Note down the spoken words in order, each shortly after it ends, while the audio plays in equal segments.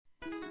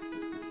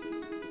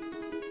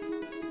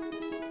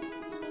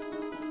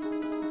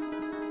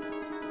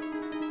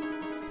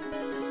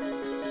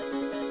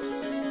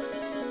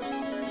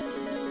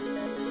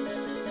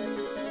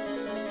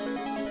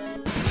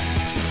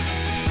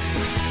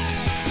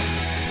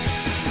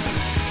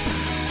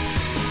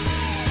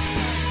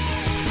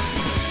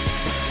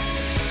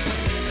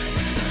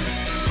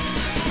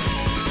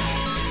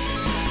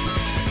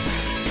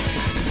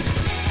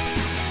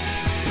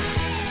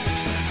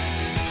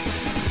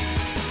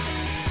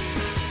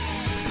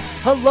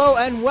Hello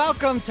and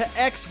welcome to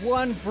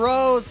X1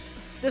 Bros.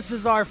 This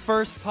is our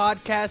first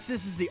podcast.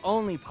 This is the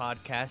only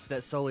podcast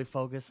that solely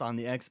focuses on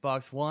the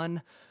Xbox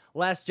One.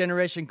 Last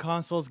generation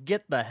consoles,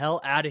 get the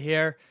hell out of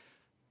here.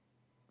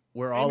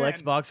 We're all Amen.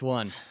 Xbox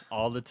One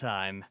all the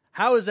time.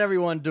 How is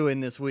everyone doing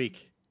this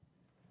week?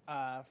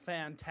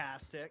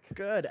 Fantastic.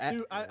 Good.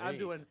 I'm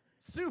doing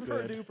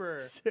super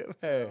duper. Super.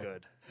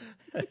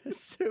 Good.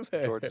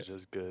 Super. George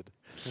is good.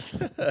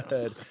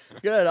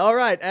 Good. All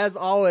right. As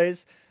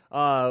always,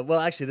 well,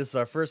 actually, this is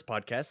our first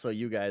podcast, so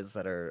you guys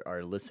that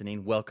are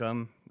listening,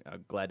 welcome.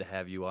 Glad to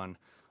have you on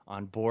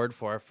board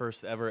for our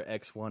first ever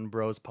X1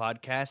 Bros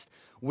podcast.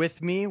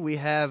 With me, we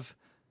have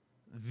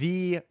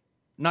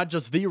not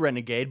just the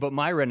Renegade, but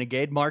my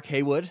Renegade, Mark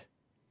Haywood.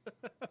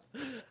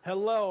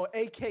 Hello,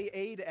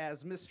 AKA'd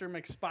as Mr.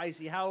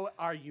 McSpicy. How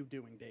are you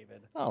doing,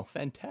 David? Oh,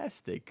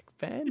 fantastic.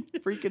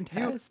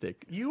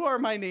 Fan-freaking-tastic. You are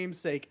my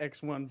namesake,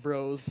 X1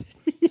 Bros.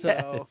 So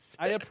Yes.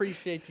 I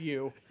appreciate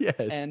you. Yes.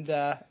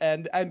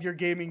 And your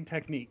gaming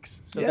techniques.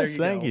 So there Yes, you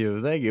thank go.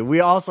 you. Thank you. We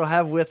also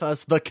have with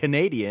us the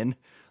Canadian,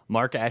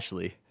 Mark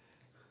Ashley.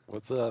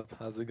 What's up?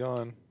 How's it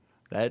going?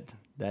 That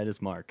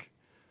is Mark.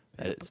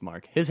 That is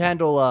Mark. His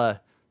handle,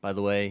 by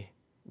the way,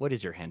 what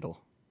is your handle?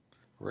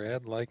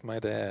 Rad like my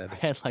dad.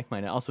 Like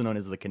mine, also known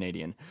as the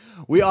Canadian.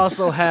 We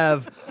also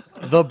have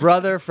the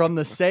brother from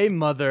the same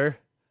mother,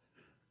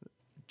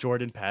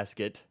 Jordan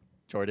Paskett.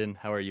 Jordan,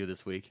 how are you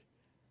this week?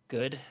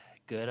 Good.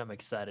 I'm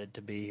excited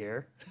to be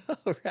here.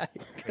 All right.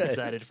 Good.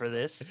 Excited for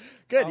this.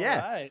 Good, All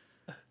yeah. right.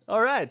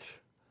 All right.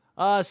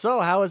 So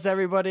how is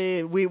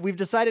everybody? We've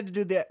decided to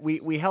do that.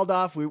 We held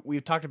off.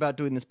 We've talked about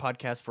doing this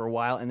podcast for a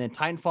while, and then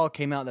Titanfall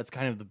came out. That's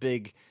kind of the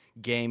big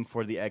game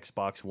for the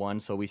Xbox One.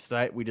 So we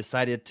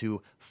decided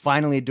to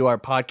finally do our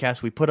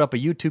podcast. We put up a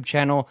YouTube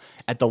channel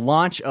at the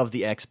launch of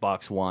the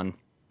Xbox One.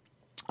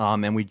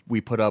 And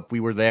we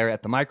were there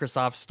at the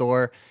Microsoft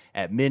store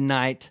at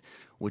midnight,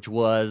 which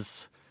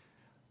was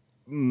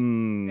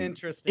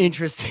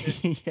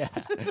interesting. Yeah.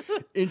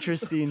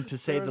 Interesting to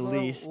say the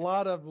least. A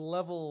lot of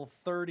level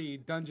 30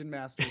 dungeon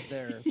masters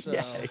there. So.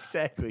 Yeah,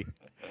 exactly.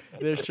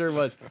 There sure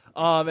was.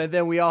 And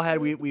then we all had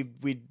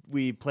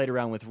we played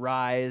around with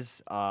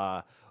Rise.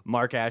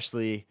 Mark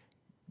Ashley,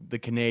 the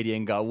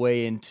Canadian, got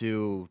way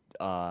into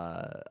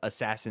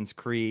Assassin's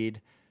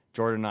Creed.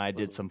 Jordan and I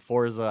did some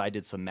Forza. I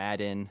did some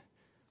Madden.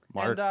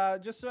 Mark,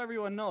 And just so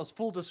everyone knows,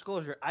 full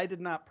disclosure, I did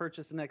not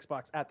purchase an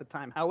Xbox at the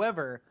time.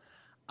 However,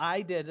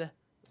 I did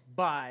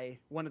buy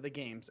one of the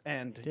games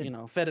and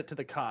fed it to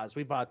the cause.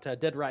 We bought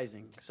Dead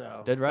Rising.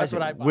 So Dead Rising, that's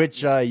what I bought.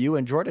 which you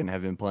and Jordan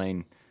have been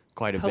playing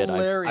quite a bit.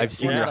 Hilarious. I've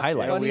seen One your of the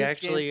highlights. We funniest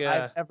actually, games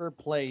I've ever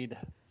played.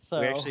 So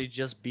We actually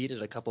just beat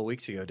it a couple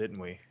weeks ago, didn't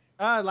we?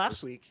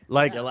 last week.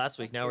 Like, Yeah, last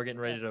week. Now we're getting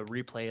ready to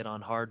replay it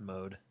on hard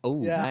mode.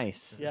 oh, Yeah.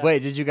 nice. Yeah.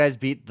 Wait, did you guys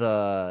beat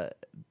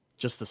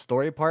just the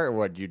story part, or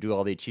what? Did you do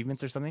all the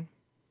achievements or something?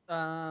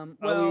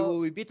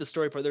 We beat the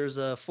story part. There's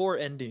 4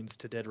 endings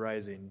to Dead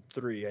Rising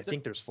 3. I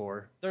think there's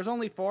 4. There's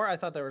only 4. I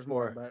thought there was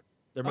more, Four. but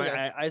There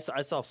Okay. might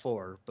I saw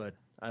 4, but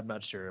I'm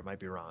not sure. It might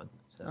be wrong.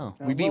 So Oh.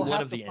 we beat We'll one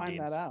have of to the find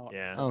endings. that out.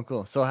 Yeah. Oh,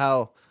 cool. So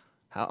how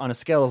on a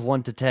scale of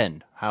 1 to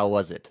 10, how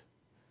was it?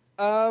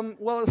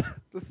 well,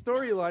 the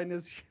storyline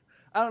is,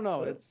 I don't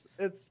know.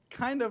 It's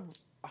kind of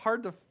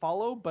hard to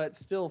follow, but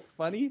still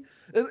funny.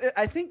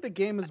 I think the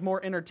game is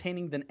more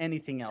entertaining than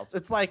anything else.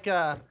 It's like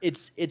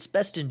It's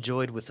best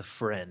enjoyed with a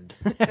friend.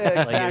 exactly.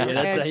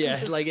 That's, And yeah,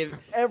 just like if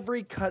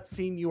every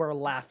cutscene you are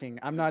laughing.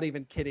 I'm not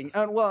even kidding.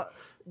 And well,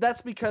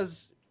 that's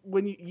because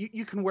when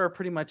you can wear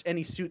pretty much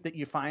any suit that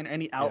you find,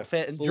 any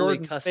outfit. And fully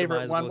Jordan's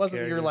favorite one customizable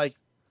wasn't your like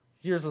characters.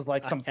 yours was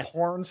like some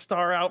porn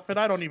star outfit.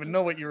 I don't even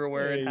know what you were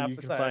wearing half you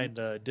the can time.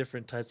 find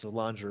different types of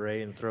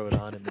lingerie and throw it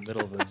on in the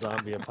middle of a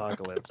zombie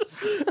apocalypse.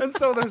 And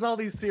so there's all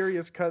these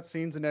serious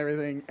cutscenes and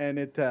everything, and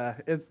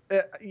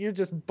you're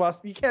just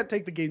bust. You can't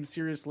take the game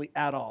seriously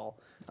at all.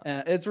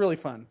 It's really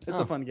fun. It's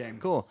Oh, a fun game.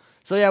 Cool.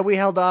 So yeah, we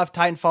held off.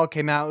 Titanfall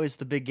came out. It was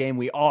the big game.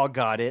 We all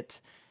got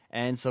it.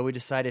 And so we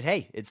decided,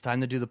 hey, it's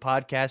time to do the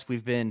podcast.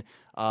 We've been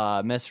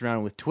messing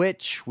around with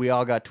Twitch. We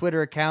all got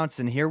Twitter accounts,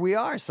 and here we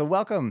are. So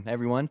welcome,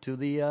 everyone, to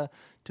the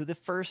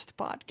first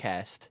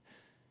podcast.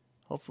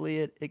 Hopefully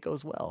it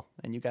goes well,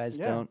 and you guys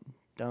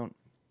don't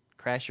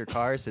crash your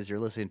cars as you're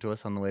listening to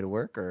us on the way to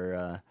work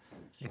or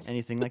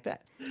anything like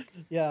that.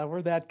 Yeah,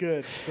 we're that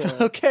good. So.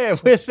 Okay,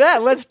 with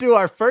that, let's do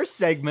our first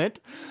segment,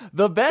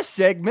 the best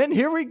segment.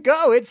 Here we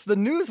go. It's the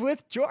news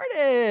with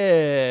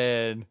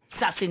Jordan.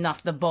 That's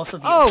enough, the both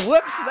of you. Oh,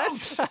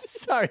 whoops!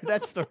 That's sorry.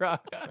 That's the wrong.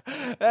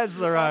 That's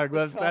the wrong.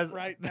 Whoops. Stop That's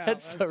right now.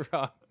 That's the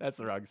wrong. That's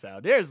the wrong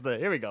sound.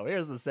 Here we go.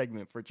 Here's the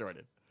segment for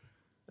Jordan.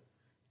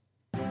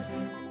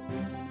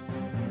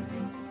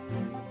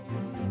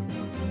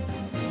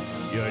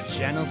 Your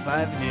Channel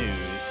 5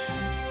 news.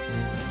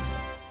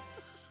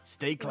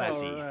 Stay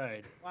classy. All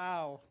right.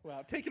 Wow.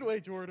 Take it away,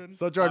 Jordan.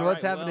 So, Jordan, All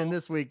what's right, happening well-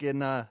 this week in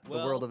the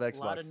world of Xbox?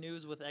 A lot of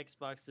news with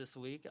Xbox this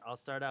week. I'll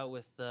start out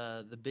with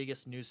the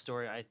biggest news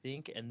story, I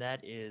think, and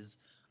that is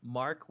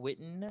Mark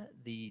Whitten,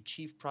 the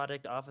chief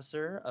product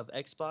officer of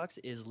Xbox,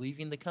 is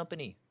leaving the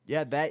company.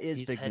 Yeah, that is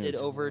He's big headed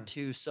news. over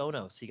to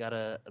Sonos. He got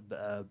a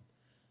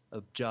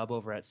job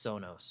over at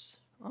Sonos.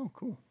 Oh,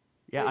 cool.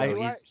 Yeah,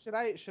 Wait, So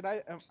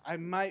I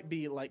might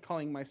be like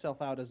calling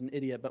myself out as an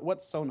idiot, but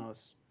what's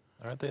Sonos?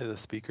 Aren't they the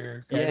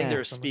speaker? Yeah, I think Yeah. they're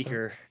a something like that?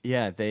 speaker.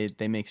 yeah,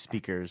 they make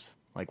speakers,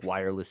 like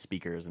wireless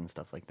speakers and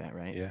stuff like that,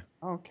 right? Yeah.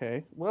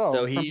 Okay, well,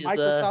 So from he's,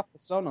 Microsoft to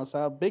Sonos,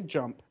 a big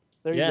jump.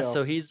 There you Yeah, go.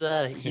 so he's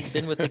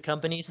been with the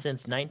company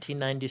since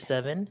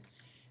 1997.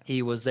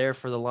 He was there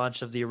for the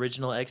launch of the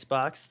original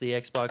Xbox, the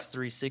Xbox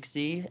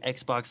 360,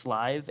 Xbox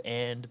Live,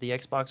 and the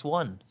Xbox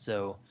One.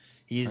 So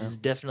he's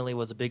definitely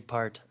was a big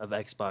part of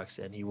Xbox,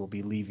 and he will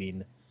be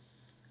leaving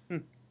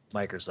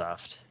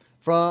Microsoft.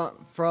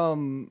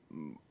 From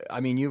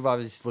I mean, you've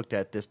obviously looked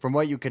at this. From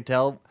what you could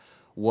tell,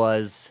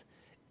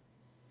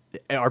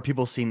 are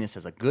people seeing this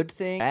as a good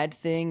thing, bad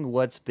thing?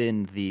 What's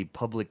been the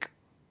public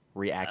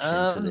reaction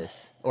to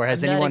this? Or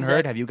has I'm not anyone heard?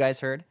 exact- Have you guys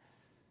heard?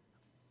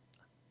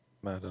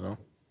 I don't know.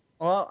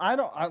 Well,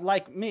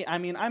 like me. I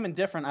mean, I'm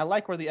indifferent. I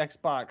like where the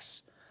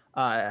Xbox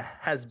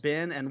has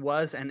been and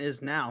was and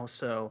is now.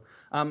 So,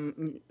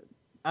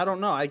 I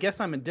don't know. I guess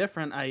I'm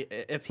indifferent.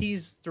 If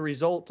he's the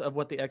result of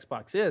what the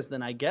Xbox is,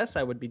 then I guess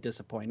I would be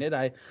disappointed.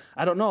 I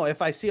don't know.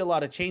 If I see a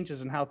lot of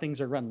changes in how things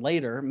are run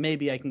later,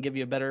 maybe I can give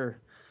you a better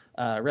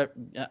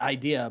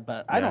idea.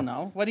 But I don't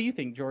know. What do you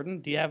think,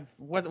 Jordan? Do you have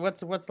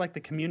what's like the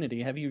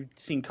community? Have you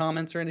seen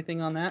comments or anything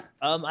on that?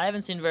 I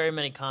haven't seen very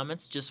many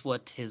comments, just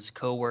what his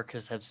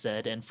coworkers have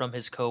said, and from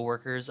his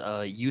coworkers,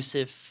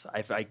 Yusuf,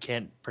 I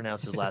can't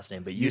pronounce his last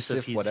name, but Yusuf,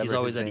 Yusuf, he's whatever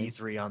always his at name.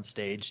 E3 on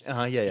stage.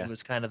 Yeah. He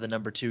was kind of the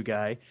number 2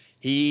 guy.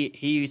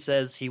 He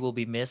says he will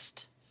be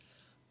missed,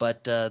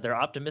 but they're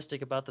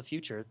optimistic about the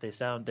future.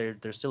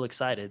 They're still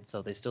excited,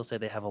 so they still say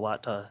they have a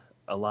lot to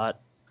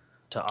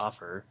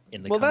offer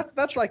in the. Well,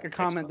 that's like a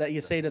comment that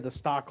you say to the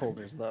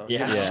stockholders, though.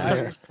 Yeah.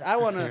 Yeah. I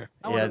want to.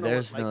 Yeah,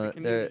 there's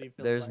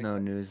there's no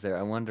news there.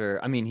 I wonder.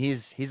 I mean,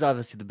 he's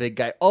obviously the big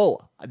guy. Oh,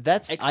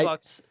 that's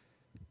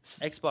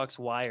Xbox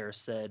Wire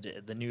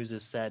said the news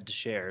is sad to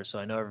share, so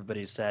I know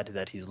everybody's sad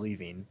that he's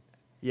leaving.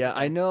 Yeah,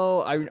 I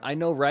know. I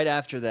know. Right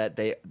after that,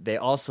 they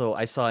also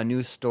I saw a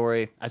news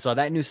story. I saw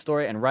that news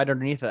story, and right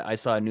underneath it, I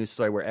saw a news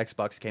story where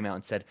Xbox came out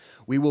and said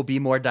we will be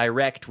more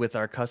direct with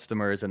our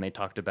customers, and they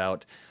talked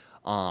about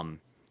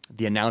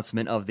the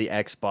announcement of the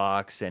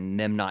Xbox and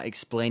them not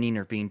explaining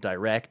or being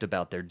direct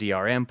about their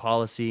DRM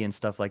policy and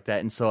stuff like that.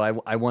 And so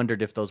I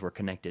wondered if those were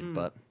connected,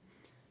 but.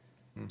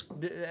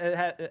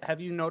 Have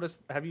you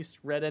noticed? Have you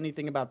read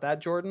anything about that,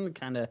 Jordan?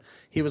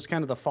 He was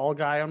kind of the fall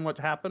guy on what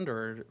happened,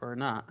 or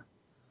not?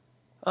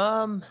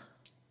 No,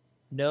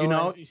 Do you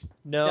know?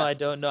 No, Yeah. I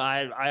don't know.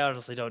 I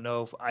honestly don't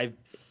know.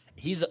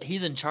 He's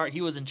in charge.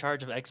 He was in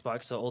charge of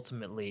Xbox, so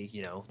ultimately,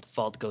 the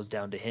fault goes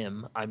down to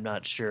him. I'm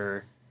not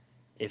sure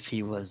if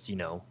he was,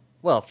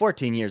 Well,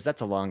 14 years,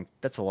 that's a long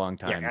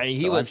time. Yeah, I mean,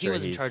 he So I'm was sure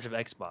in he's- charge of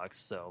Xbox,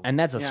 so And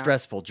that's a Yeah.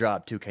 stressful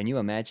job too. Can you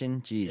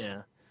imagine? Jeez.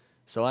 yeah.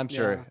 So I'm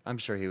sure Yeah. I'm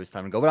sure he was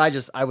time to go. But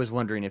I was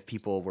wondering if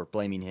people were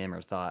blaming him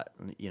or thought,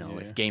 Yeah.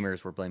 if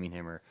gamers were blaming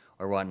him or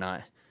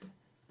whatnot.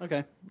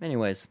 Okay.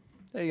 Anyways,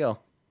 there you go.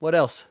 What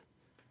else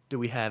do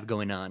we have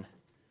going on?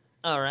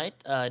 All right,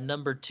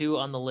 number 2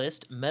 on the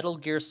list, Metal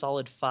Gear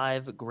Solid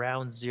 5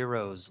 Ground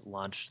Zeroes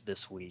launched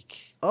this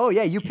week. Oh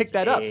yeah, you picked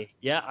that up.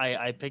 Yeah,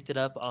 I picked it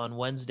up on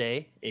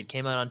Wednesday. It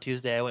came out on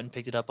Tuesday. I went and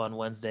picked it up on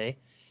Wednesday.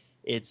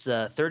 It's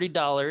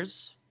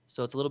 $30,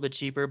 so it's a little bit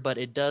cheaper, but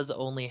it does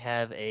only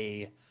have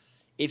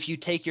if you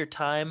take your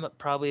time,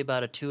 probably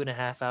about a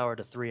 2.5 hour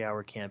to 3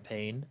 hour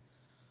campaign.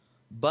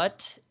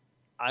 But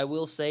I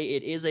will say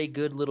it is a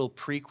good little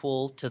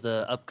prequel to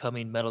the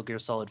upcoming Metal Gear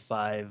Solid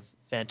 5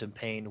 Phantom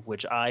Pain,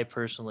 which I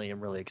personally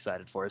am really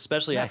excited for,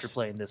 especially after Nice.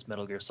 playing this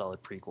Metal Gear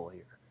Solid prequel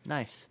here.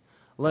 Nice.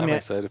 I'm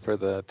excited for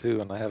that too,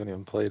 and I haven't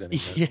even played any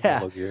Yeah.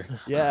 Metal Gear.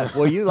 Yeah,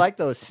 well, you like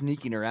those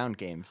sneaking around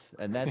games,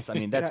 and that's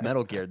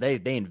Metal Gear. They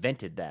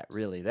invented that.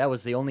 Really, that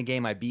was the only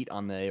game I beat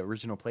on the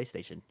original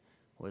PlayStation.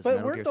 Was But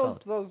Metal Gear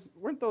weren't Solid.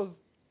 weren't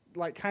those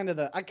like kind of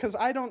because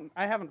I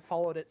haven't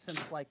followed it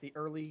since like the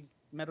early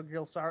Metal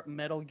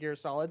Gear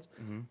Solids.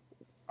 Mhm.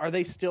 Are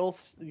they still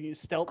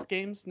stealth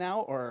games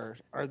now, or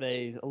are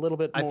they a little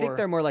bit more? I think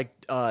they're more like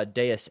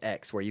Deus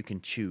Ex, where you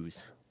can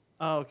choose.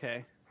 Oh,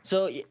 okay.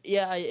 So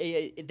yeah,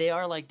 they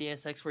are like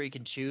Deus Ex where you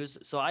can choose.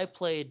 So I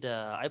played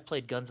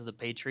Guns of the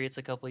Patriots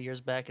a couple of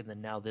years back, and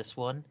then now this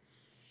one,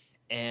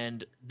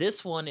 and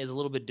this one is a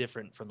little bit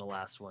different from the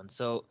last one.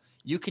 So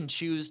you can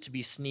choose to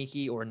be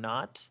sneaky or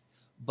not,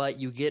 but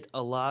you get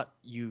a lot.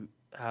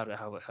 How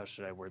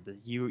should I word this?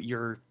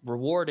 You're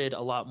rewarded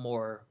a lot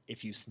more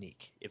if you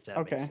sneak, if that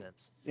Okay. makes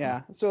sense.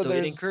 Yeah. So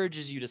there's it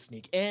encourages you to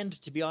sneak. And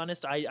to be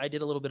honest, I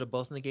did a little bit of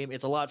both in the game.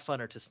 It's a lot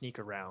funner to sneak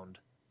around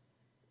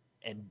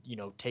and,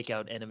 take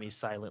out enemies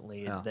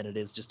silently Yeah. than it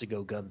is just to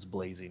go guns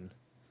blazing.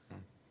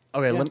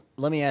 Okay, Yeah.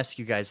 let me ask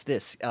you guys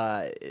this.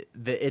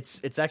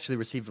 It's actually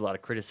received a lot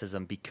of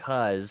criticism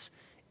because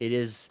it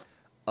is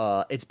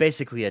it's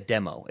basically a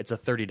demo. It's a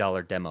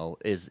 $30 demo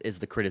is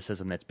the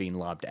criticism that's being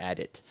lobbed at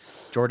it.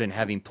 Jordan,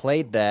 having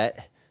played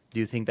that, Do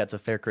you think that's a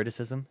fair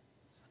criticism?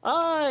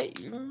 It's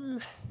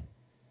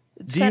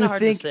kind of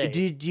hard to say.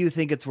 Do you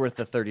think it's worth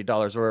the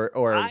 $30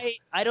 or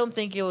I don't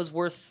think it was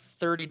worth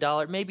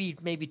 $30. Maybe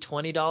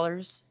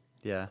 $20.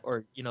 Yeah.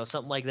 Or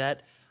something like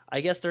that. I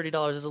guess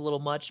 $30 is a little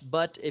much,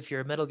 but if you're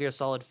a Metal Gear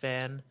Solid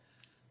fan,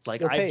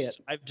 like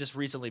I've just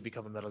recently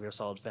become a Metal Gear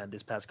Solid fan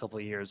these past couple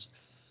of years,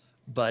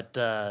 but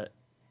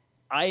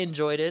I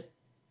enjoyed it.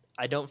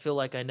 I don't feel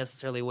like I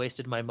necessarily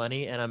wasted my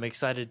money, and I'm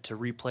excited to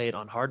replay it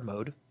on hard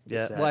mode.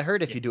 Yeah. Well, I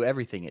heard if you do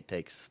everything, it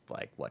takes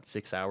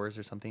 6 hours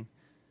or something.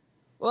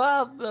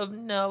 Well,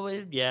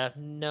 no,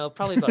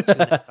 probably about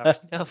 2.5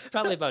 hours. No,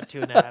 probably about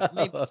 2.5,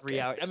 maybe 3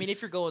 hours. I mean,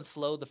 if you're going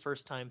slow the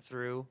first time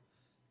through,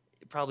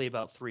 probably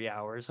about 3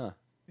 hours. Huh.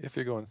 If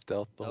you're going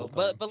stealth the whole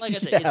time. But like I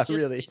said,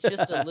 it's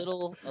just a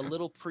little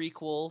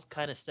prequel,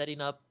 kind of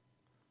setting up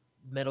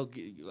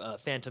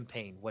Phantom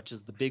Pain, which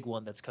is the big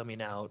one that's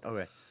coming out.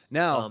 Okay.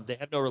 Now they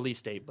have no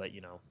release date, but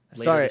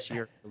later this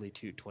year, early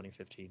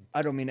 2015.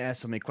 I don't mean to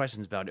ask so many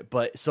questions about it,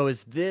 but so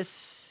is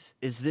this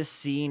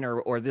scene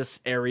or this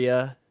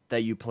area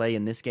that you play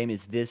in this game,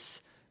 is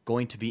this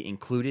going to be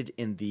included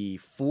in the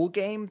full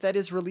game that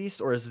is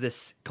released, or is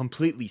this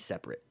completely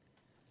separate?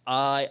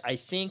 I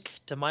think,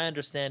 to my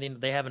understanding,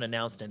 they haven't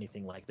announced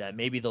anything like that.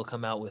 Maybe they'll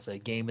come out with a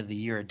Game of the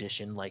Year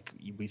edition, like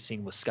we've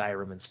seen with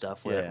Skyrim and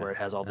stuff, where it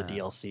has all the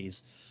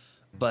DLCs.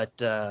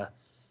 But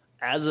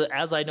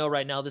as I know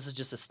right now, this is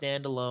just a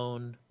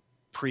standalone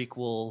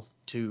prequel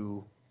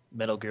to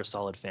Metal Gear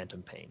Solid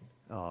Phantom Pain.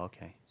 Oh,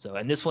 okay. So,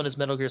 and this one is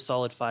Metal Gear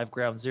Solid 5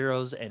 Ground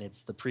Zeroes, and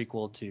it's the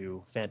prequel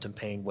to Phantom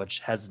Pain, which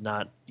has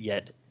not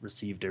yet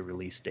received a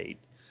release date.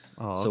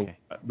 Oh, so okay.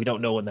 We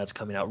don't know when that's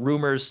coming out.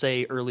 Rumors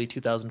say early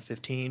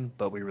 2015,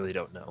 but we really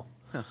don't know.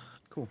 Huh.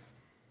 Cool.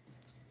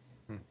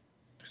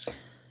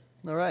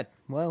 All right.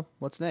 Well,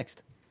 what's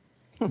next?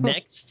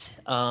 Next,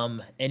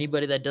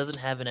 anybody that doesn't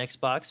have an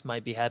Xbox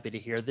might be happy to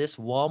hear this.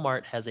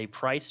 Walmart has a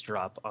price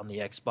drop on the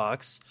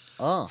Xbox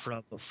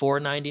from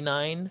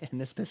 $4.99. And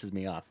this pisses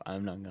me off.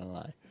 I'm not gonna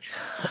lie.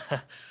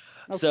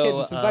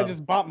 Since I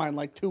just bought mine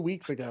 2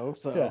 weeks ago,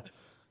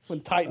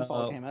 when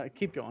Titanfall came out,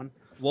 keep going.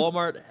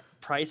 Walmart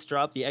price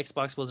drop. The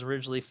Xbox was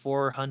originally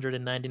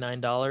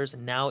 $499,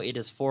 and now it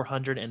is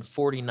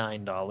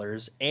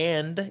 $449,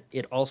 and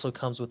it also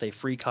comes with a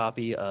free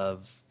copy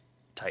of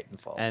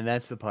Titanfall. And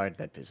that's the part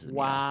that pisses me off.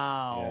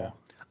 Wow. Yeah.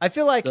 I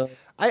feel like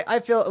I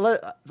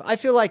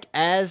feel like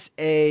as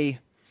a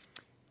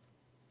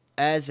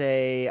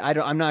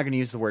I'm not going to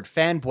use the word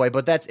fanboy,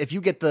 but that's if you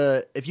get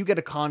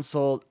a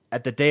console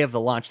at the day of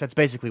the launch, that's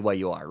basically what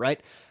you are, right?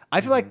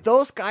 I feel like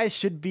those guys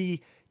should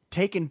be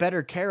taken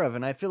better care of,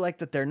 and I feel like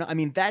that they're not. I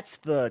mean, that's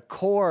the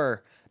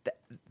core.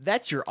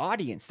 That's your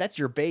audience. That's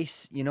your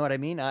base. You know what I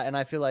mean? And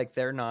I feel like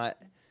they're not.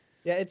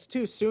 Yeah, it's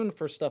too soon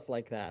for stuff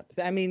like that.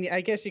 I mean, I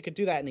guess you could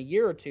do that in a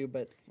year or two,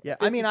 but yeah,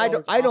 I mean, I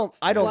don't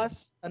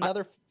plus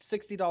another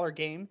 $60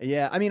 game.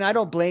 Yeah, I mean, I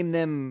don't blame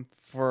them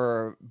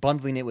for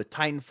bundling it with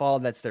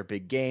Titanfall. That's their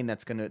big game.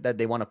 That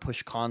they want to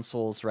push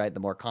consoles, right? The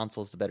more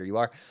consoles, the better you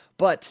are.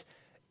 But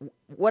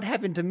what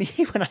happened to me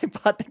when I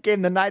bought the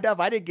game the night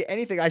of? I didn't get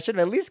anything. I should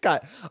have at least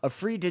got a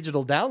free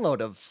digital download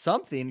of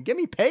something. Give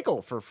me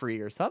Peggle for free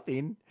or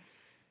something.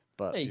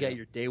 But you got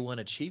your day one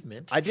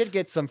achievement. I did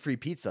get some free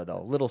pizza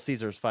though. Little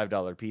Caesars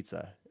 $5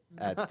 pizza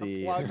at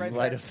the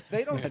light of.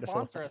 They don't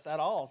sponsor us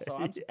at all, so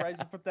I'm surprised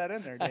you put that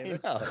in there,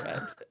 David. I know, right?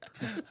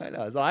 I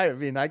know. So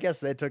I guess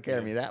they took care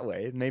of me that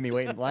way. It made me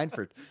wait in line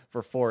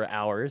for 4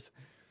 hours.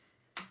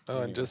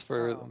 Oh, and just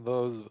for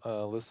those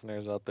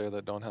listeners out there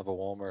that don't have a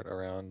Walmart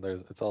around,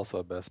 it's also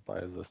a Best Buy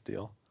is this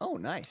deal. Oh,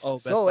 nice. Oh,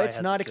 so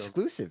it's not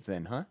exclusive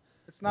then, huh?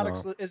 It's not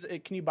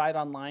exclusive. Can you buy it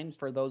online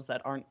for those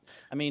that aren't?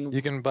 I mean,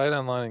 you can buy it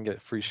online and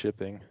get free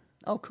shipping.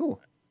 Oh,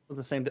 cool.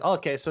 The same.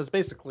 Okay, so it's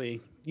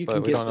basically you but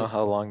can. We get don't know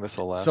how long this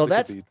will last. So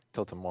that's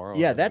till tomorrow.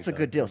 Yeah, that's a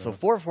good deal. So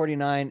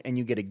 $4.49, and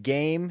you get a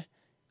game.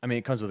 I mean,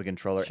 it comes with a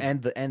controller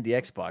and the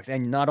Xbox,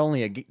 and not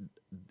only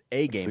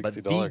a game, but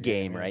the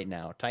game right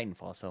now,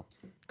 Titanfall. So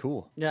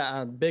cool.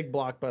 Yeah, big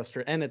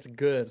blockbuster, and it's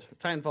good.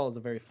 Titanfall is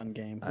a very fun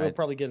game. We'll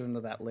probably get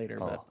into that later,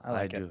 but I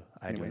like it.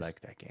 I do like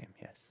that game.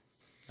 Yes.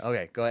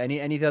 Okay, go.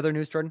 Any other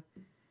news, Jordan?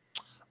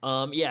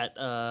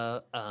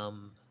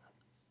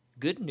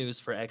 Good news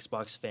for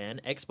Xbox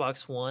fan.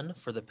 Xbox One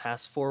for the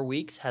past 4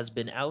 weeks has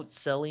been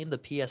outselling the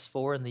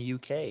PS4 in the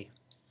UK.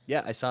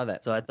 Yeah, I saw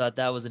that. So I thought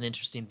that was an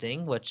interesting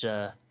thing. Which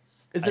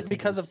is it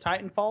because of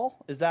Titanfall?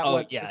 Is that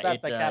what? Yeah, is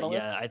that the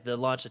catalyst? The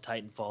launch of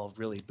Titanfall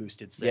really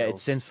boosted sales. Yeah,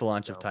 it's since the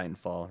launch of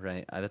Titanfall,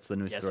 right? That's the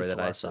news story that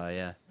I saw.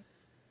 Yeah.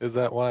 Is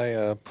that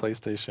why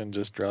PlayStation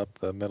just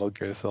dropped the Metal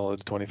Gear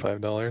Solid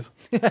 $25?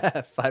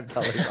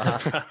 $5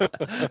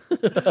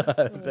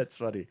 off. That's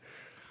funny.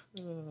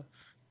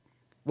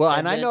 Well,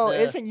 and I know,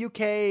 isn't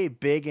UK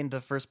big into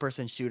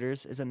first-person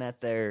shooters? Isn't that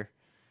their?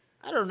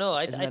 I don't know.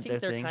 I think they're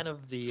thing? Kind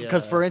of the.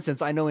 Because, for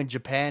instance, I know in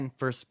Japan,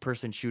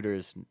 first-person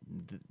shooters,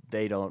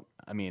 they don't.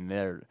 I mean,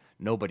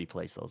 nobody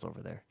plays those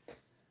over there.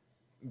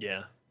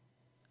 Yeah.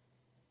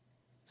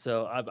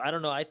 So I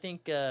don't know. I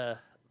think.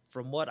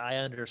 From what I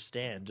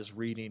understand, just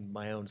reading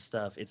my own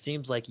stuff, it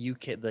seems like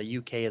the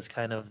UK is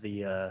kind of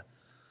the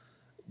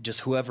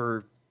just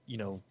whoever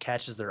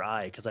catches their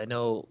eye, because I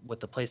know with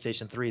the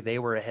PlayStation 3 they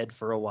were ahead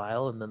for a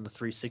while, and then the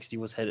 360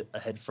 was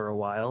ahead for a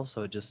while.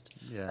 So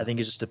I think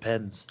it just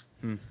depends.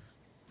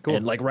 Cool.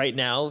 And like right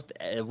now,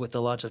 with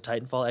the launch of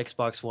Titanfall,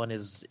 Xbox One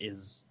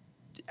is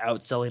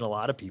outselling a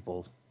lot of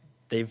people.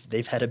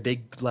 They've had a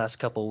big last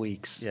couple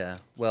weeks. Yeah.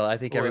 Well, I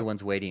think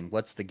everyone's waiting.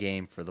 What's the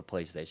game for the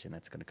PlayStation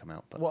that's going to come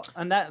out? But... Well,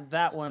 and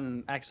that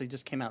one actually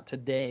just came out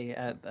today.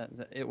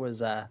 It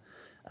was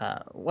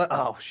what?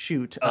 Oh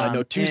shoot!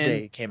 No,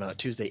 Tuesday it came out.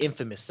 Tuesday,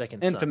 Infamous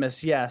Second Son.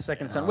 Infamous, yeah,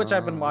 Second Son, which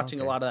I've been watching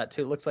okay. a lot of that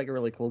too. It looks like a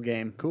really cool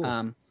game.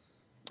 Cool.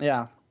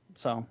 Yeah.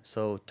 So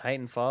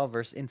Titanfall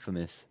versus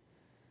Infamous.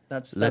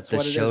 That's Let the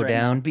what it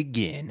showdown is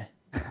begin.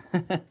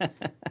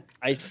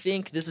 I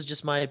think this is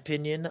just my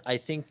opinion. I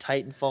think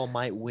Titanfall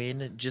might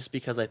win just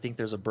because I think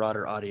there's a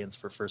broader audience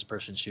for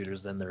first-person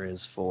shooters than there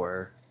is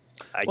for,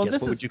 I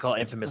guess, what would you call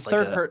Infamous?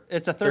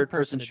 It's a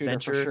third-person shooter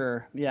adventure? for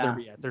sure. Yeah.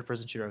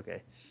 Third-person shooter.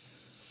 Okay.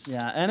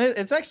 Yeah, and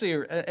it's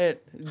actually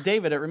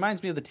David. It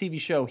reminds me of the TV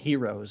show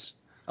Heroes.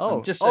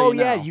 Oh, just so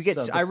yeah, know. you get.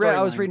 So the I was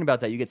storyline- reading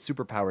about that. You get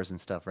superpowers and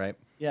stuff, right?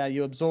 Yeah,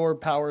 you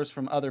absorb powers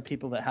from other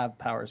people that have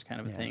powers,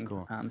 kind of a Yeah, thing.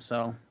 cool.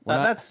 So When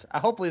I- that's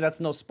hopefully that's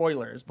no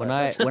spoilers, but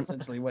that's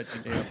essentially what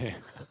you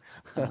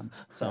do.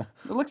 So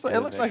it looks like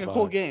a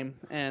cool Xbox. game.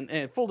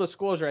 And full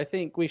disclosure, I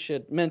think we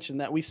should mention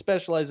that we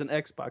specialize in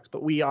Xbox,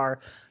 but we are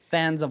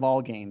fans of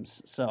all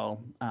games. So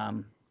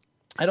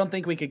I don't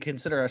think we could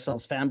consider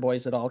ourselves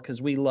fanboys at all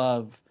because we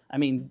love. I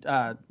mean,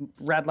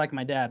 Rad Like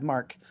My Dad,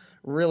 Mark,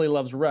 really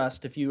loves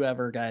Rust. If you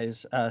ever,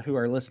 guys who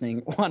are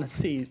listening, want to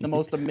see the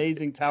most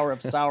amazing Tower of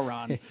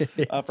Sauron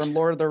from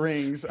Lord of the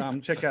Rings,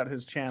 check out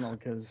his channel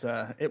because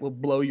it will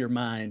blow your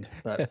mind.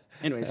 But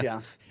anyways,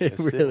 yeah. It Yes,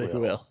 it really will.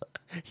 will.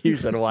 You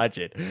should watch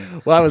it.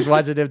 Well, I was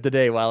watching him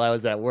today while I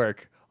was at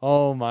work.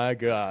 Oh my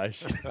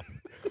gosh.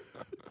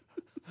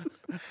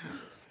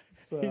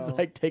 He's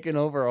like taking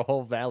over a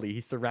whole valley.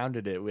 He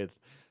surrounded it with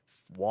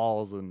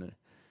walls and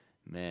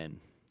man.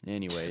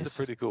 Anyways. It's a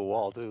pretty cool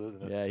wall too,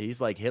 isn't it? Yeah, he's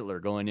like Hitler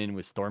going in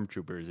with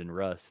stormtroopers in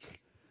Rust.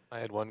 I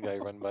had one guy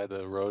run by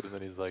the road and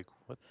then he's like,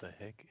 "What the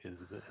heck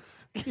is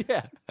this?"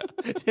 Yeah.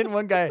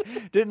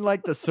 Didn't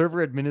like the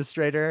server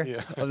administrator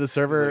Yeah. of the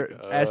server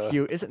Like, ask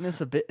you, isn't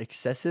this a bit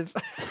excessive?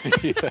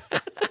 Yeah.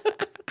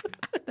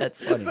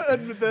 That's funny.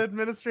 The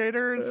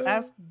administrators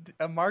asked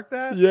Mark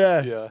that?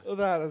 Yeah. Yeah. Oh,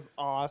 that is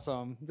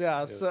awesome.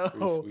 Yeah, It's pretty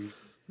sweet.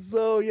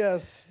 So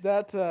yes,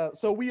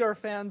 so we are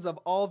fans of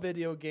all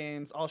video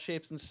games, all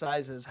shapes and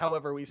sizes.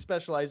 However, we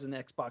specialize in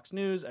Xbox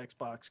news,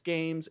 Xbox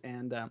games,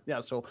 and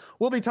so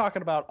we'll be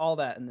talking about all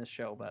that in this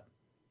show. But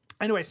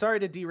anyway, sorry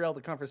to derail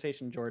the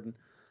conversation, Jordan.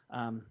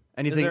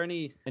 Anything? Is there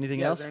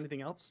anything else? Is there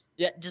anything else?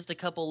 Yeah, just a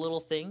couple little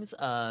things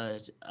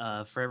for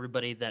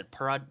everybody. That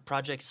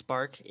Project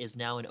Spark is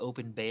now in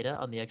open beta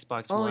on the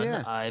Xbox One.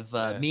 yeah.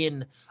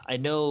 I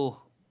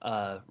know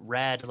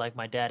Rad, like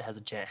my dad, had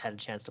a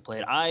chance to play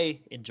it. I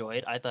enjoyed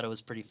it. I thought it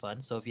was pretty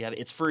fun. So if you have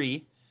it's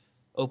free,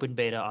 open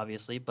beta,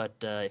 obviously. But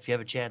if you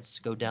have a chance,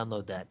 go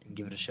download that and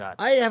give it a shot.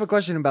 I have a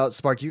question about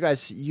Spark.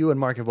 You and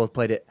Mark have both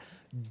played it.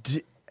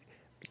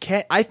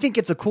 I think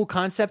it's a cool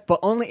concept, but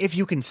only if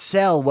you can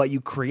sell what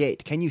you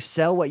create. Can you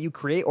sell what you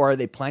create, or are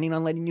they planning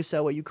on letting you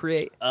sell what you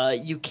create?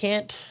 You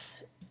can't.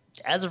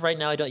 As of right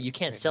now, you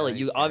can't sell it. now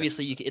You you can't.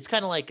 obviously it's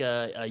kind of like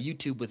a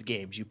YouTube with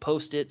games. You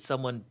post it,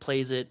 someone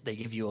plays it, they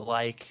give you a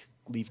like,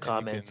 leave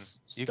comments,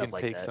 You stuff can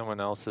like take that. someone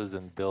else's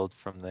and build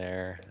from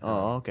there.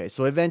 Oh, okay.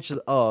 So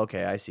eventually,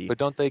 okay, I see. But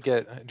don't they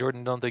get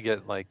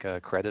like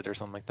credit or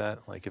something like that?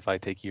 Like if I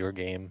take your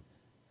game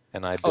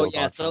and I Oh build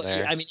yeah, on so from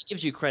there. I mean, it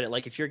gives you credit.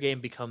 Like if your game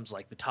becomes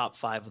like the top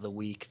 5 of the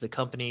week, the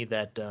company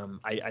that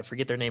I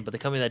forget their name, but the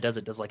company that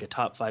does like a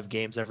top 5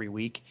 games every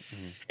week,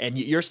 and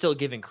you're still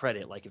giving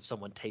credit. Like if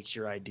someone takes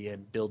your idea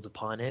and builds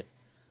upon it,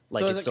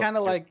 like So it's is it kind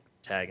of your like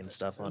tag and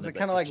stuff on it? is it that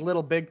kind of like gives you-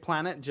 Little Big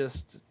Planet?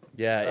 Just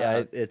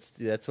yeah,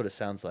 that's what it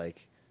sounds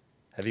like.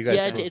 Have you guys?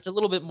 Yeah, it's a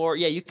little bit more.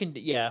 Yeah, you can.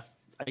 Yeah,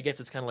 I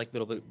guess it's kind of like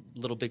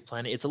Little Big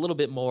Planet. It's a little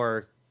bit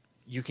more.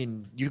 You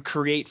can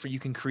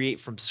create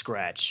from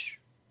scratch.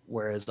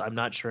 Whereas I'm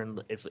not sure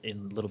if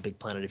in Little Big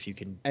Planet if you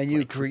can. and you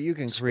can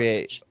create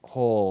scratch.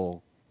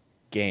 whole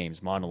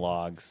games,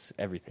 monologues,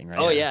 everything, right?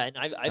 Oh yeah, and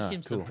I've Ah,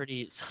 seen cool.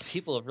 some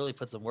people have really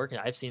put some work in.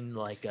 I've seen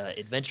like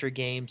adventure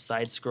games,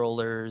 side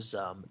scrollers,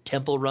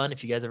 Temple Run.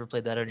 If you guys ever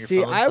played that on your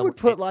See, phone, I someone would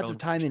put made their lots own of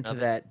time version into of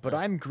it. that, but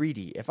I'm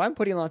greedy. If I'm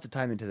putting lots of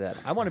time into that,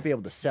 I want to be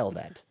able to sell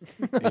that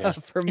Yeah.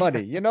 for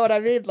money. You know what I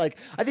mean? Like,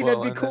 I think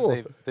Well, that'd be and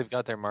then cool. They've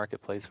got their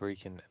marketplace where you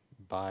can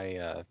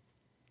buy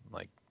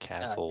like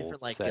castle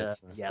different, like,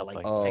 sets and stuff like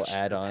that. Oh, texture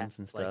add-ons packs,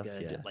 and stuff,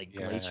 yeah. like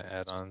Yeah, glacier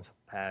add-ons.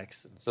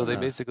 packs. And So they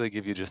Uh-huh. basically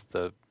give you just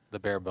the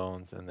bare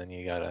bones, and then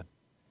you gotta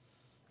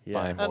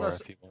buy Yeah. more know,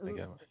 if you want to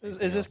go.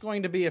 is this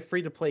going to be a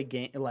free to play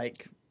game,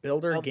 like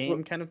builder Well,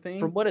 game kind of thing?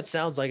 From what it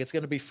sounds like, it's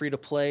going to be free to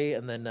play,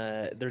 and then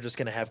they're just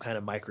going to have kind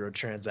of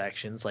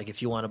microtransactions. Like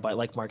if you want to buy,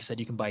 like Mark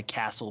said, you can buy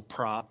castle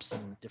props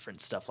and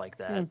different stuff like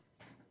that.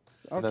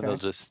 And then they'll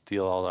just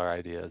steal all our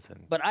ideas.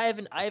 But I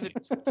haven't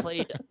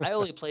played. I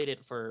only played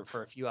it for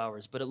a few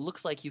hours, but it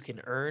looks like you can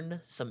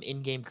earn some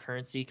in-game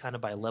currency kind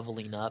of by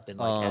leveling up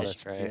and as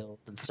that's you right. build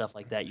and stuff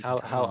like that. You how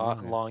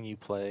can long you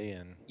play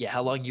and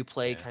how long you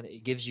play Yeah. kind of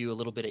it gives you a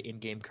little bit of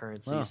in-game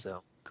currency. Wow.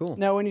 So Cool.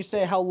 Now, when you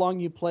say how long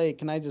you play,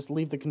 can I just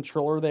leave the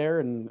controller there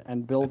and I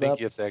build think up?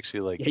 you have to actually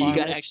like. yeah, you got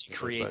to farm actually it,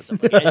 create but-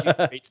 stuff. Like, as you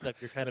create stuff,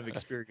 you're kind of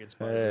experienced.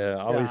 by it. Yeah,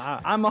 always,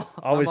 I'm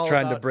always all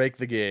trying to about- break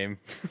the game.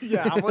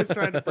 Yeah, I'm always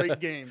trying to break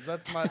games.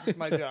 That's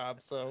my job.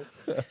 So,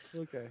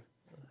 okay,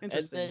 And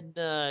interesting.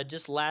 then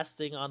just last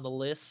thing on the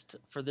list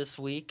for this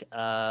week,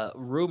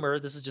 rumor.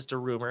 This is just a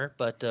rumor,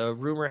 but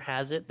rumor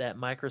has it that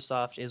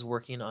Microsoft is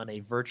working on a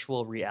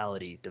virtual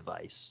reality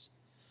device.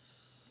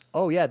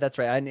 Oh yeah, that's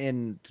right.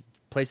 And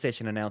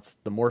PlayStation announced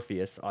the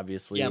Morpheus,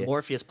 obviously. Yeah,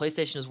 Morpheus.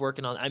 PlayStation is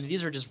working on. I mean,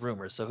 these are just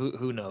rumors, so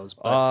who knows?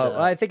 But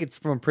I think it's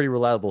from a pretty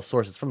reliable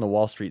source. It's from the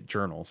Wall Street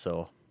Journal.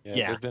 So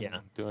Yeah, they've been yeah.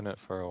 doing it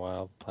for a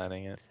while,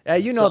 planning it.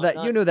 you know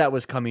So, you knew that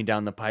was coming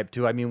down the pipe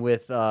too. I mean,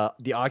 with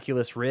the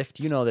Oculus Rift,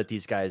 you know that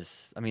these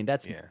guys. I mean,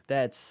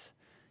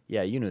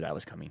 you knew that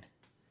was coming.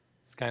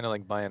 It's kind of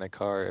like buying a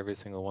car. Every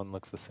single one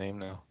looks the same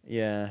now.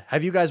 Yeah.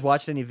 Have you guys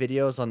watched any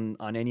videos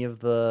on any of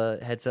the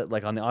headset?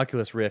 Like on the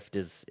Oculus Rift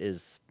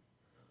is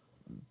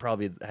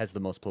probably has the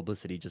most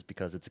publicity just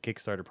because it's a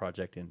Kickstarter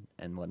project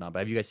and whatnot. But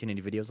have you guys seen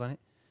any videos on it?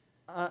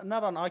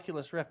 Not on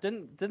Oculus Rift.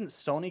 Didn't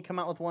Sony come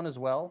out with one as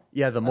well?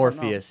 Yeah, the I don't know.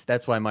 Morpheus.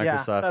 That's why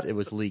Microsoft. that's It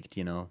was leaked.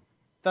 You know.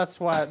 That's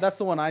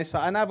the one I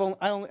saw. And I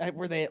only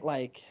were they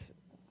like,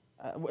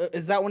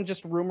 is that one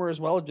just rumor as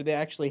well, or do they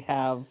actually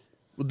have?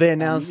 Well, they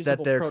announced that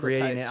usable they're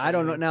creating it. prototypes I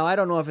don't know. or- Now I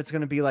don't know if it's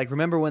going to be like.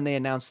 Remember when they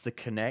announced the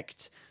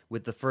Kinect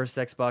with the first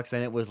Xbox,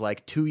 and it was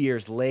like 2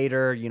 years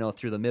later. You know,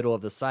 through the middle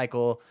of the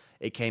cycle,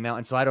 it came out,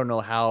 and so I don't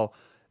know how.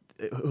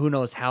 Who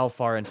knows how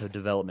far into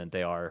development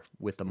they are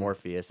with the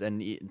Morpheus,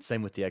 and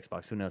same with the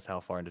Xbox. Who knows how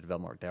far into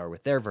development they are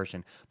with their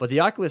version? But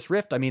the Oculus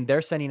Rift, I mean,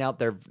 they're sending out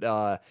their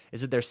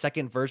is it their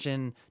second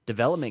version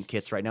development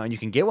kits right now, and you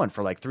can get one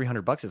for like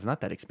 $300. It's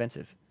not that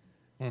expensive.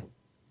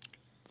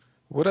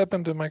 What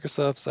happened to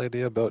Microsoft's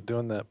idea about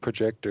doing that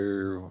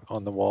projector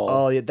on the wall?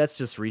 Oh, yeah, that's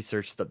just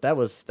research stuff. That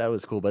was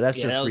cool, but that's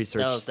yeah, just that was,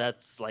 research.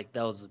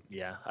 that was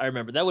yeah. I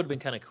remember that would have been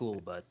kind of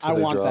cool, but I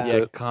they want dropped that.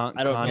 Yeah, it.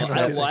 I don't know.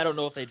 concept. I don't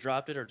know if they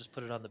dropped it or just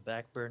put it on the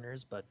back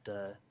burners, but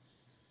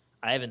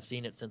I haven't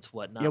seen it since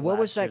what? Not Yeah, what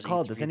was last that year's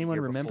called? E3, Does the anyone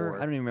year remember?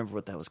 before. I don't even remember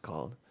what that was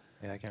called.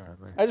 Yeah, I can't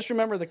remember. I just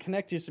remember the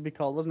Kinect used to be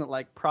called, wasn't it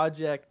like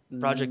Project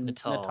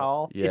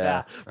Natal.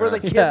 Yeah. Where the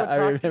kid would talk I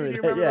to you. remember Do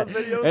you that. remember Yeah,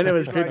 those videos? and it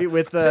was He'd, like, creepy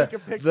with take a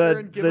picture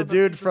and give the him a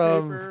dude piece of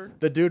from paper.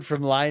 the dude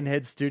from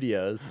Lionhead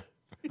Studios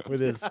with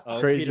his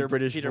Oh, crazy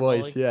British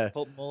voice. Yeah,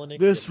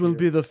 this will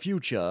be the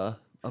future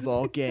of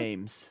all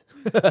games.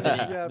 Yeah,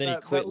 Then he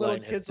that quit little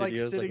Lionhead kid's like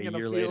Studios, like, sitting a in a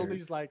year field. later.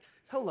 He's like,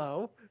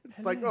 "Hello."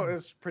 It's like, oh, it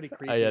was pretty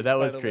creepy. Oh yeah, that by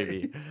was the way.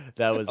 creepy.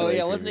 That was. Oh way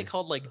yeah, wasn't creepy. it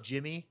called like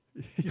Jimmy?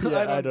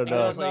 Yeah, I don't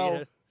know.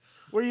 know.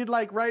 Where you'd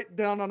like write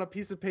down on a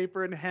piece of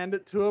paper and hand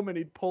it to him, and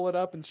he'd pull it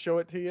up and show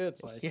it to you.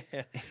 It's like, Yeah.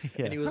 Yeah.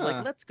 And he was Huh.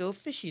 like, "Let's go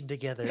fishing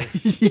together."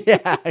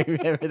 Yeah, I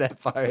remember that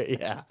part.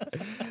 Yeah,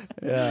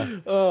 yeah.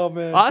 oh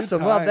man, good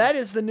Awesome. Well, that times.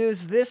 is the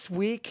news this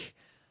week.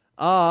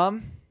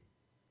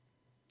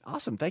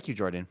 Awesome. Thank you,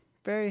 Jordan.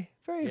 Very,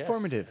 very Yes.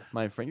 informative,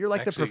 my friend. You're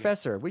like the Actually-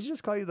 professor. We should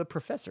just call you the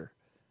professor.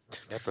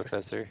 Yeah,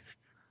 Professor.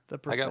 The I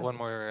professor. got one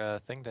more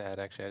thing to add.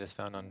 Actually, I just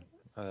found on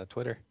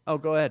Twitter. Oh,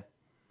 go ahead.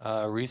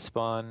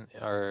 Respawn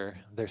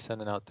they're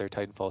sending out their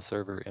Titanfall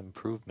server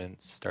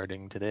improvements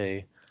starting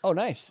today. Oh,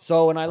 nice.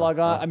 So when I log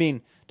on, Uh-huh. I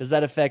mean, is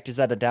that a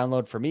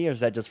download for me, or is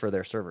that just for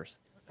their servers?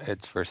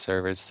 It's for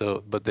servers.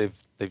 So, but they've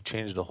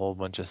changed a whole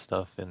bunch of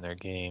stuff in their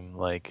game,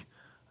 like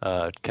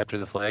capture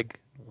the flag.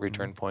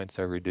 Return points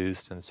are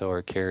reduced, and so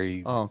are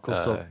carry Oh,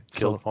 cool.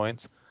 kill So-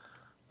 points.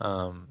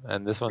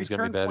 And this one's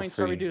gonna return be bad points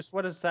for are reduced.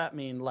 What does that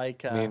mean?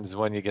 Like, means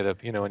when you get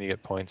when you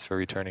get points for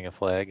returning a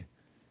flag,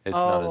 it's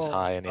not as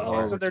high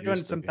anymore. so which they're it doing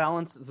used to some be.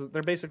 balance.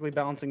 They're basically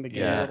balancing the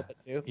game a Yeah. little bit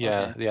too. Yeah,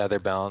 Okay. yeah, they're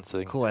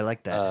balancing. Cool. I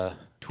like that. They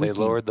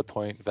Tweaking. lowered the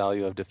point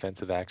value of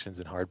defensive actions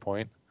in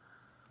hardpoint.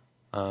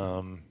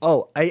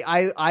 Oh,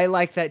 I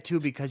like that too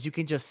because you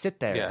can just sit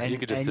there Yeah, and you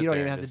could just and sit you don't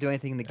there even and have to just- do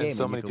anything in the game. And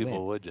so and you many can people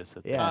win. would just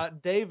sit Yeah. there.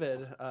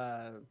 David,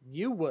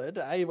 you would.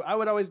 I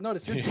would always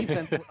notice your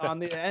defense on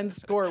the end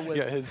score was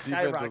Yeah, his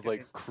defense was skyrocketing.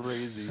 like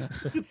crazy.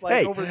 It's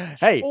like over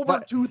But over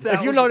 2,000.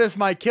 if you notice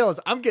my kills,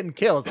 I'm getting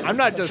kills. I'm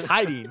not just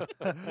hiding.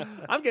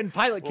 I'm getting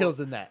pilot kills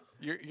in that.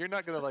 You're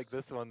not gonna like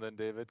this one then,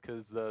 David,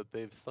 because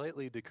they've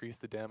slightly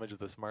decreased the damage of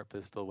the smart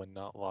pistol when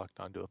not locked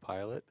onto a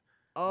pilot,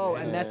 Oh,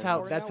 and that's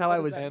how And- I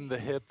What was. is that? and the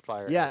hip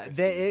fire. Yeah,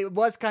 accuracy. it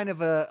was kind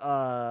of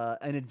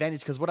an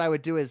advantage because what I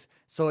would do is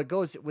so it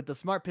goes with the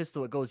smart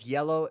pistol. It goes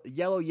yellow,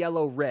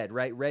 red.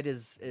 Right, red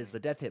is the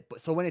death hit. But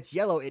so when it's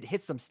yellow, it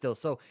hits them still.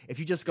 So if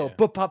you just go Yeah.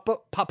 boop, pop,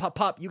 boop, pop, pop,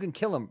 pop, you can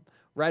kill them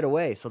right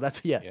away. So that's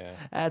Yeah.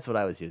 that's what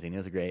I was using. It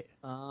was great.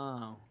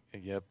 Oh.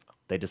 Yep.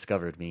 They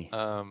discovered me.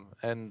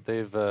 And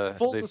they've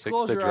Full they fixed the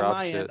disclosure on drop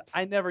my end, ships.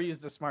 I never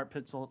used a smart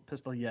pistol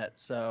yet,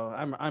 so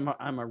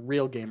I'm a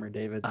real gamer,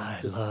 David. I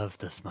love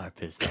the smart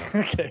pistol.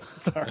 Okay,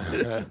 sorry.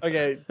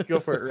 Okay,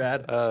 go for it,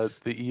 Rad.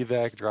 The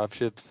evac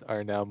dropships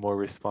are now more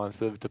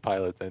responsive to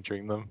pilots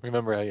entering them.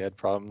 Remember how you had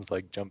problems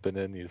like jumping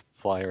in, you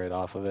fly right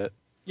off of it?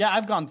 Yeah,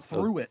 I've gone So,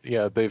 through it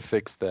Yeah, they've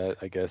fixed that,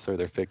 I guess, or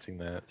they're fixing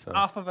that. So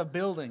off of a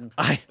building.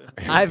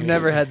 I've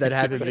never had that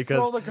happen They because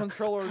throw the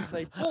controller and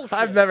say, "Bullshit."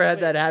 I've never had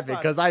Wait, that happen hold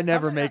on. because I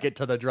never How make mu- it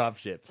to the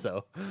dropship.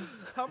 So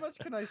How much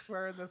can I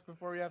swear in this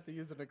before we have to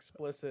use an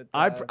explicit?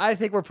 I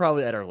think we're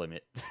probably at our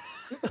limit.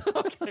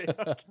 Okay.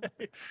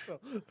 So,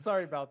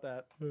 sorry about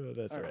that.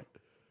 That's All right.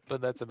 but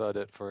that's about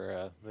it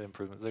for the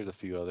improvements. There's a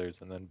few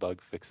others and then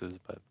bug fixes,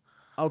 but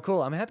Oh,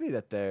 cool. I'm happy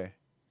that they're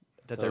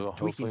So tweaking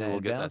hopefully that we'll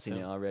and get that balancing it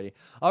soon. already.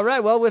 All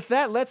right. Well, with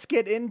that, let's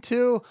get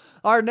into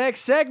our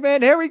next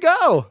segment. Here we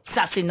go.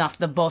 That's enough,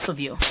 the both of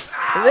you.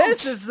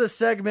 This is the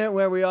segment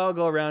where we all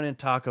go around and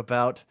talk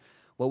about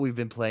what we've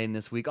been playing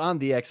this week on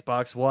the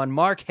Xbox One.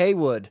 Mark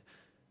Haywood,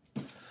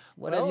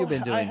 what have you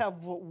been doing? I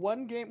have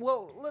one game.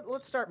 Well,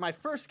 let's start. My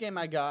first game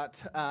I got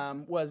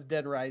was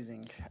Dead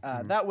Rising.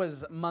 That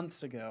was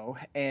months ago,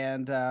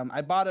 and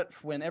I bought it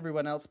when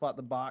everyone else bought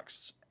the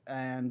box.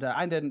 And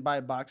I didn't buy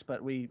a box,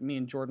 but me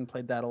and Jordan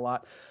played that a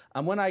lot.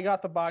 When I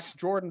got the box,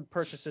 Jordan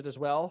purchased it as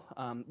well.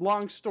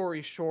 Long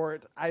story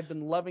short, I've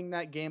been loving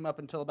that game up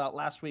until about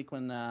last week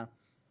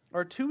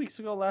or 2 weeks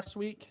ago last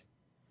week.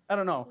 I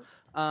don't know.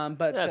 But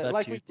when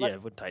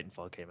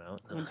Titanfall came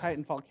out. when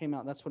Titanfall came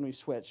out, that's when we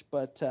switched.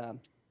 But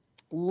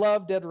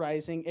love Dead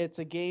Rising. It's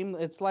a game.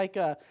 It's like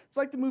the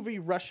movie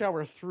Rush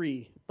Hour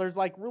 3. There's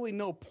like really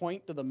no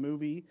point to the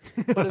movie,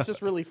 but it's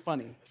just really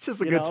funny. It's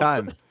just a you good know?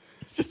 time. So,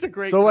 it's just a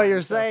great. So what time.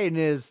 you're saying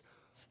is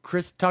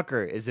Chris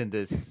Tucker is in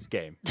this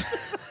game.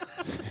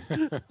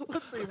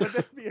 Let's see. Would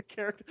that be a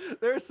character?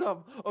 There's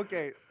some.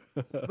 Okay,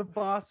 the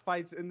boss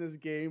fights in this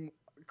game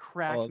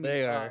crack me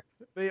they up. are.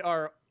 They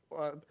are.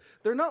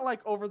 They're not like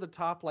over the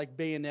top like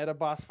Bayonetta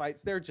boss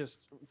fights. They're just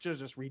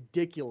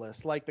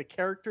ridiculous. Like the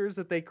characters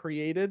that they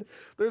created.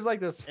 There's like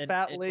this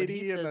fat when lady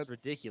he and says a,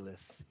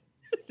 ridiculous.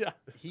 Yeah.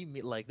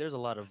 There's a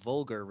lot of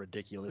vulgar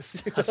ridiculous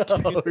stuff.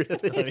 Oh, Dude.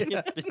 really? I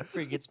mean,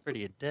 it's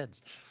pretty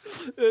intense.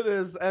 It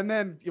is, and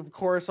then of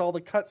course all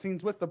the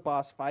cutscenes with the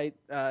boss fight.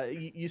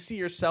 You see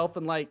yourself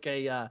in like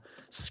a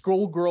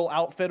schoolgirl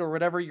outfit or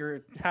whatever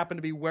you happen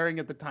to be wearing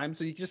at the time,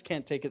 so you just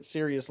can't take it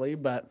seriously.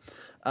 But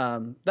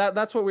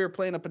that's what we were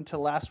playing up until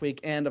last week,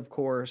 and of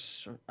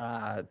course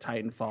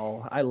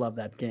Titanfall. I love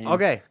that game.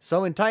 Okay,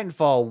 so in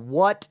Titanfall,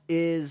 what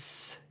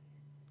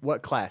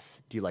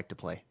class do you like to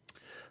play?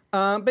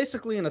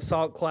 Basically an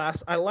assault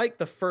class. I like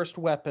the first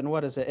weapon.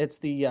 What is it? It's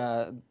the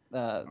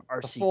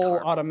RC full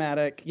carbine.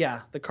 automatic.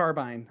 Yeah, the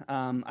carbine.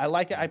 I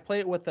like it. I play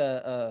it with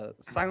a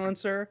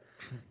silencer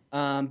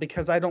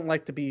because I don't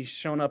like to be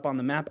shown up on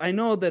the map. I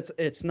know that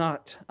it's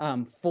not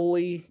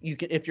fully. You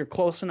can, if you're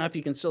close enough,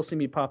 you can still see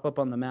me pop up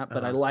on the map.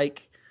 But I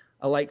like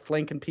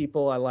flanking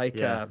people. I like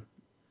Yeah.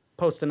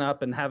 posting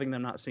up and having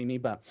them not see me.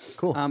 But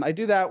Cool. I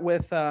do that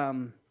with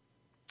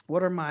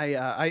what are my?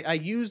 I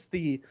use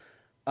the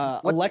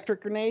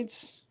electric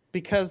grenades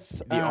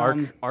because The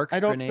arc I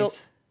don't grenades?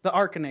 feel the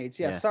arc grenades.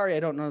 Yeah, Yeah. sorry, I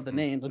don't know the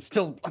names.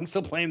 I'm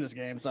still playing this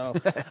game, so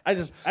I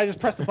just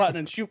press the button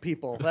and shoot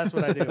people. That's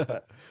what I do.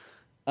 But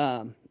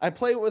I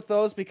play with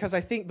those because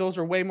I think those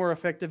are way more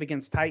effective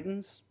against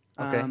Titans.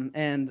 Okay.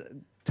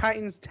 And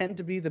Titans tend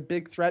to be the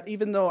big threat,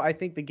 even though I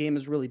think the game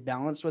is really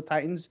balanced with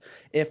Titans.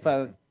 If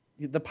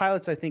the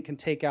pilots, I think, can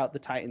take out the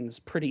Titans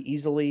pretty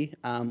easily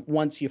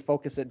once you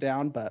focus it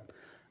down, but.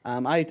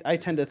 I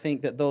tend to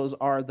think that those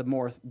are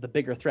the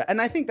bigger threat,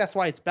 and I think that's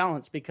why it's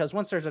balanced because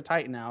once there's a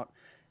Titan out,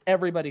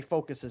 everybody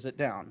focuses it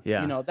down.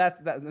 Yeah. you know that's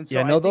that. And so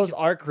Yeah, I no, think those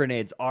it's- arc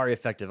grenades are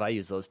effective. I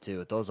use those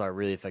too. Those are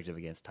really effective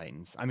against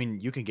Titans. I mean,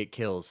 you can get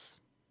kills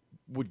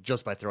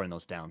just by throwing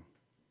those down.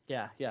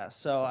 Yeah.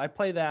 So I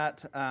play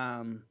that.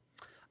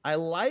 I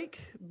like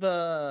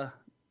the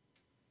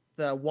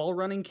wall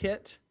running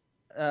kit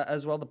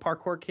as well, the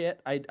parkour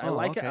kit. I Oh,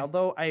 like it, okay.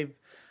 although I've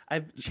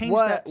changed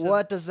that.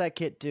 What does that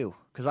kit do?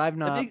 Because I've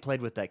not think- played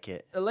with that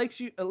kit. It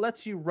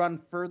lets you run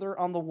further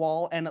on the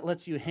wall, and it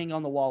lets you hang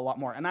on the wall a lot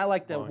more. And I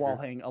like the Longer. wall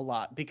hang a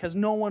lot because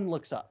no one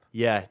looks up.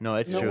 Yeah, no,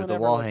 it's No true. one The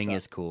ever wall looks hang up.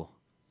 is cool.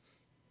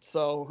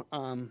 So,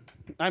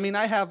 I mean,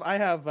 I have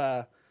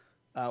a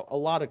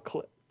lot of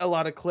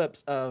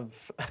clips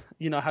of,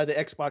 how the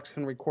Xbox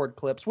can record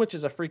clips, which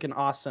is a freaking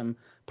awesome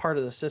part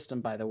of the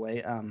system, by the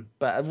way.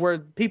 But where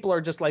people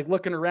are just like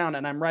looking around,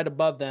 and I'm right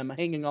above them,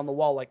 hanging on the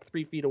wall like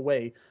 3 feet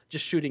away,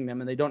 just shooting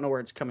them, and they don't know where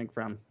it's coming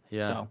from.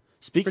 Yeah. So,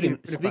 Speaking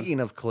pretty fun. speaking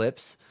of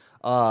clips,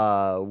 we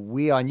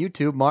on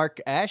YouTube,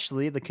 Mark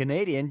Ashley, the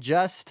Canadian,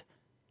 just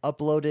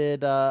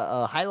uploaded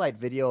a highlight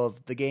video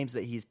of the games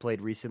that he's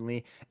played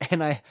recently.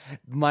 And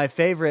my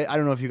favorite, I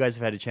don't know if you guys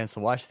have had a chance to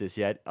watch this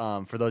yet.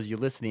 For those of you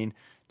listening,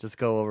 just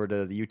go over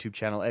to the YouTube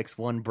channel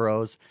X1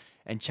 Bros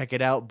and check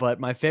it out. But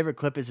my favorite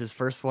clip is his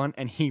first one,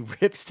 and he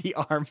rips the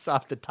arms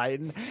off the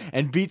Titan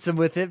and beats him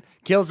with it,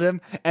 kills him,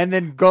 and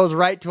then goes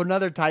right to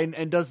another Titan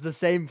and does the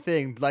same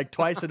thing like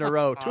twice in a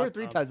row, 2 or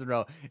 3 times in a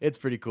row. It's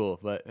pretty cool.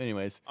 But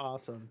anyways,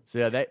 Awesome. so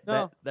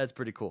yeah, that's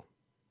pretty cool.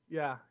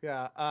 Yeah.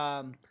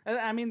 And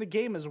I mean, the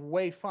game is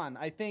way fun.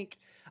 I think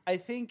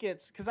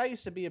it's because I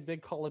used to be a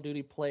big Call of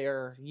Duty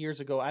player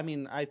years ago. I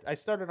mean, I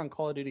started on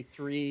Call of Duty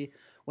 3,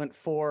 went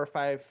 4,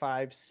 5,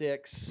 5,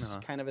 6,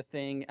 kind of a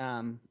thing.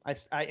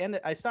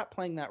 I stopped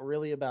playing that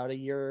really about a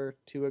year or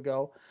two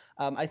ago.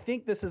 I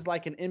think this is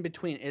like an in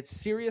between. It's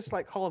serious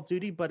like Call of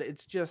Duty, but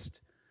it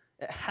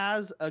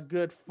has a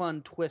good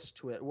fun twist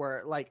to it.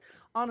 Where like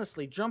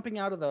honestly, jumping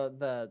out of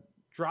the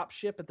drop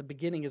ship at the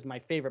beginning is my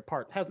favorite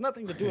part. It has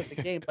nothing to do with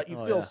the game, but you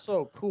feel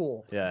so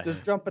cool. Yeah.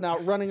 Just jumping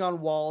out, running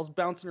on walls,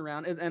 bouncing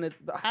around. And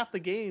half the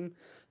game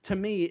to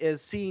me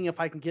is seeing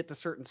if I can get to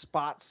certain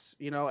spots,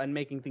 and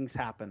making things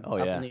happen up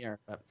in the air.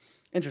 But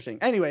interesting.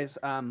 Anyways,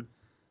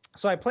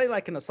 so I play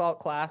like an assault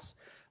class.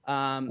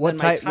 What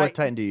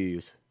Titan do you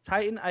use?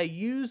 Titan, I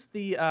use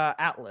the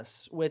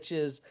Atlas, which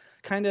is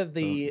kind of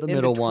the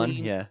middle one.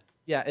 Yeah.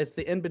 Yeah, it's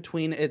the in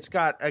between. It's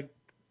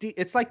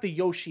like the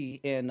Yoshi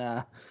in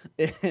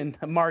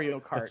Mario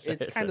Kart.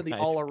 It's kind of the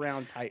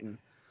all-around Titan.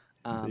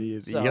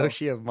 The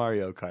Yoshi of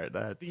Mario Kart.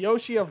 That's the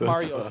Yoshi of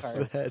Mario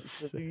awesome.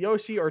 Kart. The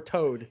Yoshi or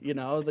Toad.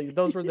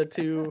 Those were the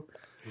two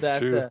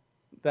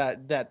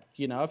that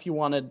if you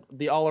wanted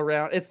the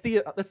all-around, it's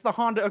the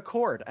Honda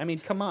Accord. I mean,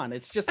 come on,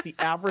 it's just the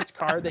average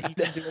car that you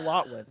can do a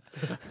lot with.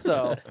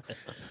 So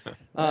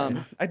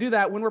I do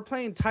that when we're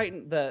playing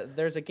Titan.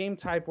 There's a game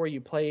type where you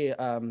play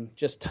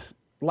just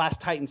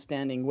Last Titan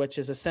Standing, which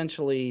is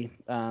essentially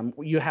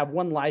you have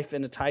one life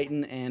in a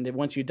Titan, and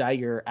once you die,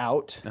 you're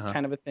out,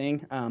 kind of a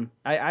thing.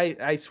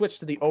 I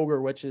switched to the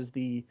Ogre, which is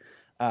the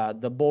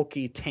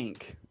bulky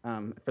tank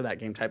for that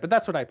game type. But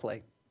that's what I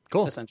play.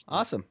 Cool, essentially.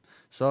 Awesome.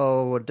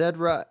 So Dead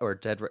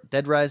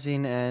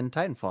Rising and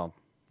Titanfall.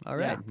 All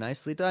right,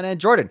 nicely done. And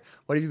Jordan,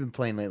 what have you been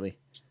playing lately?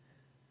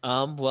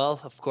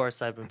 Well, of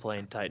course, I've been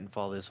playing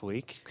Titanfall this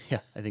week. Yeah,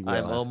 I think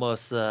I'm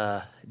almost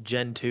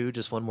Gen 2,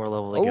 just one more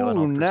level to go.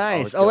 Oh,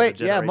 nice. Oh, wait,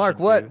 yeah, Mark,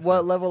 what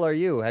level are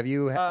you? Have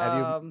you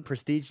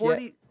prestiged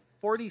 40, yet?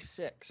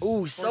 46.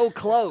 Ooh, so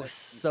close.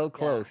 So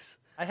close.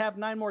 I have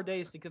 9 more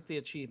days to get the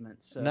achievement.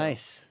 So.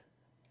 Nice.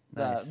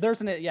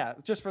 There's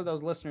just for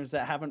those listeners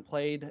that haven't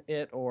played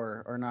it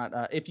or not,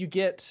 if you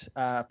get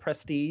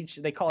prestige,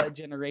 they call it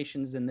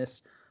generations in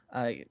this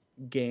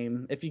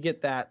game. If you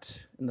get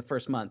that in the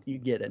first month, you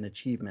get an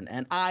achievement,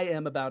 and I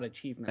am about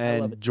achievement. I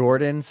love And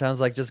Jordan sounds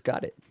like just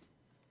got it.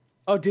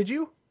 Oh, did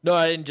you? No,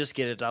 I didn't just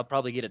get it. I'll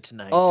probably get it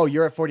tonight. Oh,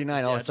 you're at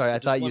 49. Yeah, Sorry, I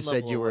just thought you one said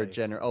level you were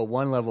away.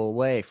 one level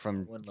away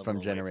from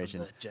Away generation.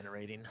 from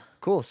generating.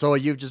 Cool. So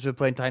you've just been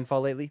playing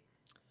Titanfall lately?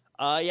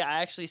 Yeah,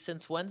 actually,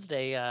 since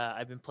Wednesday,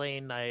 I've been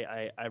playing.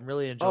 I'm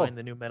really enjoying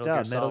the new Metal Gear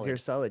Solid. Metal Gear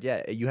Solid.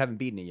 Yeah, you haven't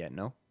beaten it yet,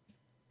 no?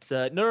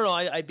 So no.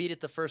 I beat it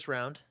the first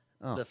round,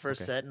 Oh, the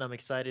first okay. set, and I'm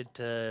excited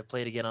to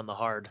play it again on the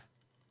hard.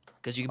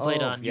 Because you can play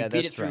it on. You beat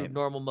it that's through right.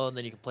 normal mode, and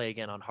then you can play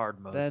again on hard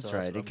mode. That's so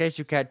right. what In I'm- case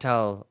you can't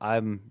tell,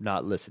 I'm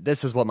not listening.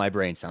 This is what my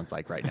brain sounds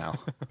like right now.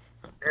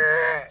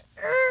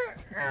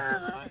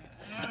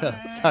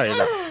 Sorry.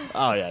 No.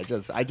 Oh yeah,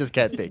 I just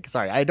can't think.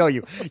 Sorry. I know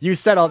you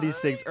said all these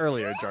things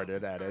earlier,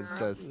 Jordan,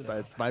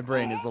 and my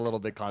brain is a little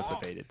bit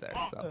constipated there.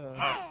 So.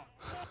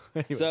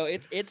 Anyway. So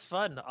it's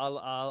fun.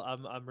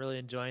 I'm really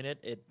enjoying it.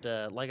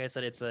 It like I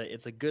said, it's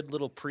a good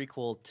little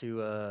prequel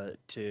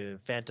to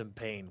Phantom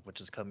Pain, which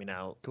is coming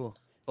out. Cool.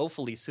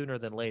 Hopefully sooner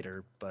than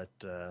later, but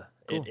Cool.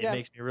 it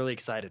makes me really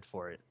excited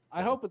for it.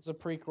 I hope it's a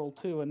prequel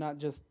too, and not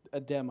just a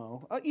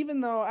demo.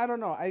 Even though I don't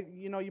know,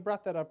 you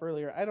brought that up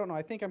earlier. I don't know.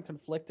 I think I'm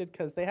conflicted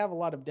because they have a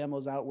lot of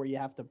demos out where you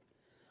have to,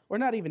 or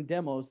not even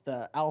demos,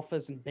 the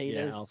alphas and betas.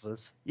 Yeah,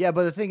 alphas. Yeah,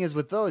 but the thing is,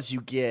 with those,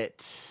 you get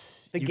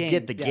the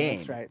game.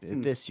 That's right.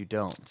 This you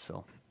don't.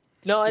 So.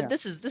 No, Yeah.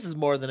 this is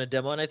more than a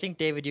demo, and I think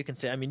David, you can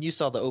say. I mean, you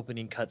saw the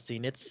opening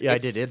cutscene. I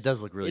did. It does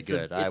look really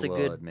good. It's I a will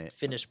good admit.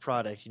 finished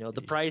product.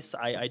 The price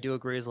I do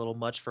agree is a little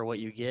much for what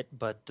you get,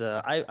 but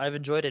I've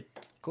enjoyed it.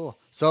 Cool.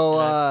 So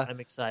and I'm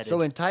excited.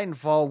 So in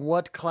Titanfall,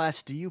 what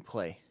class do you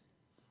play?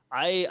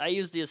 I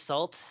use the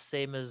assault,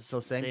 same as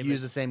You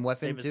use the same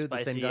weapon as too, the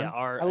same Spicy, gun. yeah,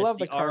 I love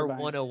it's the carbine.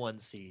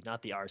 R101C,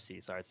 not the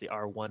RC. Sorry, it's the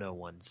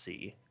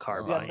R101C Oh,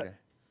 carbine. okay.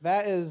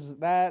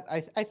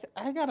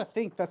 I gotta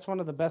think that's one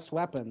of the best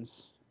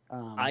weapons.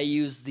 I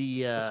use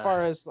the as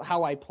far as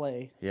how I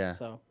play. Yeah.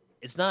 So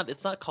it's not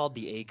called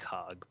the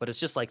ACOG, but it's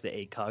just like the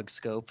ACOG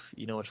scope.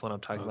 You know which one I'm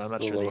talking about? I'm not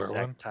That's the sure the lower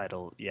exact one?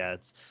 title. Yeah,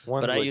 it's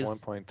One's I like used-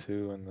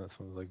 1.2 and this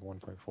one's like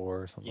 1.4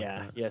 or something yeah,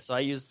 like that. yeah. So I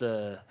use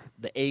the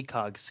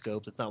ACOG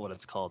scope. That's not what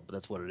it's called, but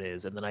that's what it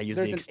is. And then I use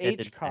there's the an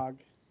extended HCOG.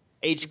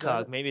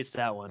 HCOG. it? Maybe it's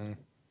that one.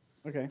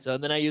 Okay. So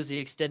then I use the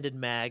extended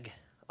mag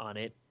on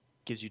it.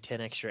 Gives you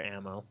 10 extra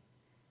ammo,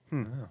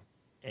 Hmm.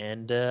 Yeah.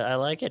 and I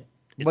like it.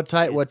 What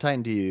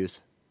Titan do you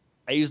use?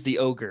 I use the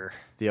Ogre.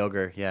 The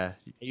Ogre, yeah.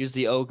 I use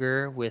the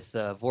Ogre with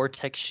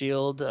Vortex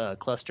Shield,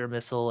 Cluster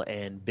Missile,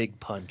 and Big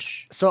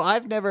Punch. So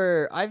I've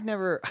never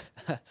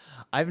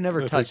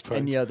Big touched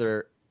Punch. any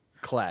other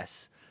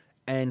class,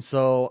 and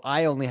so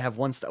I only have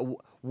one.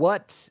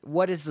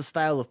 What is the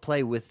style of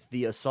play with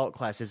the assault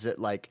class? Is it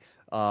like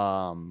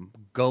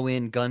go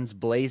in guns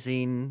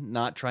blazing,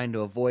 not trying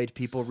to avoid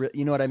people?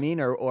 You know what I mean?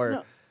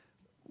 Or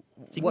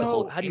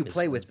No. how do you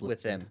play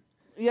with them?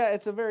 Yeah,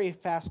 it's a very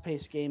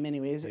fast-paced game,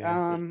 anyways.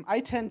 Yeah. I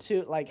tend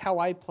to like how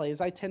I play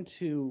is I tend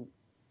to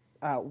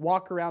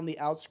walk around the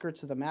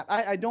outskirts of the map.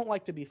 I don't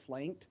like to be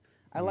flanked.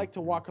 I like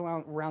to walk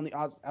around the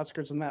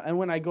outskirts of the map, and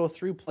when I go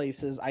through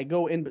places, I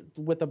go in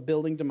with a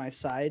building to my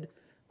side,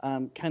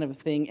 kind of a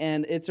thing.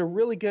 And it's a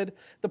really good.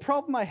 The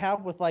problem I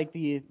have with like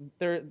the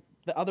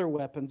other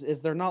weapons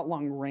is they're not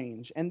long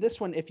range, and this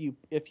one, if you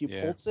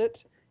Yeah. pulse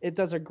it, it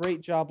does a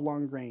great job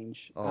long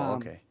range. Oh,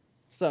 okay.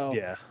 So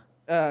Yeah.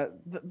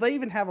 they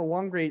even have a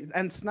long range,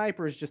 and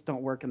snipers just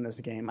don't work in this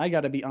game. I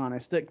got to be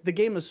honest. The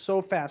game is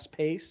so fast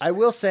paced. I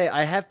will say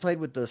I have played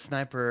with the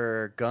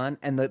sniper gun,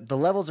 and the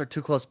levels are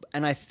too close.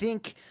 And I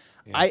think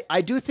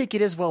I do think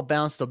it is well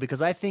balanced though,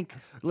 because I think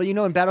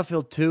in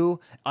Battlefield 2,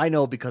 I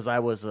know because I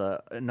was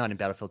not in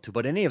Battlefield 2,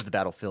 but any of the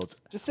Battlefields.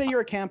 Just say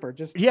you're a camper.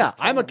 Just tell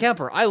I'm a them.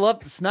 camper. I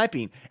love the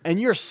sniping, and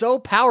you're so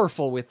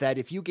powerful with that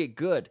if you get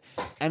good.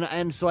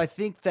 And so I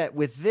think that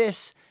with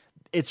this,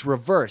 it's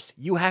reverse.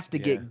 You have to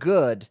get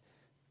good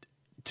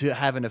to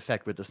have an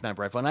effect with the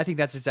sniper rifle, and I think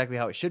that's exactly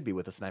how it should be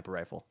with a sniper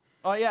rifle.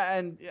 Oh yeah,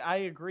 and I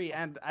agree.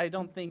 And I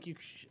don't think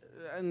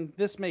and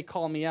this may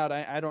call me out.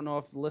 I don't know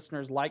if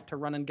listeners like to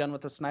run and gun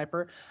with a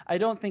sniper. I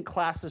don't think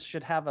classes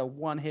should have a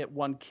one hit,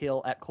 one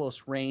kill at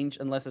close range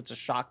unless it's a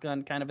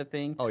shotgun kind of a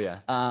thing. Oh yeah.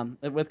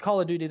 With Call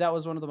of Duty, that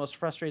was one of the most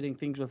frustrating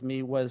things with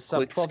me was some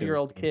Quick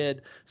 12-year-old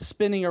kid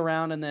spinning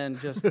around and then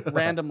just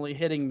randomly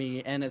hitting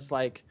me, and it's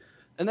like,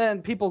 and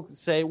then people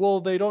say, well,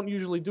 they don't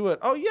usually do it.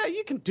 Oh yeah,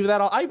 you can do that.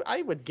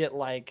 I would get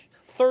like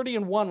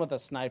 30-1 with a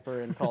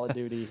sniper in Call of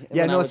Duty.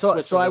 Yeah, when I no. would So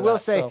switch I over will that,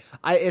 say, so-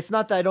 it's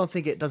not that I don't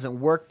think it doesn't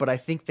work, but I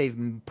think they've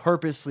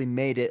purposely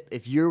made it.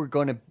 If you're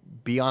going to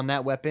be on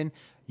that weapon,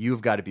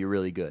 you've got to be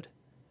really good.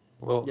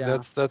 Well, Yeah.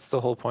 that's the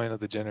whole point of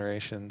the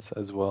generations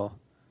as well.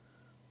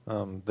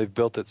 They've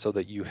built it so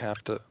that you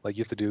have to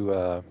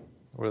do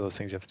what are those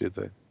things you have to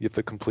do? You have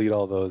to complete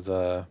all those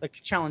like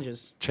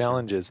challenges.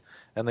 challenges,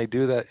 and they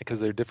do that because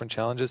they're different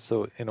challenges.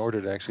 So in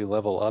order to actually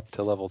level up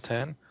to level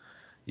 10,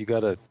 you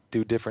got to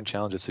do different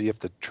challenges. So you have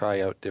to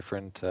try out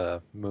different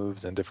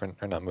moves and different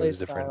Play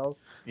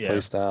styles. play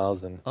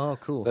styles, and Oh,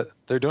 cool.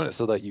 they're doing it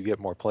so that you get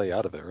more play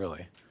out of it.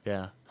 Really.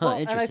 Yeah. Well,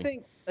 Interesting.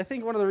 and I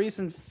think one of the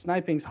reasons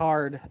sniping's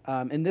hard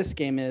in this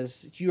game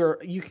is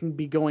you can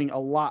be going a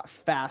lot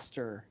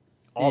faster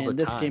All in the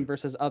this time. game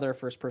versus other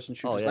first-person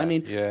shooters. yeah. I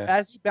mean, Yeah.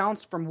 as you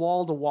bounce from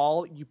wall to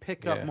wall, you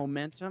pick up Yeah.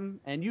 momentum,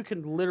 and you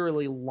can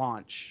literally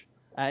launch.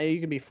 You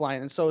can be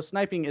flying, and so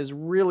sniping is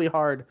really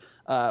hard.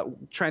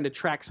 Trying to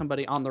track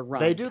somebody on the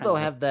run. They do kind though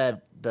of have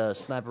the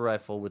sniper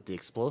rifle with the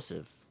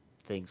explosive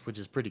things, which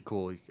is pretty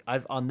cool.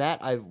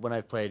 When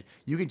I've played,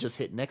 you can just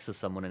hit next to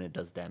someone and it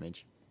does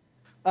damage.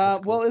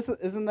 Well,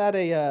 isn't that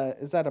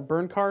a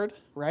burn card,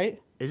 right?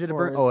 Is it a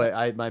Or burn? is Oh,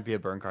 that- it might be a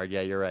burn card.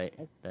 Yeah, you're right.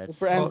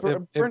 That's And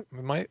Well, burn-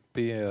 it might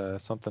be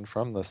something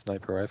from the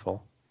sniper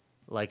rifle.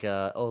 like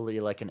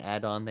like an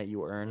add-on that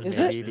you earn. Is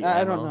maybe, it? the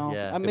I don't ammo? know.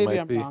 Yeah. Maybe might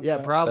I'm be. wrong. Yeah,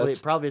 but- probably That's-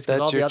 it's because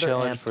that's all the your other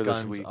challenge amped for this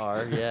guns week.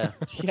 are. Yeah.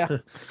 Yeah.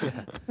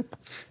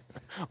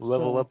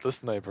 Level So- up the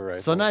sniper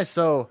rifle. So nice.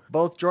 So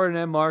both Jordan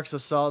and Mark's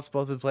assaults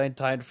both been playing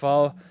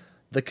Titanfall.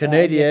 The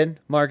Canadian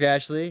Mark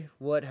Ashley,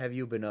 what have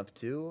you been up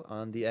to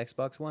on the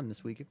Xbox One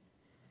this week?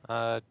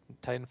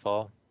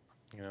 Titanfall.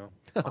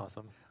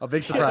 Awesome. A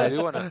big I surprise.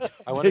 do want to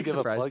Big give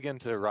surprise. a plug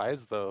into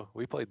Rise though.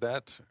 We played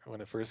that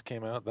when it first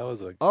came out. That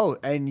was a Oh,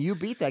 and you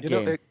beat that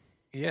game. What were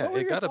your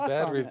it got a thoughts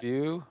bad on it?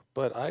 review,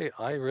 but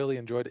I really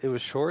enjoyed it. It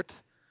was short,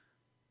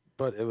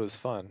 but it was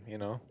fun.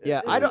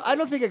 Yeah, I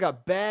don't think it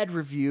got bad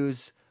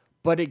reviews,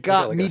 but it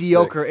got got like a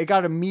mediocre. 6. It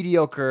got a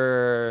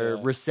mediocre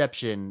Yeah.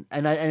 reception,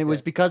 and it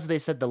was because they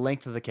said the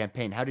length of the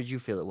campaign. How did you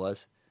feel it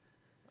was?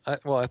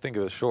 I think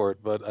it was short,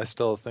 but I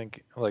still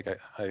think I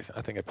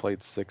think I played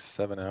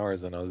 6-7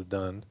 hours and I was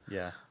done.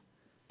 Yeah.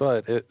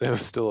 But it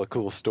was still a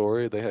cool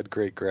story. They had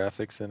great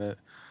graphics in it.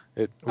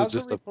 It was How's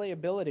just the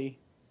replayability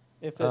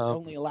if it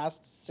only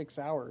lasts 6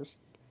 hours?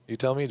 You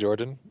tell me,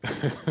 Jordan.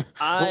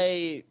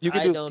 I You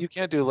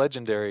can't do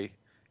legendary.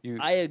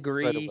 I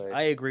agree. away.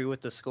 I agree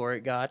with the score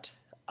it got.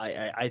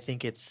 I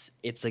think it's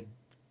a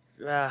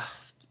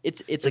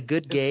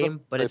good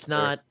game, but it's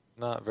not. It's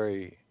not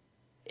very.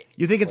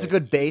 You think it's a Like-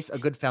 good base, a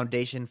good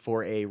foundation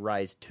for a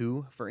Rise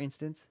 2, for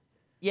instance?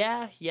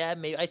 Yeah,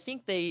 maybe. I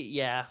think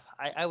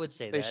I would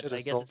say They that. should I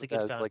have guess sold it's a it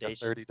good as like a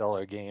foundation.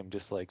 $30 game,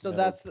 just like. So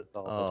Metal that's Gear the-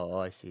 Solid. Oh,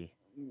 I see.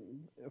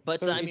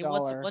 But I mean,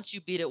 $30. once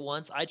you beat it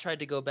once, I tried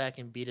to go back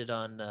and beat it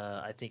on.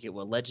 I think it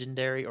was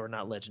legendary or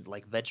not legend,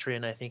 like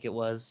veteran. I think it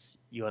was.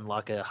 You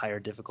unlock a higher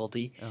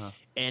difficulty, Uh-huh.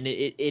 and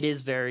it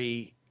is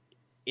very.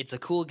 It's a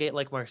cool game,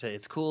 like Mark said.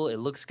 It's cool. It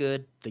looks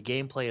good. The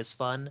gameplay is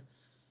fun.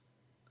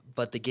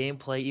 but the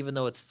gameplay, even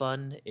though it's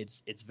fun,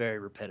 it's very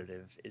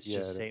repetitive. It's Yeah,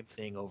 just it same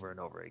thing over and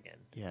over again.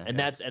 Yeah. And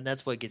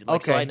that's what gets it.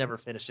 Like, so Okay. I never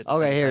finished it. the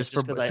Okay, second here's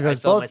time, for just I because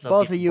felt both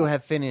myself of getting you bored.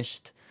 have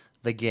finished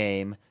the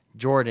game.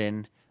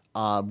 Jordan,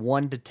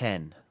 1 to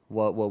 10.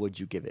 What would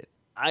you give it?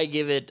 I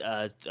give it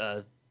a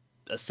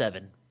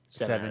 7.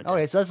 7 out of 10.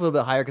 Okay, so that's a little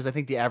bit higher because I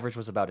think the average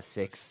was about a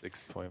 6.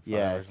 6.5.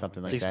 Yeah, or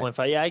something like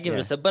 6.5. Yeah, I give it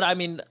Yeah. a 7. But I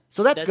mean,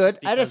 So that's That's good.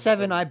 just At a because of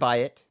 7, the- I buy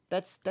it.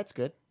 That's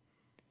good.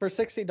 For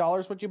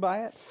 $60, would you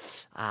buy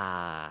it?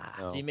 Ah.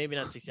 No. see, maybe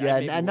not 60. Yeah, I'd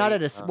maybe and not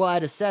wait. at a well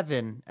at a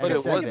 7. But at a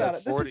it Think was 7. about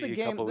at it. This is 40 a a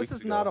game. couple This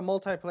weeks is not a ago.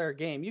 multiplayer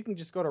game. You can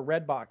just go to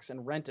Redbox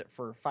and rent it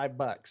for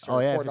 $5. Oh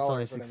or yeah, $4, if it's only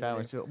whatever 6 it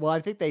hours. is. Too. Well,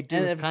 I think they do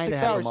And if kind of 6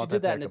 have hours, a you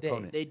did that in multiplayer a day.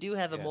 component. They do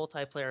have a Yeah.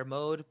 multiplayer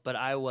mode, but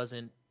I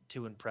wasn't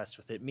too impressed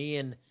with it. Me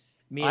and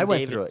I went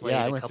David through it. played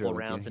Yeah, I a went couple through it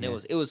with you, rounds, and yeah.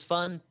 it was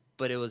fun,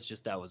 but it was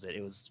just that was it.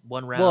 It was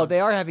one round. Well, they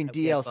are having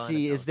we had fun, and DLC. that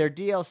Is was there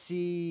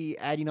DLC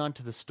adding on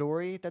to the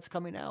story that's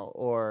coming out,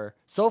 or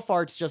so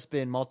far it's just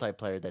been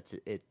multiplayer? That's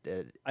it.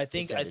 I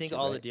think it's added to,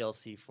 all right? the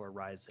DLC for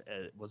Rise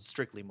was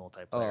strictly Oh,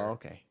 multiplayer.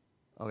 okay.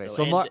 Okay.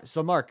 So,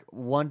 So, and- Mark,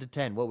 1 to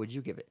 10, what would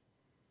you give it?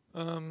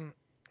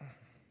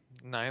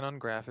 9 on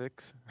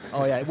graphics.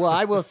 Oh yeah. Well,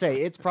 I will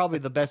say it's probably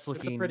the best a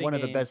looking, pretty one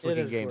of the game. best It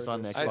looking is games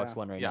on the gorgeous. Xbox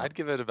One right Yeah, now. I'd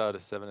give it about a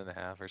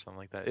 7.5 or something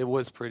like that. It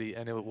was pretty,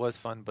 and it was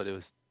fun, but it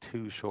was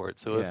too short.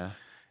 So Yeah.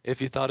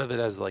 if you thought of it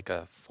as like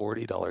a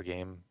 $40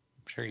 game,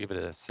 I'm sure give it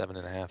a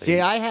 7.5. See,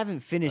 8. I haven't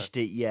finished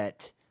it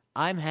yet.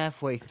 I'm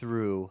halfway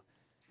through,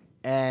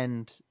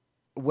 and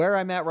where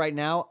I'm at right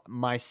now,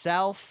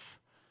 myself,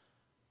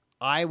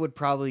 I would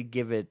probably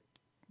give it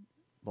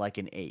like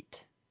an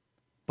 8.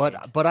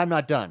 But I'm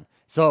not done.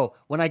 So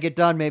when I get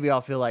done, maybe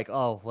I'll feel like,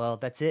 oh well,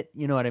 that's it.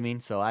 You know what I mean?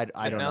 So I And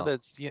don't now know.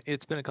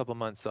 it's been a couple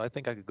months, so I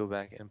think I could go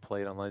back and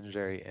play it on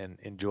Legendary and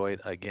enjoy it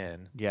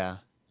again. Yeah.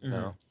 You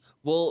know,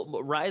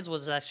 Well, Rise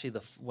was actually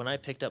when I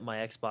picked up my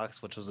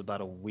Xbox, which was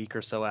about a week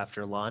or so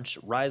after launch.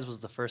 Rise was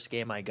the first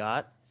game I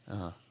got,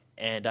 Uh-huh.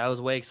 and I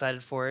was way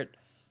excited for it.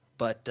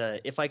 But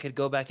if I could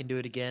go back and do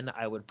it again,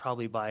 I would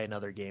probably buy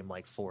another game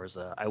like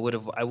Forza. I would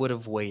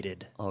have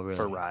waited Oh, really?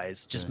 for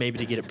Rise, just Yeah. maybe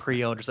to get it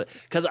pre-owned or something.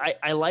 Because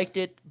I liked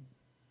it,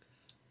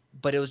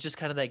 but it was just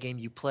kind of that game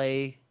you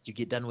play, you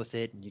get done with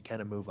it, and you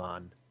kind of move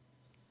on.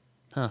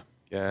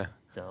 yeah.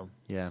 So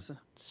Yeah. So-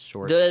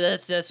 Short.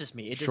 that's just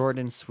me. It just, Short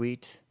and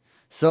sweet.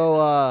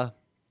 So,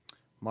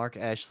 Mark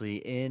Ashley,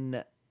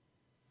 in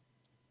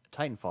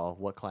Titanfall,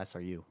 what class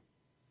are you?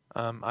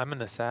 I'm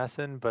an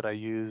assassin, but I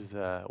use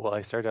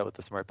I started out with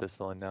the smart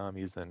pistol, and now I'm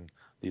using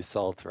the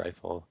assault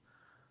rifle.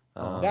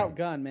 That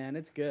gun, man,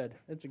 it's good.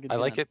 It's a good. I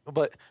like gun.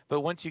 it,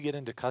 but once you get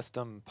into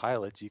custom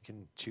pilots, you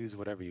can choose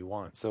whatever you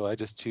want. So I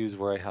just choose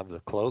where I have the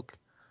cloak,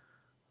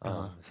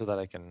 so that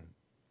I can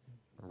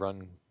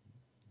run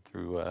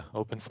through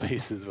open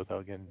spaces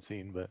without getting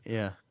seen. But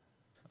Yeah.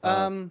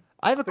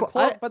 I have a the qu-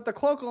 cloak, I- but the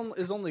cloak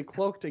is only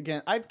cloaked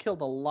again. I've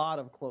killed a lot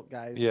of cloak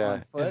guys yeah,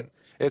 on foot. and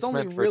it's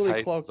only meant for really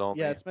Titans cloaked. only.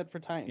 Yeah, it's meant for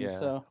Titans. Yeah.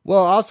 So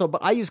Well, also,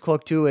 but I use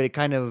Cloak too. It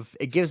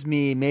gives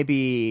me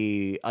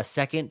maybe a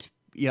second.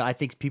 You know, I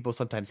think people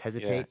sometimes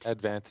hesitate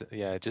advantage.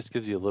 Yeah, it just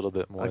gives you a little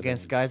bit more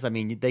against than- guys. I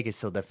mean, they can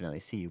still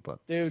definitely see you, but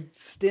dude,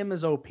 Stim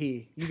is OP.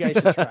 You guys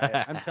should try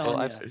it. I'm telling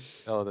Well,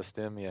 you. the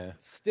stim, yeah.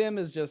 Stim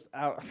is just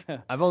out.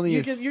 I've only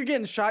used. You're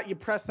getting shot. You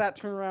press that,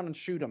 turn around, and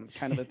shoot them,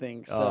 kind of a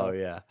thing. So. Oh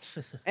yeah.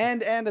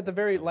 And at the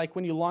very like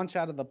when you launch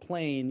out of the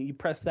plane, you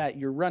press that.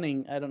 You're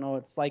running. I don't know.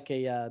 It's like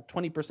a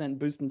 20%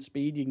 boost in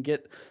speed. You can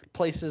get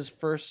places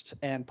first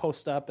and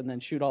post up, and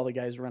then shoot all the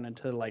guys running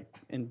to like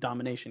in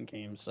domination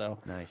games. So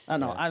Nice. I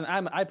don't know. Yeah.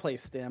 I play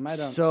Stim. I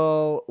don't.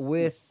 So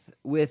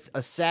with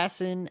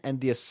assassin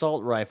and the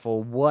assault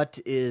rifle, what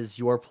is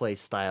your play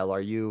style? Are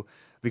you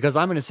because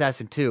I'm an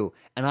assassin too,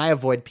 and I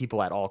avoid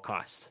people at all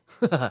costs.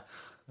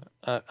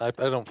 I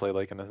don't play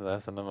like an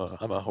assassin.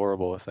 I'm a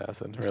horrible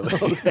assassin, really.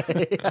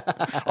 Okay.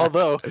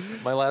 Although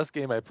my last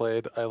game I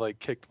played, I like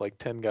kicked like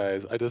 10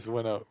 guys. I just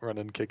went out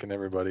running kicking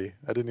everybody.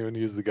 I didn't even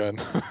use the gun.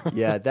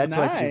 Yeah, that's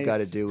what you got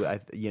to Nice. do.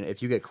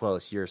 If you get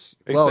close, you're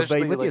well.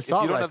 Especially But with like, the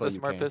assault if you don't rifle, have the you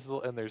smart can.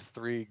 pistol and there's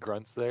 3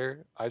 grunts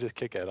there, I just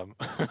kick at them.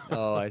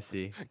 Oh, I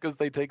see. Because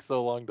they take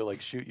so long to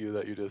like shoot you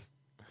that you just.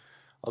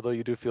 Although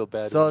you do feel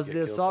bad. So when is you the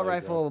get killed assault by a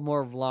rifle grunt. a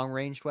more long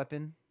ranged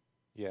weapon?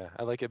 Yeah,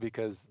 I like it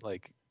because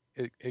like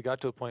it got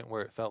to a point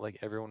where it felt like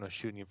everyone was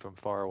shooting you from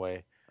far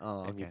away,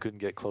 Oh, and you okay. couldn't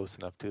get close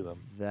enough to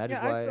them. That is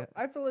yeah, why.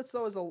 I feel it's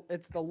though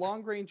it's the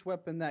long range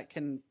weapon that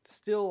can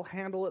still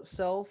handle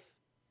itself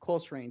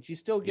close range. You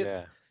still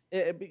get.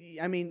 Yeah.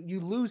 I mean, you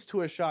lose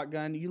to a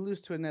shotgun, you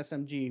lose to an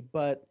SMG,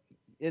 but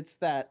it's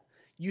that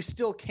you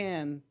still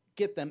can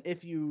get them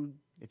if you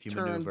If you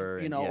turned, maneuver,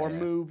 you and- know, yeah, or yeah.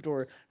 moved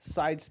or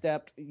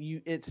sidestepped.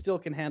 It still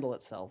can handle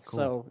itself. Cool.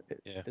 So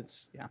Yeah.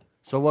 it's yeah.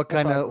 So what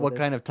That's kind how I of feel what it is.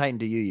 kind of Titan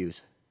do you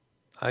use?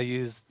 I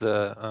used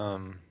the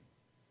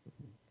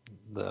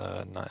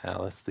not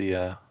Alice,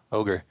 the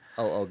ogre,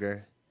 Oh,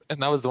 ogre.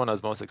 and that was the one I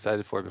was most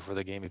excited for before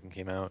the game even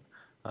came out.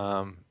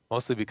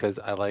 Mostly because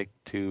I like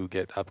to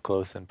get up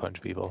close and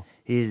punch people.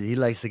 He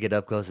likes to get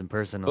up close and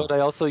personal. But I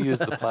also use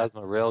the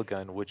plasma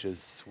railgun, which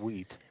is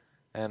sweet.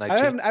 And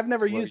I've I've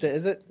never used it.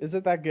 Is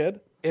it that good?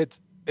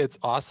 It's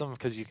awesome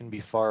because you can be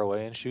far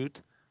away and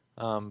shoot.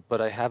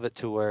 But I have it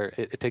to where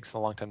it takes a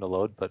long time to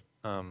load. But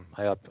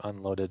I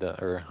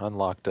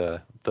unlocked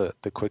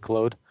the quick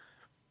load.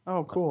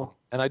 Oh, cool.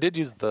 And I did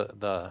use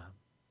the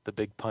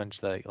big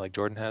punch that like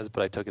Jordan has,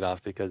 but I took it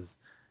off because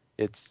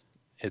it's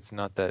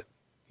not that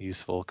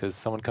useful. Because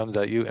someone comes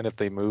at you, and if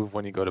they move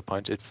when you go to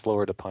punch, it's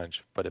slower to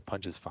punch, but it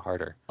punches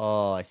harder.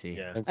 Oh, I see.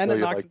 Yeah. And so it you're,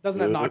 knocks,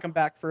 doesn't it "Ugh." knock them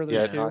back further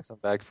Yeah, too? it knocks them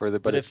back further,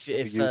 but But it's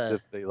if used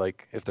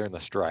if they're in the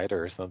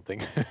strider or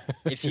something.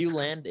 if you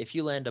land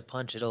a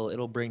punch,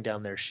 it'll bring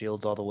down their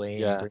shields all the way and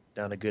Yeah. bring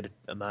down a good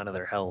amount of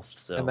their health.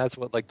 So And that's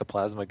what like the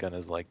plasma gun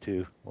is like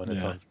too when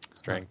it's Yeah. on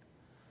strength.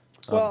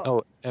 Well-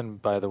 oh,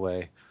 and by the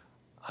way,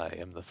 I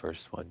am the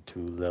first one to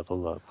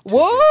level up.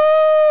 Whoa!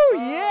 Oh,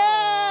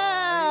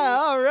 Yeah!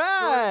 All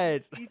right.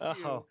 Beat you.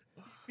 Oh.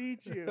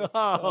 Beat you.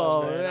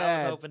 Oh, man, I was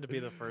man. hoping to be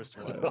the first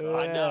one.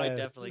 I know I Yeah.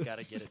 definitely got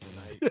to get it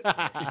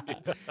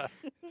tonight.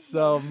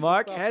 So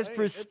Mark Stop has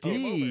playing. It's a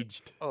moment.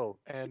 prestiged. Oh,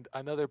 and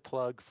another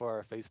plug for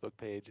our Facebook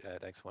page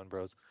at X1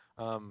 Bros.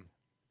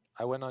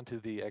 I went onto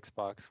the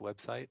Xbox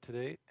website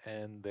today,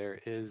 and there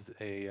is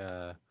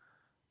a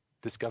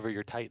Discover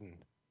Your Titan.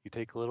 You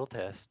take a little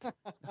test,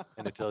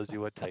 and it tells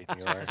you what Titan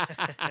you are.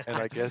 And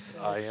I guess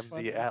I am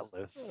the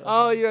Atlas.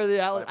 Oh, you're the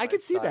Atlas. By I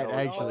could see that style.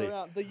 actually. All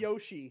around, the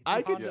Yoshi. I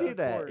the could Honda see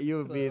that. Accord, You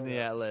would be in so- the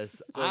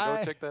Atlas. So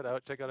go check that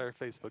out. Check out our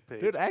Facebook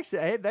page. Dude,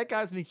 actually, that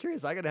got me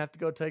curious. I'm gonna have to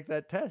go take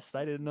that test.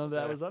 I didn't know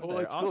that was up well,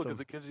 there. it's cool Awesome. because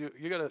it gives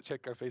you gotta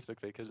check our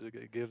Facebook page because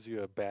it gives you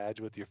a badge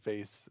with your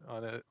face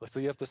on it. So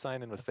you have to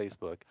sign in with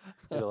Facebook.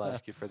 It'll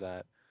ask you for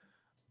that.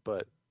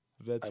 But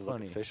That's I look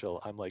funny. official.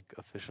 I'm like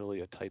officially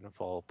a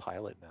Titanfall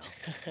pilot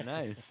now.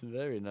 Nice.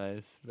 Very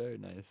nice. Very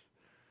nice.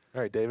 All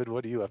right, David,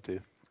 what are you up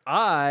to?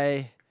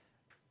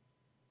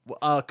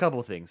 A couple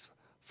of things.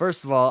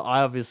 First of all,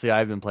 I've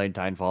been playing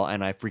Titanfall,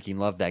 and I freaking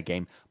love that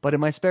game. But in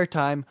my spare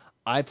time,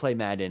 I play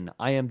Madden.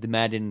 I am the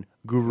Madden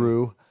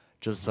guru,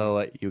 just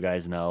so you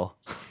guys know.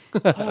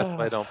 That's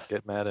why I don't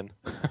get Madden.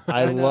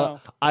 I know.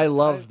 love. I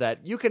love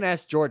that. You can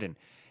ask Jordan.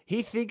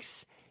 He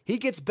thinks he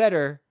gets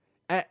better.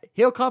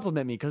 He'll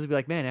compliment me because he'll be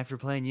like, "Man, after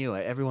playing you,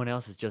 everyone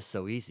else is just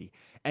so easy,"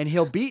 and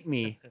he'll beat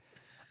me,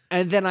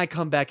 and then I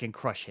come back and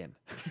crush him.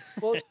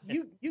 Well,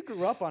 you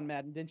grew up on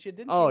Madden, didn't you?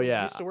 Didn't Oh, you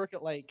yeah. used to work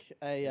at like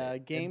a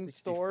game N64,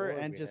 store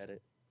and we just had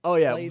it. Oh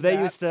yeah, Play they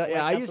that, used to. like,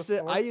 Yeah, I at the used to. I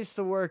store? used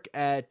to work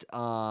at.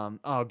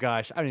 Oh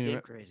gosh, I don't even. Game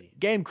remember. crazy.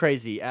 Game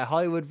Crazy at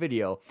Hollywood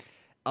Video,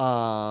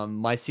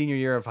 my senior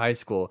year of high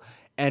school,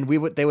 and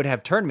they would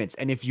have tournaments,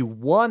 and if you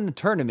won the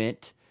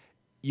tournament,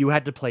 you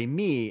had to play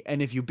me,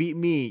 and if you beat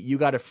me, you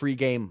got a free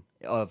game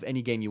of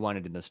any game you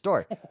wanted in the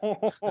store.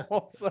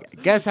 So-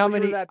 Guess how so you were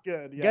many? that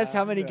good. Guess yeah,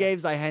 how many yeah.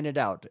 games I handed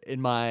out in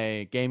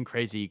my Game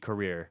Crazy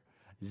career?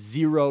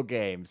 0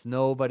 games.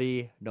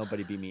 Nobody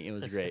beat me. It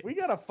was great. We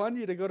gotta fund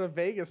you to go to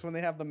Vegas when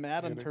they have the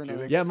Madden You're tournament.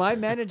 kidding. Yeah, my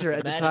manager at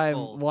the Madden time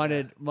Bowl,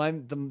 wanted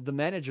the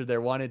manager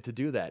there wanted to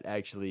do that.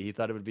 Actually, he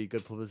thought it would be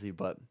good publicity,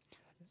 but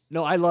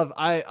no, I love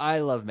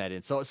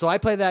Madden. So I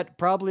play that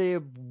probably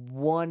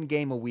 1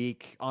 game a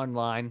week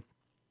online.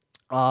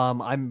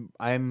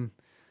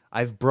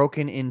 I've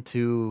broken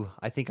into,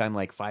 I think I'm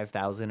like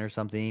 5,000 or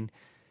something,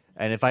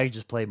 and if I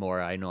just play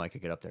more, I know I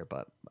could get up there.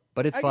 But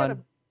it's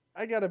fun.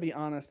 I gotta be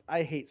honest.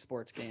 I hate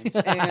sports games.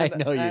 I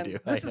know you and do.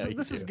 This I know you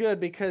is do. good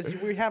because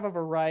we have a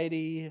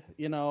variety.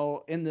 You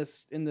know, in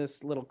this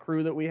little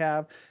crew that we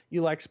have,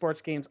 you like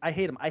sports games. I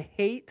hate them. I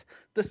hate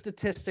the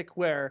statistic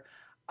where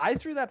I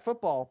threw that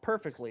football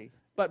perfectly,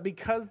 but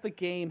because the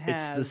game It's the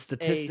has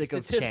statistic a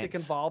of statistic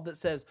chance. involved that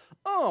says,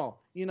 oh,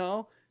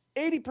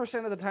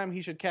 80% of the time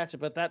he should catch it,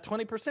 but that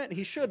 20%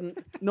 he shouldn't,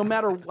 no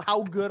matter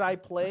how good I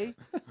play,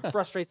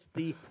 frustrates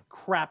the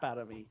crap out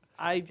of me.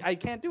 I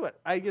can't do it.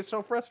 I get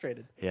so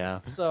frustrated. Yeah.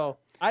 So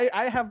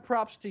I have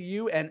props to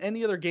you and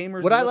any other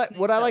gamers. What I listening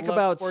like that love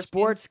about games.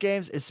 sports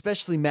games,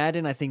 especially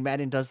Madden, I think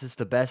Madden does this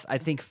the best. I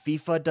think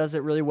FIFA does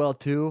it really well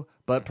too,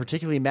 but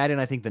particularly Madden,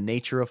 I think the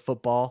nature of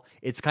football,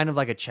 it's kind of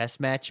like a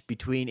chess match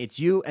between it's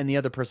you and the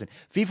other person.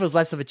 FIFA's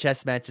less of a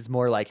chess match; it's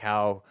more like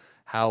how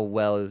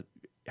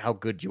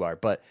good you are.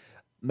 But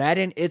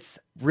Madden, it's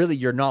really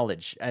your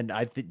knowledge, and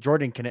I think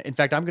Jordan can. In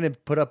fact, I'm going to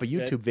put up a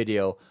YouTube it's-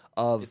 video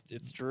of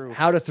It's true.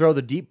 how to throw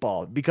the deep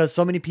ball because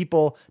so many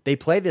people they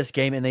play this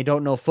game and they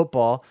don't know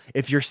football.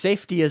 If your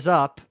safety is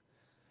up,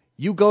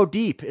 you go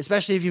deep,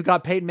 especially if you've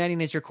got Peyton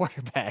Manning as your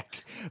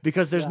quarterback,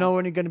 because there's Yeah. no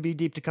one going to be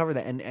deep to cover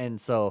that.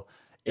 And so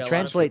Yeah, it a lot of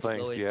translates.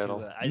 people Playing go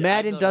into, Seattle.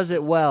 Madden does it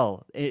noticed this.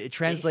 well. It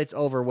translates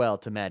over well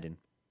to Madden.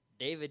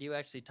 David, you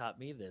actually taught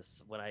me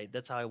this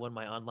that's how I won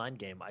my online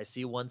game. I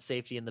see one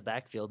safety in the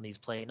backfield and he's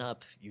playing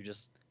up. You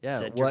just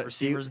send your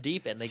receivers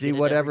deep and they see get it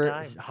whatever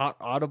every time. hot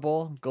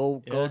audible.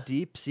 Go Yeah.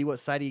 deep. See what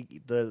side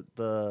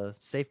the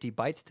safety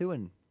bites to,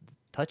 and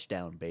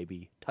touchdown,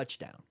 baby,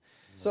 touchdown.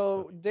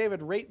 So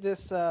David, rate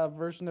this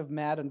version of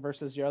Madden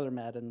versus your other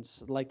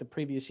Maddens, like the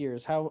previous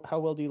years. How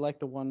well do you like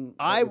the one? that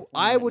I you're playing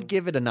right would now?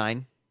 give it a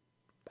 9.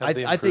 Have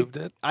they I think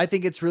improved it? I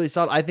think it's really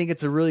solid. I think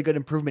it's a really good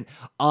improvement.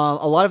 A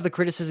lot of the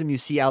criticism you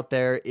see out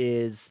there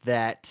is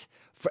that,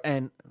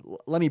 and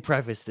let me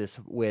preface this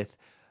with,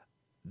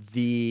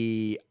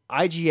 the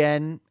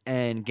IGN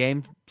and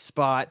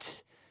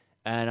GameSpot,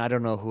 and I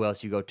don't know who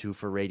else you go to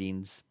for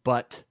ratings,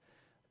 but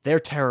they're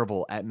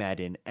terrible at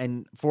Madden.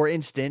 And for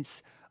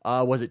instance,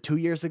 was it 2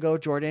 years ago,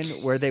 Jordan,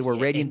 where they were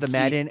rating the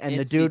Madden and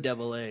the dude,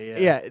 NCAA,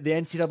 yeah, the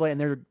NCAA,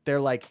 and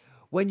they're like,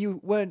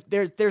 when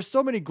there's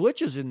so many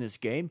glitches in this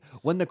game,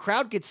 when the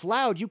crowd gets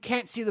loud, you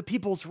can't see the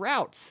people's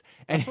routes.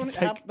 And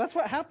That's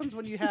what happens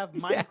when you have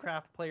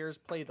Minecraft players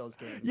play those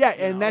games. yeah,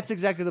 you and know? that's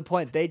exactly the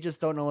point. They just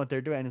don't know what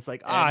they're doing. And it's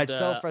like, And, it's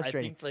so I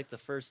frustrating. think like the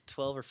first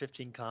 12 or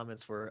 15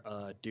 comments were,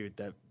 dude,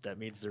 that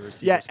means the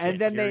receivers Yeah, can't and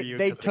then hear you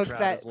they 'cause the took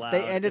crowd that. is loud.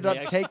 They And ended they up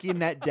actually- taking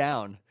that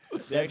down. They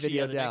that actually,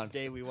 video the down. next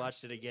day we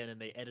watched it again and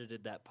they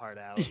edited that part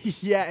out.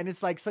 Yeah, and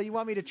it's like, so you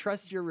want me to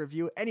trust your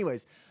review?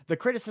 Anyways, the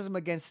criticism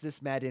against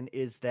this Madden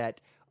is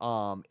that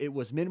it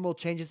was minimal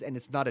changes and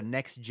it's not a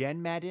next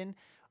gen Madden.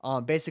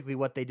 Basically,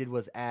 what they did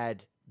was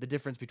add the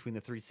difference between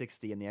the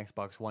 360 and the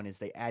Xbox One is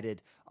they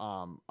added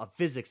a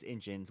physics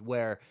engine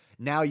where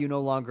now you no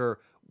longer,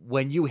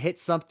 when you hit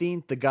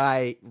something, the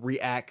guy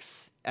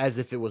reacts as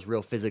if it was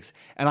real physics.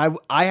 And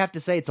I have to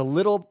say it's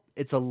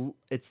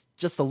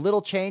just a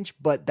little change,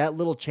 but that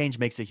little change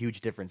makes a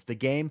huge difference. The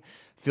game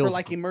feels for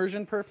like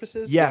immersion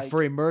purposes. yeah, like,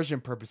 for immersion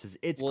purposes,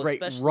 it's Well,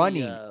 great especially,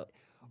 running.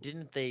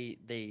 Didn't they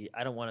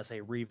I don't want to say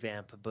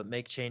revamp, but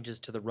make changes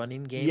to the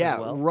running game Yeah, as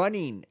well?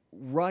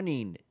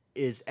 running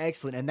is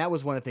excellent, and that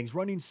was one of the things.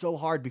 Running's so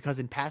hard because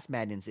in past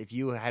Maddens, if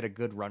you had a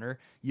good runner,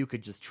 you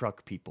could just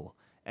truck people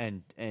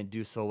and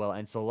do so well.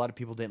 And so a lot of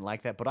people didn't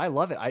like that, but I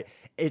love it.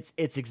 It's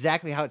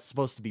exactly how it's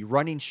supposed to be.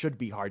 Running should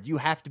be hard. You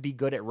have to be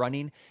good at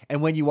running,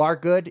 and when you are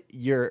good,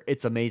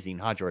 it's amazing,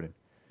 huh, Jordan?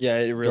 Yeah,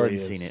 it really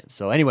Jordan's is. seen it.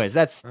 So, anyways,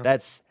 that's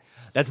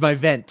my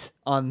vent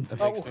on That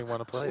makes me want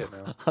to play it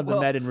now. on the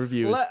Well, Madden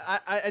reviews.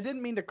 I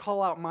didn't mean to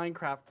call out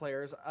Minecraft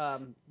players.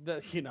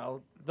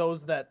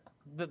 Those that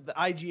the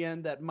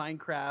IGN that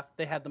Minecraft,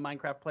 they had the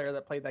Minecraft player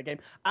that played that game.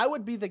 I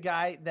would be the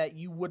guy that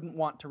you wouldn't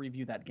want to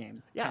review that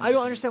game. Yeah, kind I of don't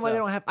thing. understand why they So-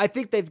 don't have. I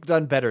think they've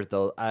done better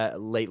though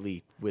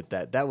lately with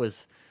that. That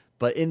was,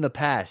 but in the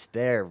past,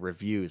 their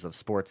reviews of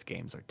sports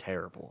games are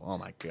terrible. Oh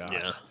my gosh.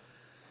 Yeah.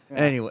 Yeah,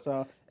 Anyway-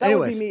 so that would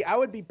anyways. be me. I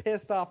would be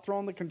pissed off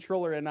throwing the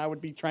controller, and I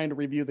would be trying to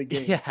review the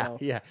game. Yeah, so.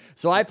 yeah.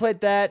 So I played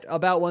that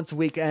about once a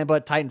week,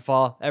 but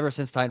Titanfall, ever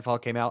since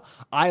Titanfall came out,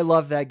 I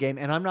love that game.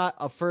 And I'm not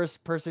a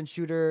first-person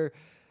shooter.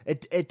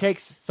 It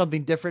takes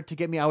something different to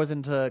get me. I was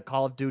into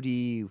Call of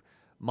Duty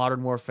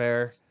Modern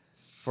Warfare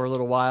for a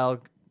little while,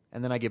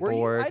 and then I get Were you-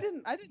 bored. I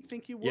didn't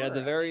think you were. Yeah,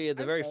 the very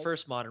was.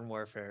 first Modern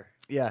Warfare.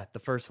 Yeah, the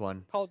first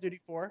one. Call of Duty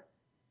 4.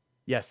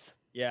 Yes.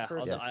 Yeah,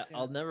 First- Yes.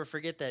 I'll never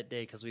forget that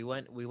day because we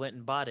went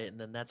and bought it, and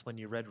then that's when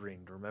you red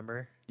ringed.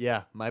 Remember?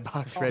 Yeah, my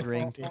box red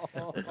ringed.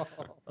 On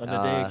the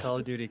day Uh, Call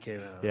of Duty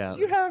came out. Yeah.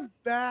 You have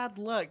bad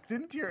luck,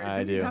 didn't you? I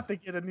Didn't you do. have to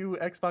get a new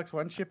Xbox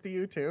One shipped to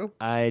you too?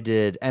 I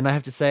did, and I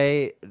have to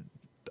say,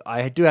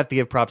 I do have to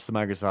give props to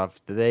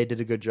Microsoft. They did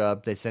a good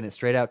job. They sent it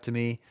straight out to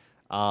me.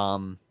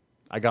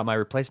 I got my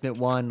replacement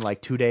one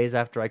like 2 days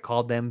after I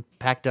called them,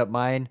 packed up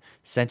mine,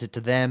 sent it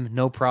to them,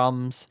 no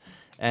problems,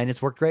 and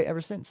it's worked great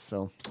ever since.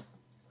 So,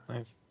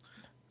 Nice.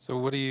 So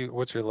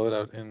what's your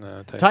loadout in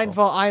Titanfall?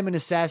 Titanfall, I'm an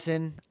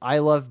assassin. I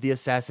love the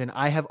assassin.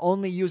 I have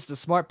only used the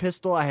smart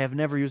pistol. I have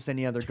never used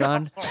any other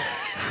gun.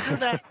 You're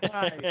that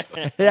guy.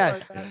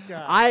 Yes. You're that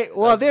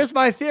guy. There's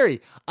my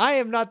theory. I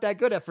am not that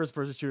good at first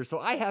person shooters, so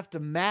I have to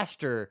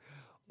master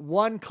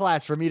one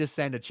class for me to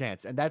stand a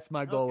chance, and that's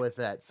my goal with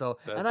that. So,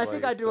 That's and I why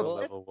think you're I do still a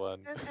level 1.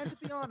 And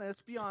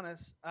to be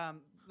honest,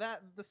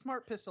 that the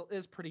smart pistol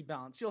is pretty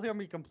balanced. You'll hear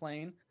me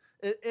complain.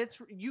 It's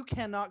you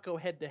cannot go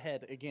head to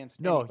head against.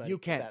 No, anybody you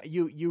with can't. that.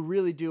 You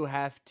really do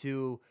have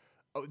to.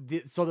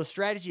 So the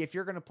strategy, if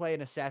you're going to play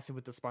an assassin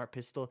with the smart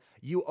pistol,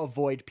 you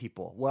avoid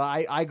people. Well,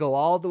 I go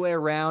all the way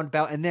around,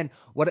 and then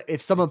what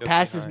if someone Go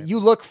passes? behind. You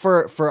look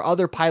for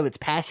other pilots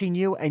passing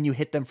you, and you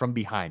hit them from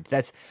behind.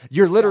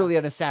 You're literally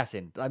an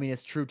assassin. I mean,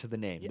 it's true to the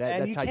name. Yeah,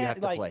 and That's how you have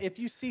to like, play. If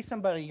you see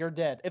somebody, you're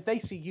dead. If they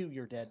see you,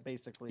 you're dead.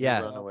 Basically.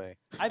 Yeah. Run away.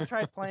 I've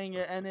tried playing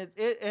it, and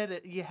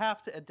it you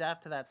have to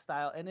adapt to that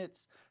style, and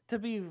it's. To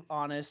be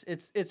honest,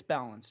 it's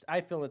balanced. I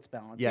feel it's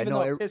balanced. Yeah, Even no,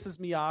 though it it- pisses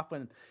me off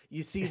when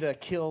you see the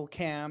kill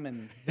cam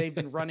and they've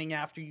been running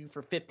after you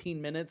for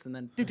 15 minutes and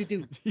then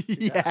do.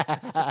 Yeah,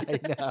 I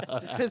know.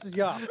 Just pisses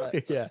you off.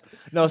 But, Yeah.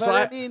 No, but so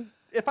I mean,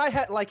 if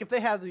they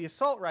had the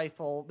assault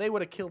rifle, they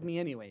would have killed me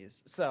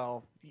anyways.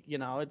 So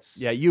it's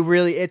yeah, you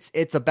really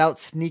it's about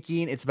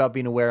sneaking. It's about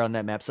being aware on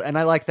that map. So, and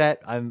I like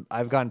that.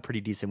 I've gotten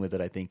pretty decent with it,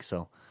 I think.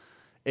 So,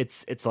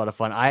 it's a lot of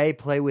fun. I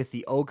play with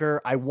the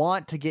ogre. I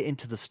want to get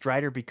into the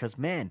strider because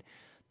man,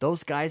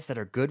 those guys that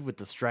are good with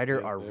the strider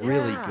Yeah, are they're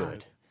really Yeah.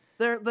 good.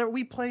 There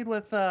we played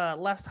with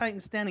Last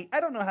Titan Standing. I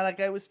don't know how that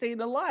guy was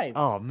staying alive.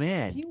 Oh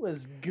man, He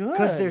was good.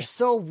 because they're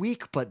so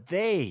weak, but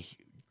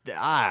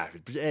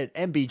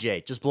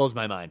MBJ just blows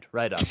my mind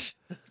right up.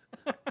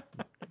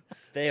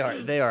 They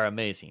are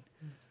amazing.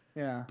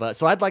 yeah. But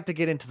so I'd like to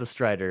get into the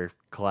strider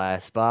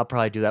class, but I'll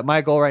probably do that.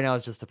 My goal right now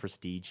is just to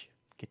prestige.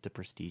 Get to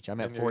prestige. I'm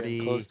at And you're getting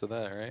 40. close to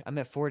that, right? I'm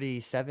at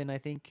 47, I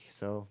think.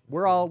 So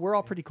we're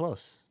all pretty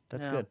close.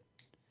 That's Yeah. good.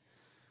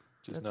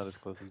 Just not as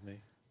close as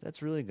me.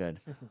 That's really good.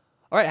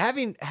 All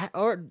right,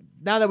 or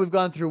now that we've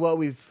gone through what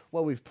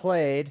we've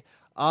played,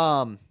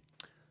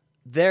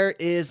 there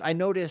is. I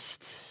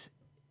noticed.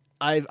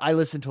 I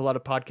listen to a lot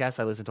of podcasts.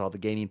 I listen to all the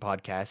gaming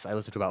podcasts. I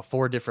listen to about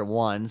 4 different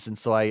ones, and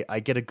so I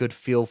get a good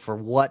feel for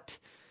what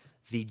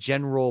the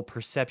general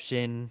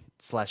perception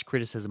 /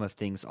 criticism of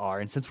things are.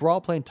 And since we're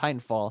all playing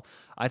Titanfall,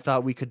 I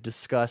thought we could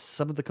discuss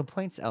some of the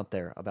complaints out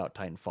there about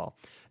Titanfall.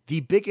 The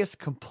biggest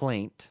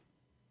complaint.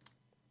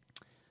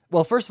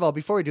 Well, first of all,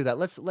 before we do that,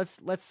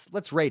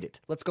 let's rate it.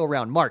 Let's go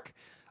around. Mark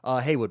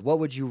Haywood, what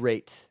would you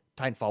rate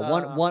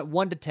Titanfall?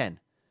 1 to 10.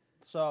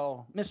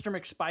 So, Mr.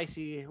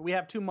 McSpicy, we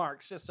have 2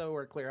 marks, just so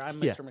we're clear.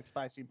 I'm Mr.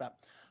 McSpicy, but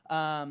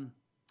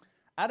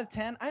out of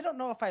 10, I don't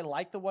know if I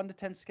like the 1 to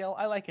 10 scale.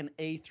 I like an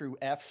A through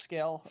F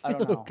scale. I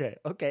don't know.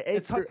 Okay.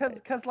 It's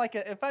because like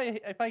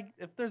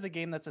if there's a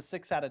game that's a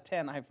 6 out of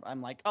 10,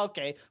 I'm like,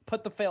 okay,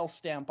 put the fail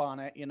stamp on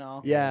it, you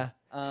know. Yeah.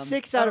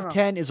 6 out of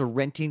 10 is a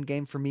renting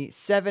game for me.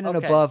 7 and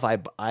Okay. above, I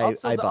buy.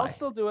 I'll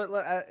still do it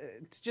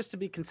just to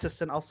be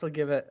consistent. I'll still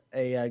give it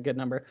a good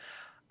number.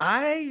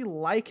 I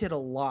like it a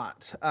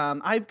lot.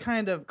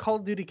 Call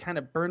of Duty kind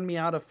of burned me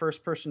out of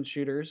first-person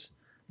shooters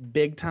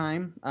big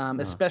time,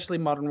 especially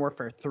Modern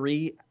Warfare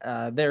 3.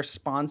 Their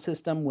spawn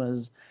system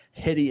was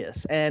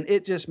hideous, and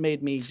it just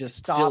made me just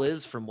stop. Still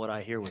is, from what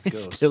I hear with It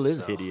Ghost. still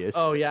is hideous.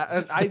 Oh yeah,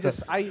 and I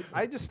just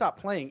stopped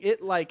playing it.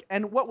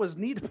 And what was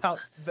neat about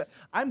that,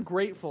 I'm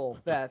grateful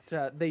that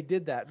they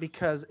did that,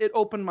 because it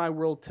opened my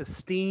world to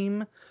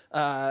Steam.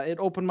 It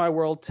opened my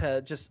world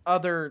to just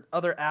other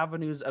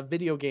avenues of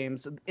video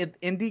games,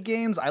 indie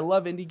games. I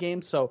love indie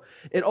games, so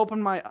it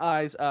opened my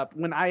eyes up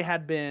when I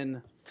had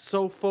been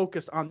so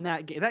focused on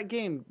that game. That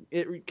game,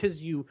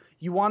 because you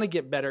want to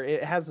get better.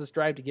 It has this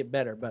drive to get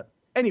better. But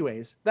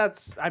anyways,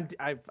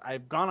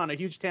 I've gone on a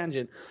huge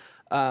tangent.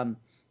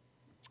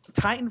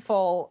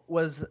 Titanfall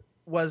was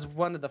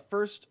one of the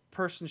first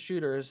person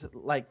shooters,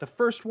 like the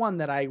first one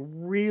that I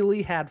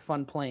really had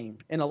fun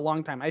playing in a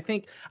long time. I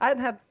think I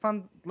hadn't had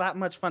that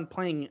much fun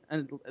playing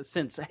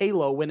since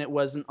Halo, when it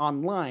wasn't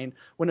online,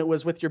 when it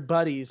was with your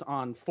buddies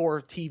on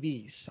 4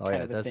 TVs. Oh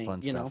yeah, that's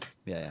fun stuff. Know?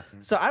 Yeah.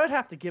 So I would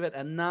have to give it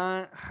a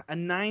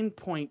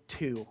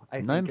 9.2. I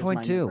think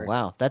 9.2.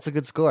 Wow, that's a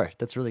good score.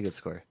 That's a really good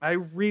score. I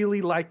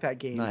really like that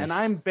game, Nice. and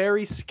I'm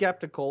very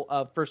skeptical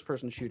of first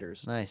person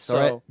shooters. Nice. So,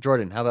 All right,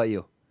 Jordan, how about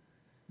you?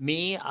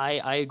 Me,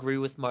 I agree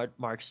with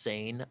Mark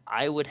saying.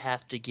 I would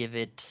have to give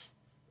it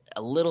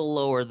a little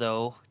lower,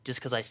 though, just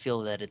because I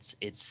feel that it's.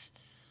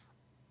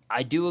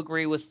 I do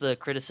agree with the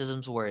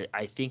criticisms where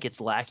I think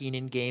it's lacking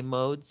in game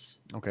modes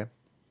Okay.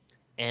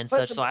 and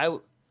But- such. So I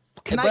know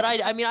Can there's I going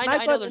butt to be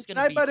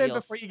in DLC.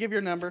 before you give your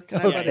number?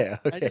 Can I Okay,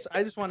 butt in? okay.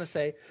 I just want to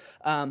say,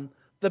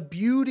 the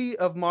beauty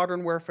of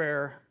Modern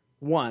Warfare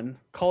 1,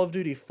 Call of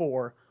Duty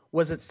 4,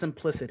 was its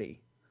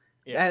simplicity.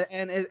 Yes.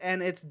 And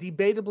it's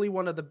debatably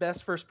one of the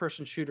best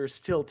first-person shooters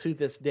still to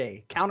this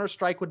day.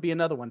 Counter-Strike would be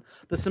another one.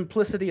 The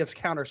simplicity of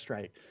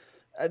Counter-Strike.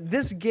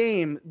 This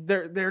game,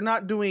 they're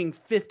not doing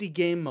 50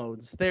 game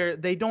modes.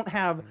 They don't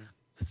have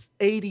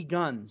 80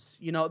 guns.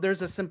 You know,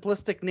 there's a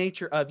simplistic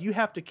nature of you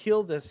have to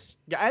kill this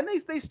guy, and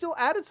they still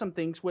added some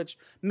things which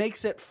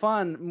makes it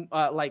fun,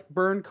 like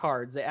burn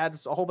cards. They added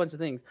a whole bunch of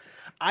things.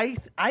 I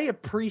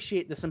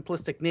appreciate the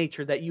simplistic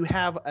nature that you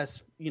have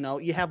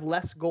you have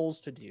less goals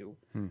to do.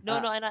 No,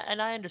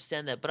 and I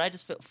understand that, but I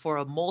just feel for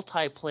a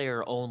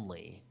multiplayer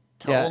only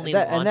to Yeah, only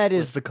and launch that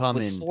is with, the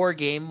common. with 4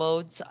 game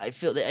modes. I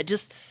feel that I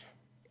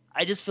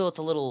just feel it's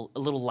a little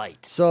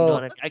light. So- you know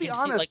what Let's I be can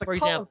honest. see, like, for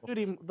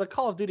example, the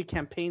Call of Duty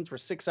campaigns were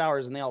 6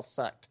 hours and they all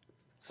sucked.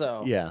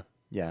 So Yeah.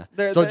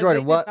 So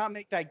Jordan, they what? did not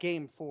make that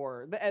game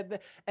for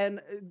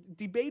and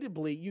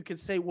debatably you could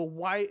say, well,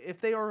 why,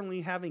 if they are only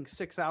having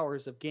 6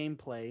 hours of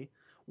gameplay,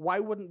 why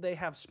wouldn't they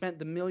have spent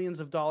the millions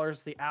of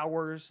dollars, the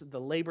hours,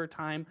 the labor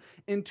time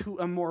into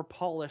a more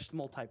polished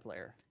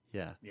multiplayer?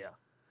 Yeah. yeah.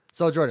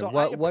 So Jordan, So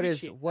I what is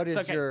appreciate what that. is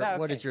So, okay, your that-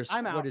 what okay, is your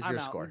I'm out, what is I'm your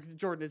out. score?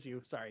 Jordan, is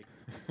you. Sorry.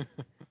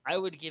 I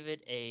would give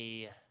it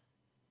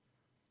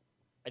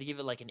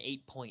like an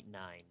 8.9.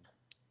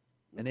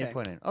 An Okay.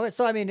 8.9. Okay,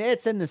 so I mean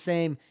it's in the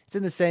same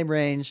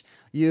range.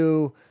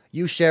 You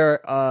share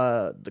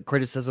the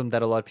criticism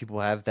that a lot of people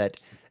have that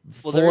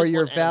Well, there for is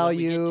your one, and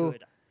value.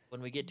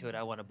 when we get to it,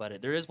 I want to butt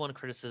it. There is one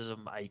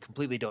criticism I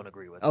completely don't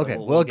agree with. but Okay,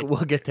 we'll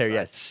get there.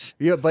 Yes,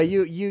 but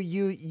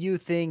you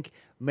think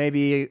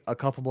maybe a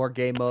couple more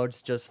game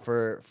modes just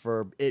for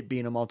it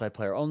being a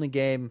multiplayer only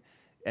game,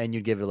 and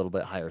you'd give it a little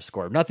bit higher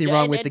score. Nothing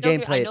wrong with the don't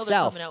get- gameplay I know they're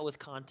itself. coming out with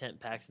content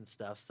packs and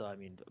stuff, so I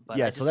mean, but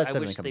Yeah, I, so just, that's I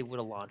definitely wish they coming. would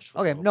have launched.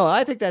 with Okay, a little no, bit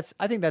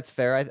I think that's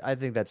fair. I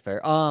think that's fair.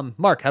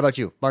 Mark, how about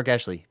you? Mark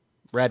Ashley,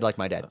 rad like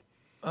my dad.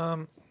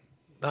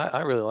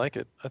 I really like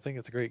it. I think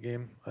it's a great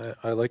game.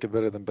 I like it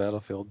better than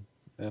Battlefield,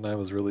 and I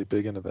was really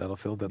big into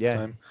Battlefield at Yeah. the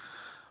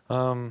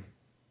time.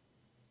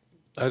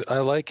 I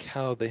like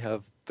how they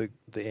have the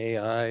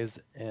AIs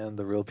and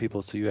the real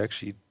people, so you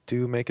actually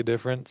do make a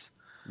difference.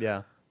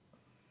 Yeah,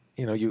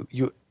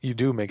 you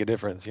do make a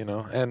difference,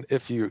 and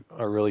if you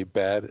are really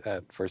bad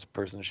at first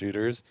person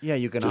shooters, Yeah,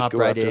 you can just hop go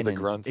right after in. the and-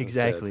 grunts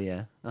exactly.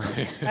 instead. Yeah.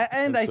 Uh-huh.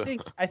 And I So-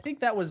 think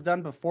that was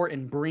done before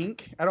in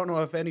Brink. I don't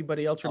know if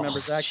anybody else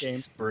remembers that game,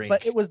 jeez, Brink.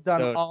 but it was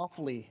done Don't-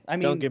 awfully. I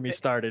mean, Don't get me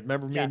started.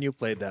 Remember me yeah. and you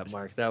played that,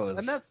 Mark. That was.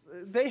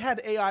 And they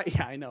had AI.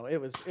 Yeah, I know it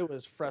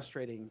was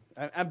frustrating,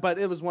 but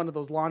it was one of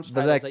those launch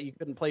But titles that- that you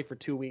couldn't play for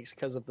 2 weeks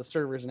because of the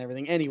servers and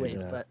everything.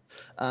 Anyways, Yeah.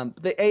 but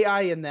the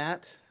AI in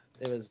that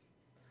it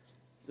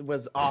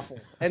was awful,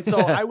 and so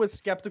I was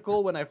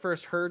skeptical when I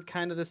first heard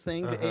kind of this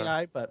thing, the Uh-huh.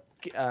 AI. But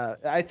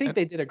I think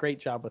they did a great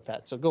job with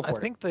that. So go I for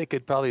it. think they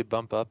could probably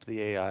bump up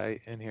the AI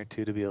in here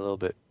too to be a little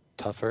bit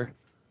tougher,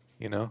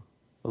 a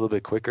little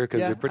bit quicker because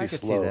Yeah, they're pretty I could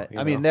slow. see that. you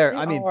I mean, know?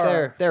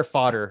 they're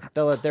fodder.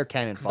 They're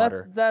cannon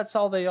fodder. That's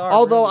all they are.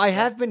 Although really. I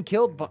have been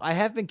killed, I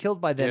have been killed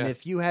by them. Yeah.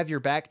 If you have your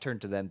back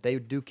turned to them, they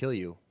do kill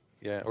you.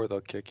 Yeah, or they'll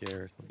kick you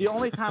or something. The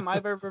only time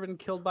I've ever been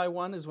killed by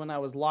one is when I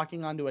was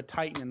locking onto a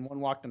Titan and one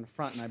walked in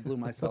front and I blew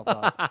myself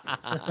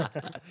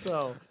up.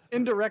 So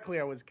indirectly,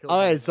 I was killed. All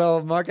by right, one.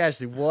 so Mark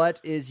Ashley, what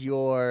is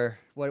your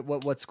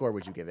what score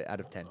would you give it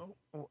out of 10?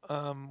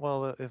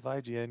 Well, if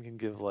IGN can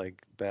give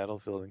like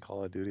Battlefield and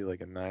Call of Duty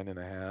like a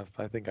 9.5,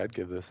 I think I'd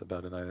give this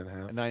about a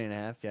 9.5. A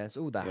 9.5. Yes.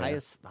 Ooh, the Yeah.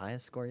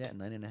 highest score yet,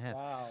 9.5.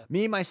 Wow.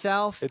 Me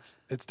myself. It's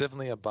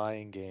definitely a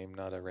buying game,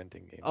 not a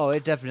renting game. Oh,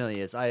 it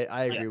definitely is. I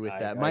agree with I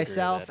that. agree with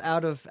Myself, that.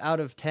 out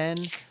of 10,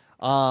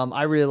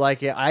 I really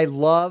like it. I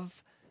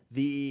love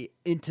the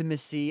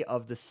intimacy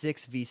of the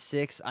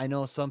 6v6. I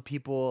know some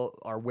people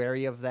are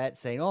wary of that,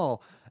 saying, "Oh,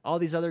 all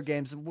these other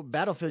games,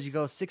 Battlefield, you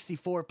go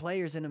 64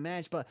 players in a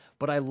match," but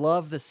I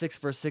love the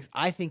 6v6.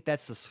 I think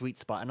that's the sweet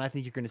spot, and I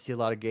think you're going to see a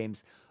lot of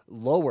games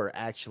lower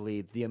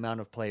actually the amount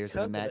of players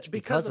in a match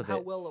because of of how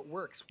it. well it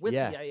works with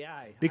Yeah. the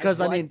AI. Because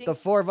Well, I I mean, the think-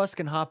 four of us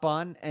can hop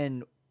on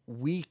and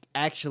we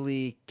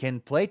actually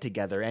can play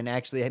together and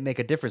actually make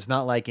a difference.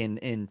 Not like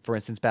in for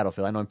instance,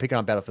 Battlefield. I know I'm picking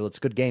on Battlefield; it's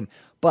a good game,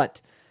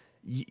 but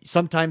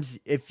sometimes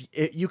if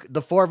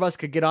the four of us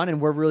could get on and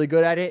we're really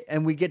good at it,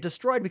 and we get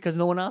destroyed because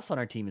no one else on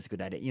our team is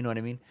good at it. You know what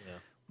I mean? Yeah.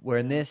 Where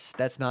in this,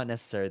 that's not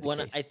necessarily the When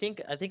case. I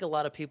think a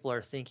lot of people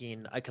are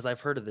thinking, because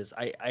I've heard of this.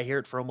 I hear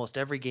it for almost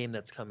every game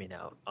that's coming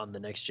out on the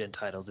next gen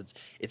titles.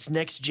 It's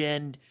next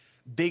gen,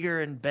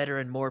 bigger and better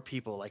and more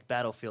people. Like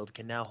Battlefield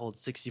can now hold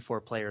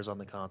 64 players on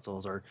the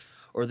consoles, or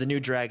the new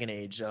Dragon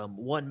Age.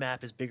 One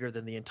map is bigger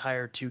than the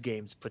entire 2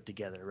 games put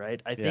together.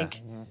 Right? I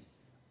think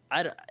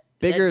I don't.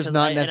 Bigger is 'cause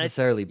not and I-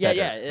 necessarily Yeah, better.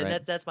 yeah, and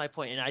right? that's my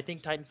point. And I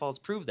think Titanfall's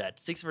proved that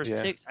 6 versus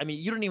Yeah. 6. I mean,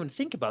 you don't even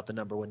think about the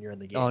number when you're in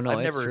the game. Oh no,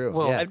 I've it's never, true.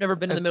 Well, yeah. I've never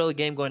been in the middle of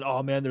the game going,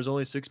 "Oh man, there's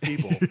only 6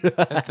 people."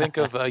 And think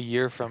of a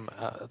year from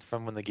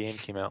when the game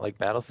came out, like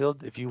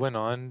Battlefield. If you went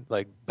on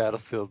like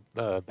Battlefield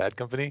Bad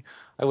Company,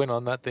 I went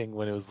on that thing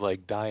when it was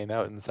like dying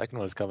out, and the second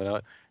one was coming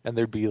out, and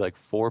there'd be like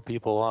 4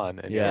 people on,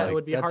 and Yeah, you're it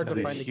would be like, hard to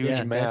this find a huge game.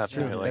 Yeah, map, that's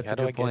true. and you're like, That's how a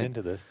do I good get point.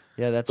 into this?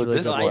 Yeah, that's But really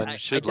this good. No, one I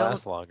should don't-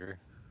 last longer.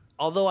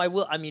 Although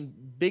I mean,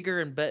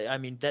 bigger and better. I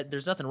mean,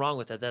 there's nothing wrong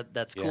with that.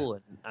 That's Yeah. cool,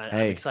 and I'm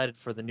Hey. excited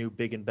for the new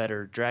big and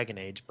better Dragon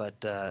Age.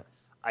 But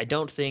I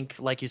don't think,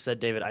 like you said,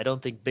 David, I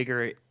don't think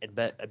bigger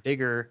and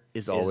bigger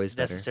Is always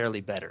better. necessarily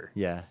better.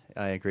 Yeah,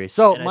 I agree.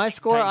 So And I my think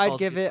score, I'd Titanfall's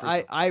give good it. proof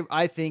of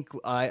I think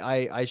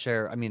I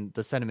share. I mean,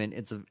 the sentiment.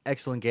 It's an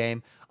excellent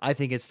game. I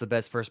think it's the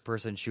best first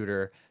person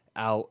shooter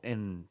out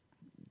in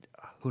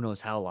who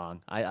knows how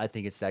long. I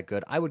think it's that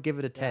good. I would give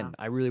it a 10. Yeah.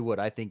 I really would.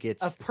 I think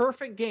it's A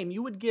perfect game.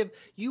 You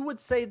would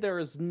say there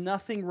is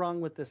nothing wrong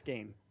with this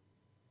game.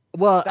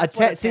 well. That's A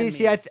what 10. a 10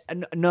 See,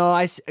 means.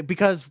 no.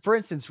 Because for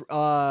instance,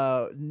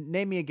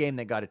 name me a game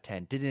that got a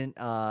 10. Didn't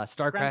Grand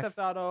StarCraft? Theft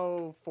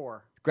Auto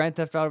 4. Grand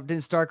Theft Auto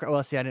didn't StarCraft.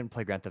 Well, see, I didn't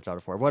play Grand Theft Auto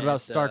 4. What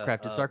about And,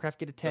 StarCraft? Did uh, StarCraft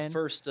get a The 10?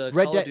 first Red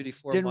Call Dead of Duty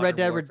 4 didn't Modern Red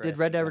Dead Warfare, did I Red think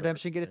Dead got over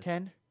Redemption get a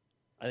 10. 10?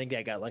 I think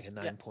that got like a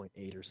Yeah.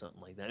 9.8 or something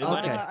like that. It might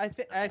Okay.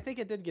 have- I think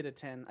it did get a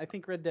 10. I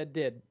think Red Dead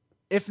did.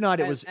 If not,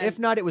 it And- was. and- If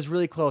not, it was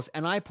really close.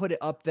 And I put it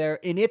up there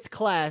in its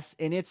class.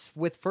 In its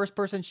with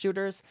first-person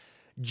shooters,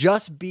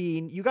 just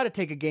being. You got to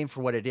take a game for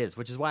what it is,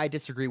 which is why I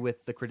disagree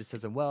with the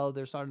criticism. Well,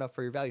 there's not enough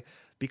for your value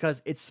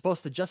because it's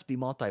supposed to just be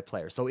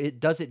multiplayer. So it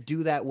does it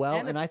do that well,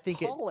 and it's I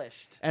think it.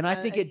 polished. And I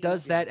think it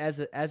does yeah.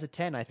 that as a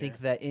 10. I think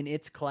that in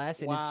its class,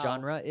 in its Wow.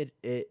 genre,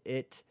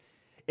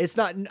 it's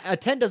not a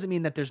 10 doesn't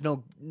mean that there's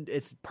no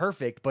it's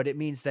perfect, but it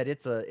means that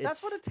it's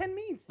That's what a 10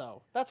 means,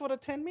 though. That's what a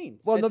 10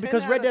 means. well, A no, 10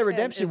 because out Red of Dead 10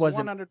 Redemption is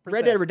wasn't 100%.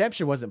 Red Dead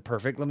Redemption wasn't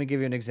perfect. Let me give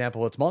you an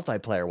example. Its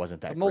multiplayer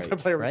wasn't that The multiplayer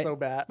was great, so right?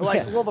 bad.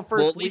 Like, well, the first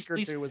well, at week least, or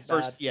least two was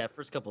first, bad. yeah,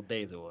 first couple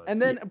days it was. And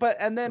then,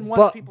 once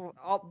But- people,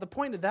 the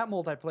point of that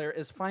multiplayer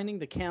is finding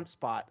the camp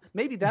spot.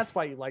 Maybe that's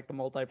why you like the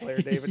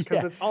multiplayer, David, because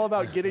Yeah. it's all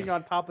about getting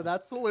on top of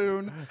that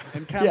saloon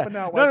and Yeah. camping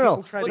out while No,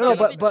 people try to no, get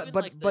but up but there. but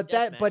Even, like, but the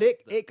that but deathmatch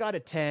it got a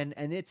 10,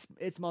 and its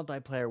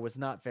multiplayer was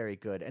not very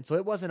good, and so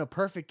it wasn't a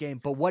perfect game.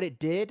 But what it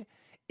did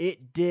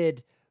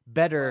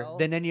better Well-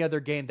 than any other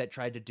game that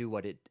tried to do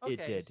what it Okay,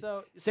 did.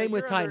 so Same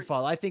with your other-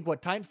 Titanfall. I think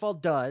what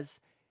Titanfall does,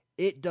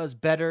 it does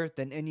better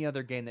than any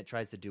other game that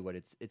tries to do what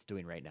it's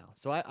doing right now.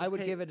 So I would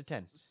Okay, give it a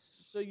 10.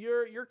 So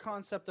your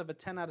concept of a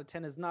 10 out of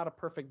 10 is not a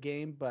perfect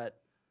game, but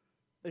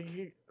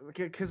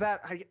because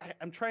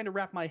I'm trying to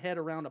wrap my head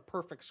around a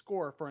perfect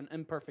score for an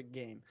imperfect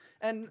game,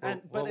 but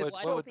what it's would-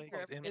 so what would close. make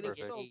it It is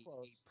imperfect? so a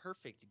close.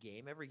 perfect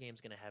game. Every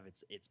game's going to have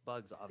its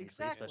bugs,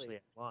 obviously, Exactly. especially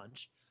at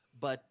launch.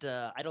 But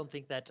I don't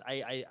think that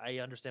I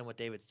understand what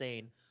David's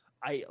saying.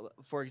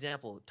 For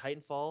example,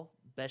 Titanfall,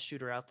 best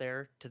shooter out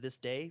there to this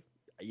day.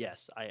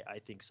 Yes, I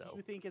think so.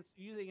 You think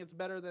it's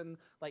better than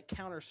like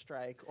Counter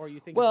Strike, or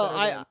you think Well, it's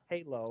better than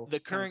Halo? The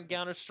current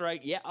Counter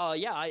Strike, yeah,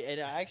 yeah. I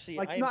actually,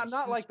 like I am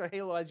not huge- like the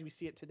Halo as we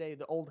see it today,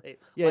 the old Halo.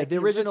 Yeah, like the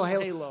original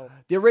Halo.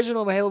 The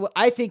original Halo,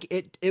 I think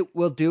it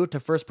will do to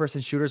first-person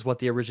shooters what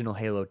the original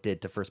Halo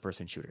did to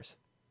first-person shooters.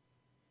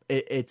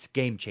 It's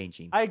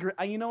game-changing. I agree.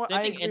 You know what? Same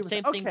I thing, agree and with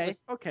same that. thing Okay, with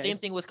okay. same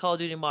thing with Call of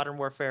Duty Modern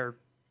Warfare,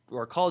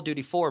 or Call of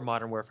Duty 4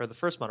 Modern Warfare, the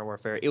first Modern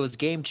Warfare. It was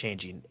game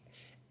changing.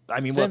 I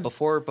mean, Same.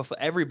 before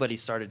everybody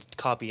started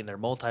copying their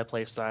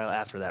multiplayer style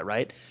after that,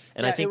 right?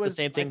 And I think the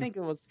same thing. I think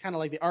it was kind of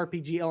like the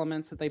RPG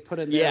elements that they put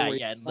in there. Yeah, where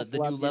yeah, you and the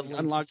level new up, you leveling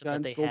unlock system that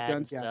guns, they gold had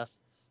guns, and yeah. stuff.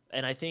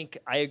 And I think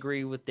I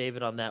agree with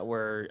David on that,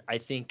 where I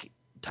think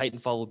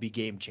Titanfall will be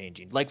game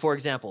changing. Like, for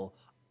example,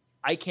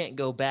 I can't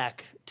go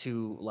back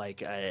to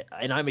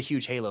and I'm a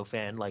huge Halo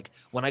fan. Like,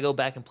 when I go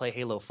back and play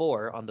Halo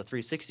 4 on the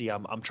 360,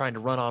 I'm trying to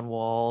run on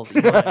walls,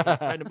 I'm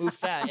trying to move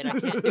fast, and I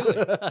can't do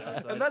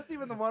it. So And that's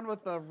even the one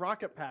with the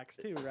rocket packs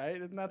too, right?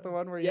 Isn't that the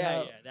one where you yeah,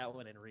 have? yeah, that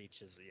one in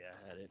Reach is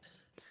had it.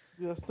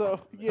 Yeah, so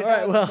you All right,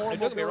 have well- more And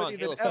don't get me wrong,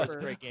 mobility Halo than 4 is a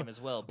ever. great game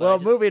as well. But Well, I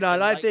just- moving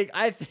on. I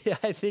like-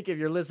 think if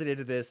you're listening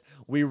to this,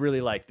 we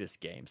really like this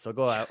game. So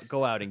go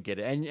out and get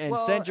it, and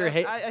Well, send your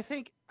hate. I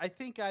think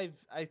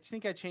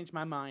I changed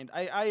my mind.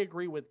 I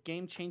agree with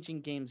game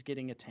changing games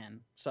getting a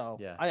 10. So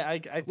Yeah. I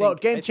think, Well, I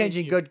game think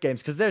changing you- good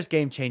games, because there's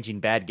game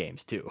changing bad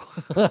games too.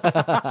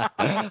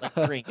 like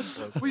drink,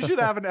 folks. We should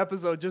have an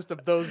episode just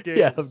of those games.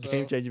 Yeah, so.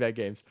 game changing bad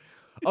games.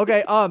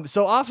 Okay,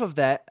 so off of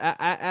that,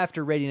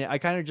 after rating it, I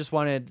kind of just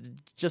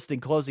wanted, just in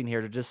closing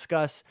here, to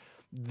discuss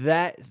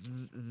that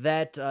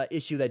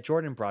issue that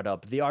Jordan brought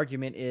up. The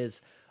argument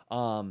is,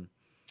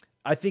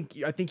 I think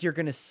you're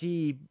going to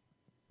see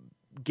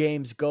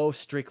games go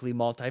strictly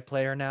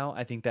multiplayer now.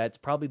 I think that's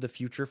probably the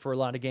future for a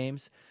lot of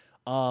games.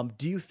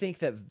 Do you think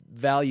that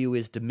value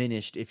is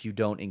diminished if you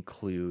don't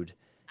include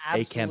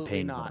a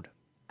campaign not. mode?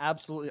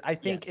 Absolutely. I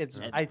think Yes,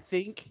 and- I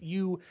think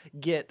you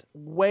get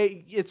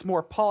it's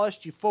more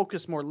polished, you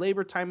focus more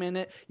labor time in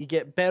it, you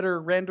get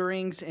better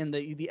renderings and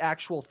the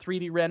actual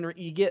 3D render.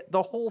 You get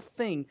the whole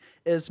thing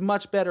is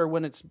much better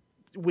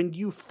when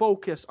you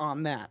focus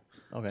on that.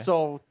 Okay.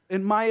 So,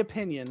 in my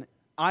opinion,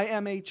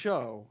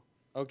 IMHO,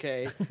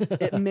 okay,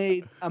 it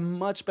made a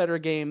much better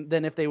game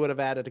than if they would have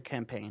added a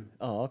campaign.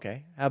 Oh,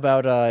 okay. How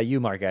about you,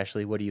 Mark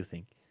Ashley? What do you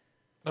think?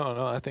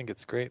 No, I think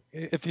it's great.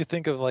 If you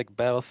think of like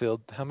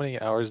Battlefield, how many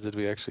hours did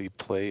we actually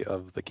play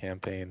of the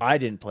campaign? I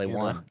didn't play You know?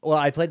 one. Well,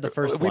 I played the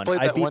first we one.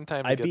 played I that beat, one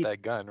time I to beat, get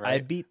that gun, I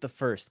right? beat the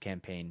first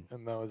campaign.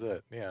 And that was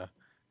it. Yeah.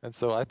 And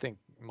so I think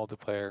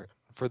multiplayer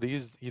for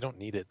these you don't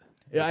need it.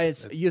 Yeah,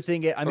 you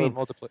think it? I mean,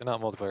 multiplayer, not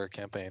multiplayer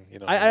campaign. You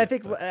know. I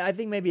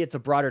think maybe it's a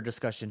broader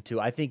discussion too.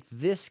 I think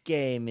this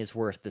game is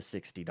worth the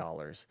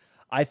 $60.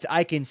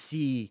 I can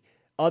see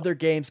other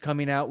games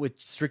coming out with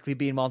strictly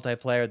being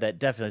multiplayer that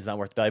definitely is not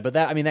worth the value. But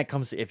that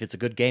comes, if it's a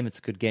good game, it's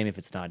a good game. If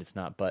it's not, it's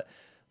not.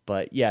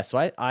 But yeah, so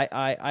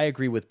I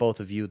agree with both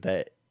of you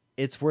that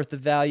it's worth the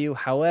value.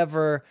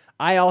 However,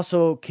 I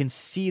also can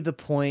see the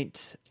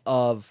point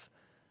of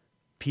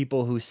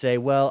people who say,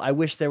 well, I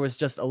wish there was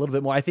just a little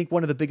bit more. I think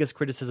one of the biggest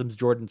criticisms,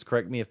 Jordan's,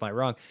 correct me if I'm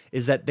wrong,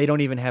 is that they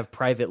don't even have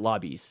private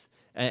lobbies.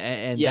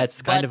 And Yes,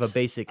 that's kind of a but,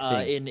 basic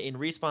thing. In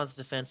Respawn's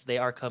defense, they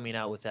are coming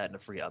out with that in a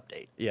free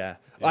update. Yeah.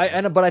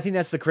 Yeah. But I think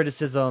that's the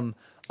criticism.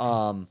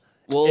 Well,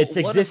 It's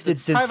one of existed the-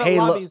 since Private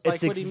Halo. lobbies,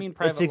 like, what do you mean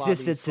private It's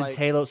existed lobbies? since Like-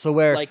 Halo. So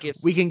where Like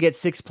if- we can get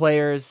 6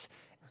 players.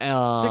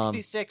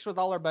 6v6 with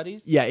all our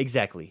buddies? Yeah,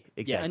 exactly.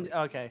 Yeah, And,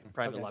 okay.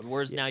 private okay. lobby.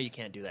 Whereas now you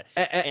can't do that.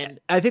 And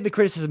I think the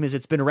criticism is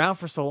it's been around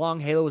for so long.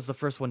 Halo was the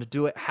first one to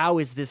do it. How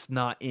is this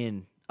not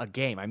in a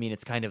game? I mean,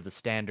 it's kind of the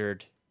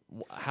standard.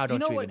 How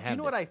don't you even have Do you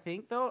know what this? I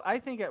think though? I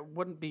think it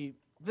wouldn't be.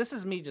 This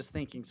is me just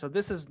thinking. So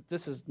this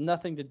is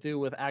nothing to do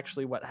with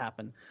actually what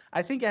happened.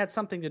 I think it had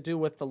something to do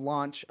with the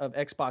launch of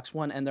Xbox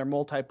One and their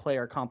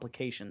multiplayer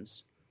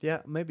complications.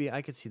 Yeah, maybe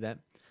I could see that.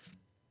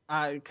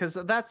 Because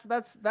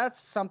that's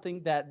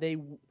something that they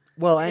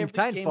Well, and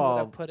every game would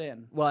have Titanfall. put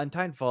in. Well, and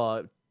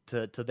Titanfall,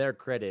 to their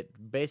credit,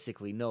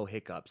 basically no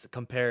hiccups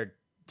compared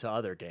to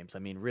other games. I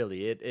mean,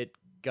 really, it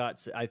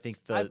got. I think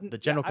the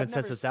general I've never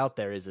consensus s- out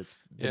there is it's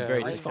been Yeah,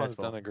 very Respawn's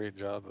successful. done a great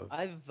job of.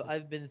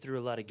 I've been through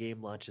a lot of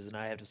game launches, and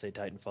I have to say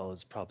Titanfall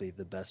is probably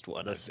the best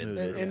one The I've been through.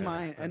 smoothest. In Yeah,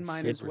 mine It's and been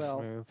mine as super well.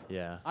 Smooth.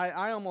 Yeah.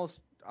 I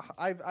almost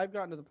I've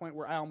gotten to the point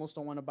where I almost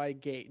don't want to buy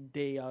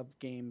day of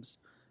games.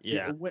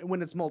 Yeah.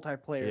 When it's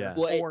multiplayer. Yeah.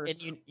 Well, or and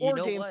you or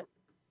know games- what?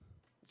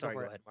 Sorry,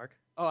 for go it. ahead,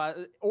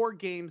 Mark. or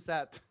games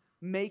that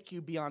make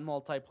you be on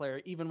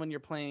multiplayer even when you're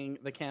playing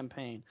the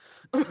campaign,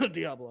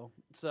 Diablo.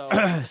 So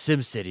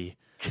SimCity.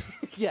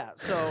 yeah,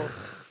 so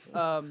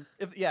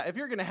if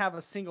you're gonna have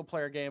a single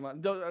player game,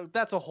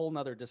 that's a whole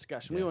nother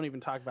discussion. We won't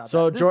even talk about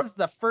So that. This is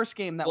the first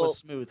game that Well, was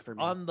smooth for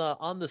me. on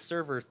the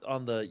server,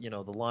 on the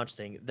the launch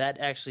thing, that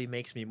actually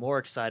makes me more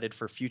excited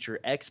for future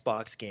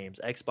Xbox games,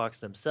 Xbox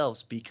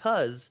themselves,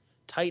 because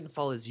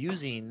Titanfall is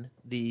using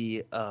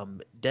the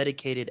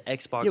dedicated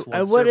Xbox One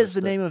and what server. is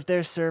the So name of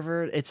their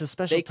server? It's a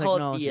special they call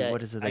technology. it the,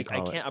 What is it they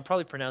call it? I'm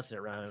probably pronouncing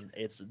it wrong.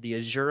 It's the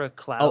Azure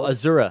Cloud. Oh,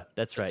 Azura.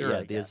 That's right.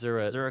 Azura, The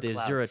Azura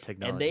Cloud.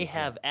 technology. And they yeah.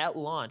 have at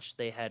launch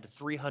they had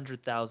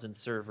 300,000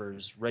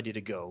 servers ready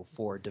to go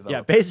for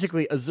developers. Yeah,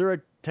 basically,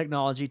 Azura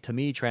technology to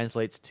me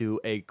translates to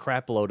a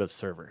crap load of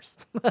servers.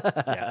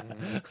 Yeah.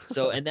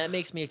 So, and that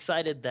makes me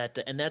excited that,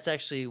 and that's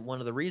actually one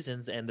of the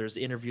reasons. And there's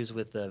interviews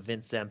with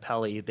Vince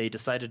Zampelli. They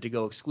decided to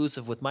go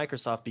exclusive with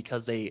Microsoft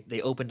because they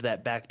opened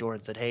that back door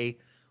and said, "Hey,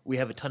 we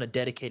have a ton of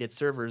dedicated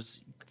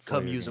servers.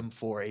 Come your use game." them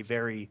for a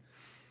very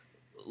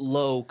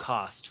low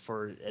cost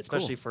for,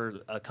 especially for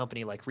a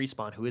company like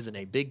Respawn, who isn't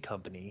a big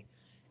company."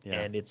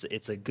 Yeah. And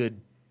it's a good.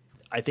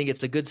 I think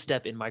it's a good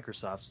step in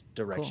Microsoft's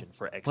direction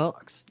for Well,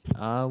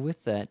 Xbox.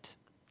 with that,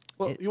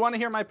 Well, you want to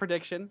hear my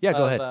prediction? Yeah,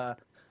 go ahead.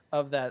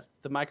 Of the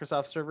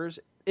Microsoft servers,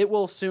 it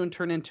will soon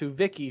turn into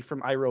Vicky from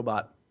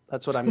iRobot.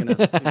 That's what I'm gonna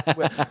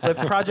with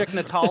Project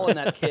Natal and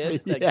that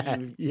kid. Like,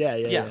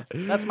 yeah.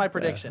 That's my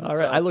prediction. All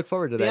right, So, I look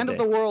forward to the that end day. of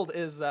the world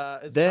is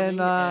Then, coming,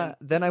 and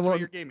then just I enjoy won't.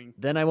 your gaming.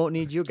 Then I won't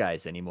need you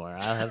guys anymore.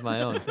 I'll have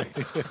my own.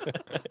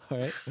 All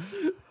right.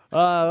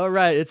 All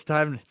right. It's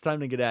time. It's time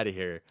to get out of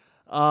here.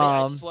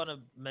 I just want to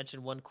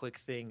mention one quick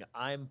thing.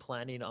 I'm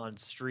planning on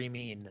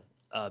streaming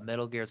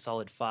Metal Gear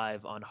Solid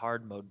 5 on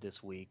hard mode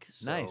this week.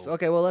 So, Nice.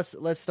 Okay. Well,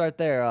 let's start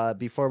there.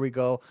 Before we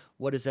go,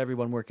 what is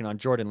everyone working on?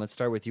 Jordan, let's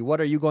start with you.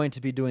 What are you going to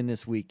be doing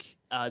this week?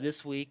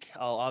 This week,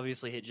 I'll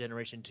obviously hit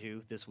Generation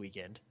 2 this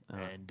weekend. Uh-huh.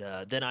 And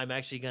then I'm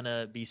actually going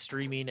to be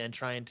streaming and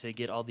trying to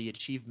get all the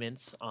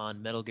achievements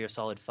on Metal Gear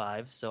Solid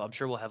 5. So I'm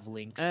sure we'll have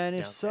links. And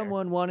if down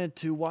someone wanted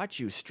to watch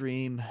you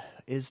stream,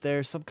 is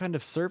there some kind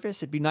of service?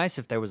 It'd be nice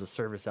if there was a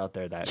service out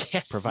there that there.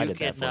 Yes, provided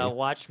you that can for you.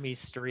 watch me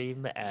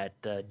stream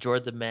at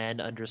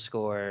 _Xbox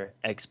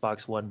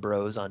One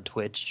Bros on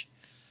Twitch.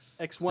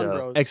 X1 So-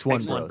 Bros.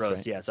 X1 Bros,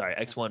 right? Yeah, sorry,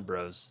 X1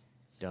 Bros.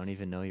 Don't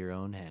even know your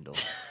own handle.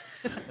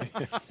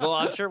 Well,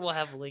 I'm sure we'll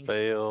have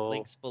Fail.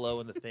 links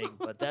below in the thing,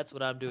 but that's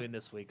what I'm doing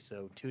this week.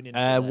 So tune in. For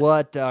that.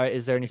 What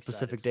is there any Excited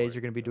specific for days it.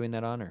 you're going to be doing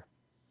that on? Or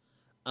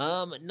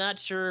Not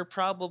sure.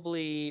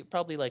 Probably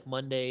like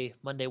Monday,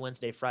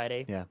 Wednesday,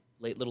 Friday. Yeah.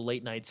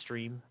 Late night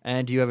stream.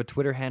 and do you have a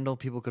Twitter handle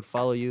people could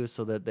follow you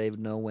so that they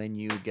know when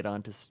you get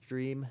on to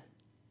stream?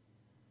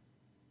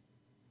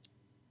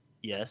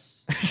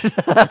 Yes.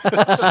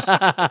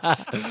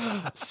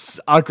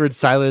 Awkward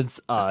silence.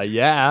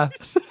 Yeah.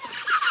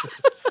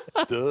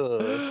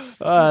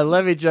 Duh.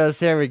 Let me just.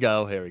 Here we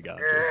go. It's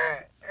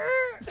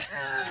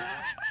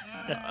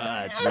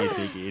me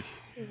thinking.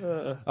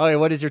 Okay,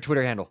 what is your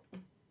Twitter handle?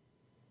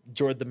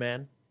 Jord the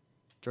Man.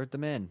 Jordan the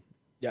Man.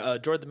 Yeah.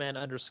 Jord the Man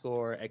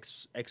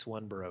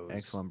 _X1 Bros.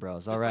 X1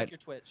 Bros. Just All right. like your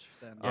Twitch.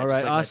 Then. All just right.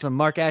 like my- Awesome.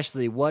 Mark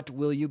Ashley, what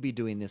will you be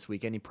doing this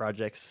week? Any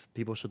projects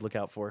people should look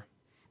out for?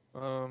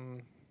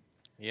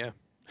 Yeah.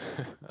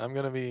 I'm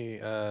gonna be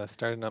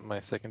starting up my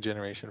second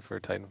generation for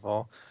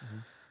Titanfall.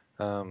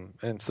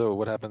 And so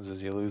what happens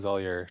is you lose all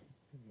your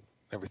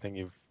everything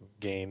you've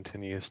gained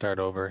and you start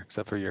over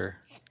except for your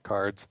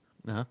cards.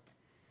 Uh-huh.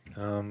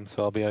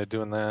 So I'll be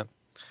doing that,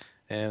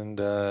 and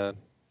I'll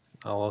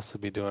also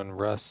be doing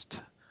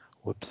Rust,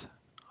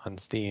 on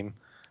Steam.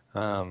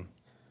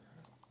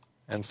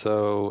 And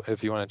so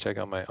if you want to check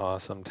out my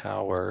awesome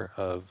Tower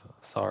of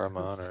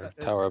Saruman or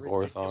It's Tower of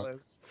Orthon,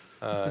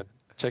 ridiculous.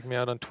 check me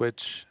out on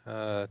Twitch,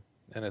 and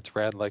it's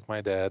Rad Like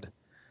My Dad.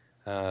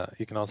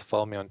 You can also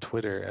follow me on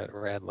Twitter at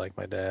Rad Like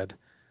My Dad.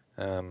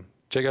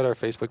 Check out our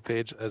Facebook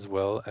page as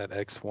well at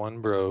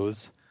X1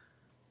 Bros,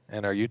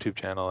 and our YouTube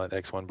channel at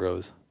X1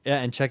 Bros. Yeah,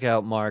 and check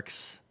out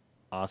Mark's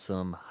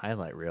awesome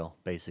highlight reel,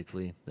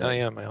 basically. Oh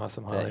yeah, my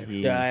awesome that highlight.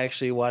 he- Yeah, I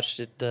actually watched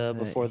it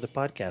before the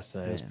podcast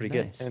tonight. It was Yeah, pretty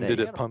nice. good. And Thank did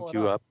you. it pump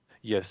you up?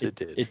 Yes, it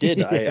did. It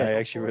did. I Yeah.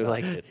 actually really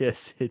liked it.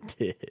 Yes, it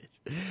did.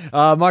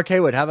 Mark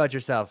Haywood, how about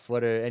yourself?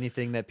 What are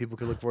anything that people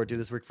could look forward to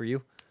this week for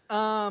you?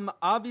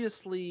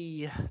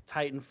 Obviously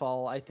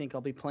Titanfall. I think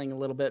I'll be playing a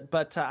little bit,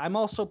 but I'm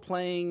also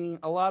playing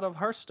a lot of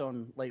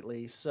Hearthstone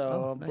lately. So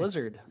Oh, nice.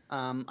 Blizzard.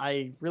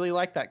 I really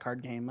like that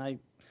card game.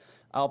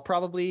 I'll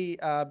probably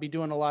be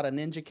doing a lot of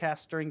Ninja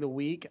Cast during the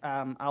week.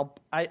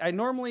 I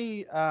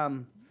normally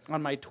on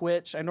my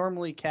Twitch I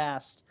normally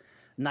cast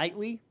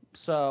nightly,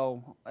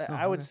 so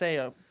I would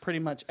say pretty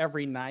much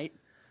every night.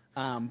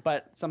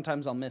 But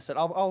sometimes I'll miss it.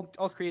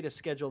 I'll create a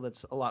schedule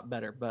that's a lot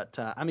better. But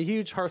I'm a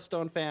huge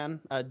Hearthstone fan.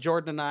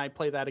 Jordan and I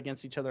play that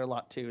against each other a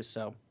lot too.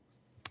 So,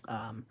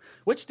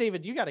 which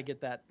David, you got to get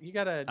that. You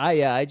got to.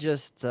 I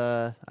just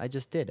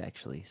did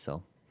actually.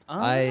 So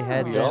I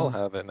had We them. all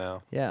have it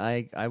now. Yeah,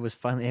 I was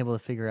finally able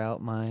to figure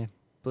out my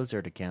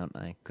Blizzard account.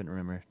 I couldn't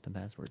remember the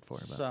password for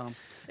it. But. So,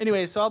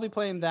 anyway, so I'll be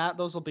playing that.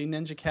 Those will be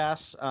Ninja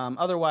casts.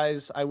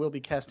 Otherwise, I will be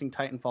casting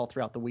Titanfall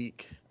throughout the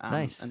week.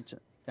 Nice.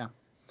 Yeah.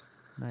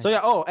 Nice. So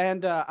yeah. Oh,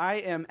 and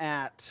I am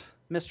at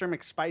Mr.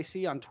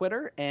 McSpicy on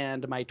Twitter,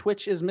 and my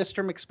Twitch is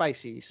Mr.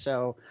 McSpicy.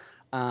 So,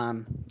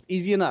 it's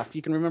easy enough.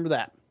 You can remember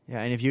that.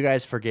 Yeah, and if you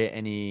guys forget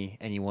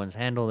anyone's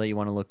handle that you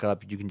want to look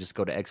up, you can just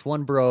go to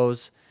X1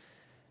 Bros,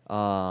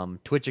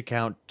 Twitch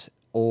account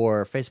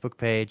or Facebook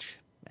page,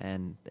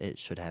 and it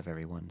should have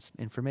everyone's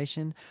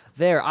information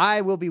there. I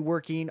will be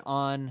working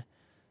on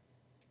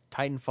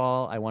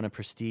Titanfall. I want to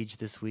prestige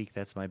this week.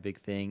 That's my big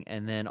thing.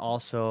 And then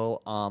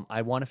also,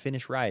 I want to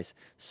finish Rise.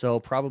 So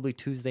probably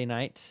Tuesday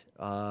night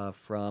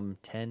from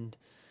 10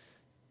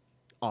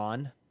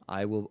 on,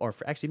 I will, or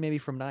actually maybe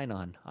from 9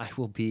 on, I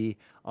will be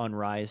on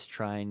Rise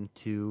trying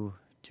to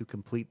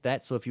complete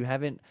that. So if you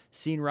haven't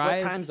seen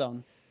Rise. What time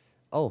zone?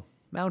 Oh,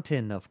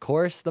 Mountain, of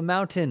course. The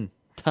Mountain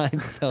time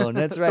zone.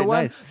 That's right.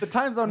 Nice. The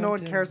time zone no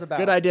one cares about.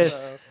 Good idea.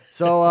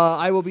 So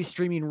I will be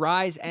streaming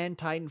Rise and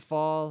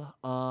Titanfall.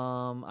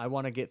 I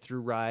want to get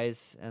through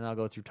Rise, and I'll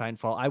go through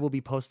Titanfall. I will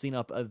be posting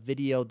up a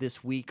video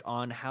this week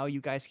on how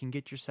you guys can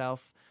get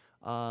yourself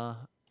a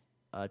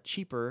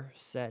cheaper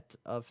set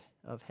of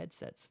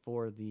headsets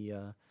for the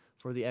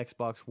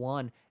Xbox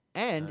One.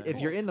 And if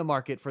you're in the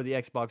market for the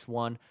Xbox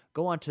One,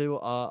 go on to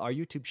our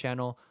YouTube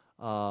channel.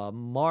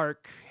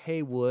 Mark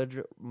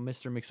Haywood,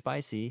 Mr.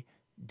 McSpicy,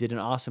 did an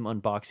awesome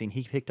unboxing.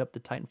 He picked up the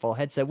Titanfall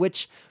headset.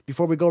 Which,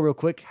 before we go real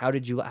quick, how do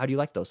you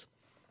like those?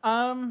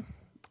 On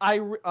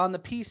the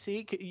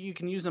PC, you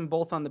can use them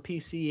both on the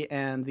PC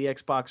and the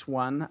Xbox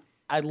One.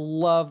 I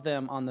love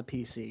them on the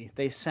PC.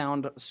 They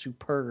sound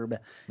superb,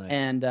 Nice.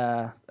 and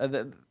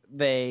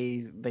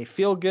they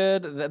feel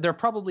good. They're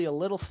probably a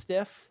little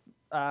stiff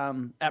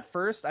at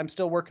first. I'm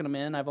still working them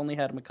in. I've only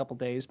had them a couple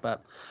days,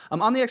 but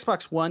on the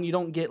Xbox One, you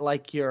don't get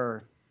like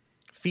your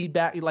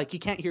feedback. Like you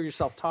can't hear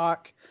yourself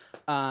talk.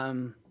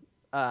 And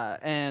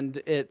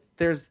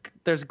there's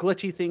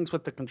glitchy things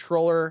with the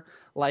controller,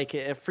 like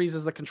it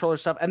freezes the controller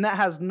stuff, and that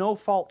has no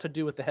fault to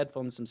do with the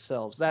headphones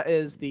themselves. That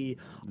is the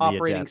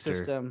operating adapter.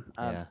 System.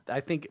 Yeah.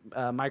 I think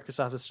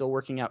Microsoft is still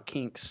working out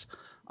kinks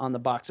on the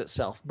box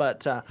itself,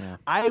 but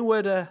I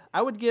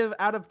would give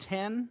out of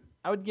 10,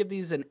 I would give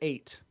these an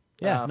 8.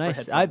 Yeah, for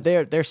nice.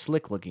 headphones. They're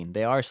slick looking.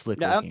 They are slick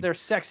looking. They're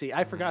sexy.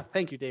 I forgot.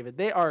 Thank you, David.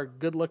 They are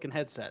good looking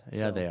headsets.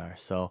 Yeah, so. they are.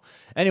 So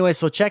anyway,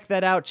 so check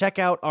that out. Check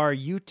out our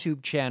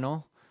YouTube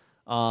channel,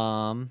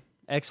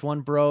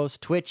 X1 Bros,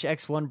 Twitch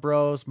X1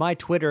 Bros. My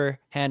Twitter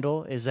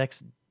handle is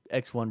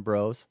X1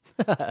 Bros.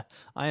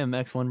 I am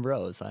X1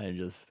 Bros. I am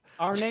just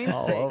Our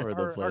namesake, all over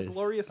the our place.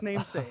 glorious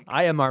namesake.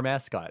 I am our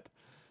mascot,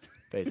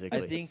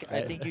 basically.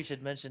 I think you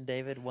should mention,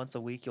 David, once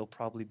a week you'll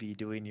probably be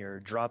doing your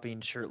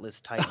dropping shirtless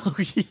Titans Oh,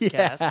 yeah,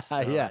 cast. So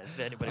yeah. if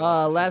anybody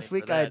wants to tune Last in for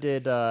week I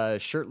that.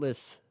 did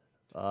shirtless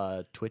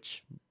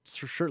Twitch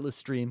shirtless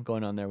stream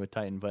going on there with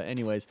Titan. But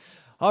anyways,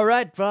 all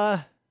right.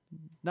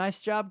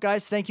 Nice job,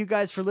 guys. Thank you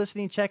guys for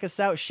listening. Check us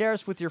out. Share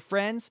us with your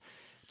friends.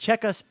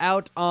 Check us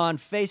out on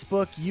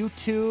Facebook,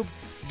 YouTube.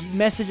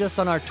 Message us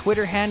on our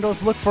Twitter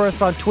handles. Look for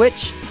us on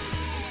Twitch.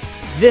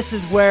 This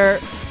is where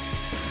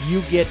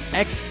you get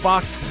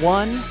Xbox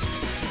One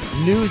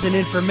news and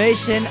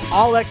information.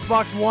 All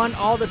Xbox One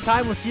all the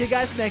time. We'll see you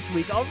guys next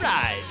week. All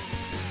right.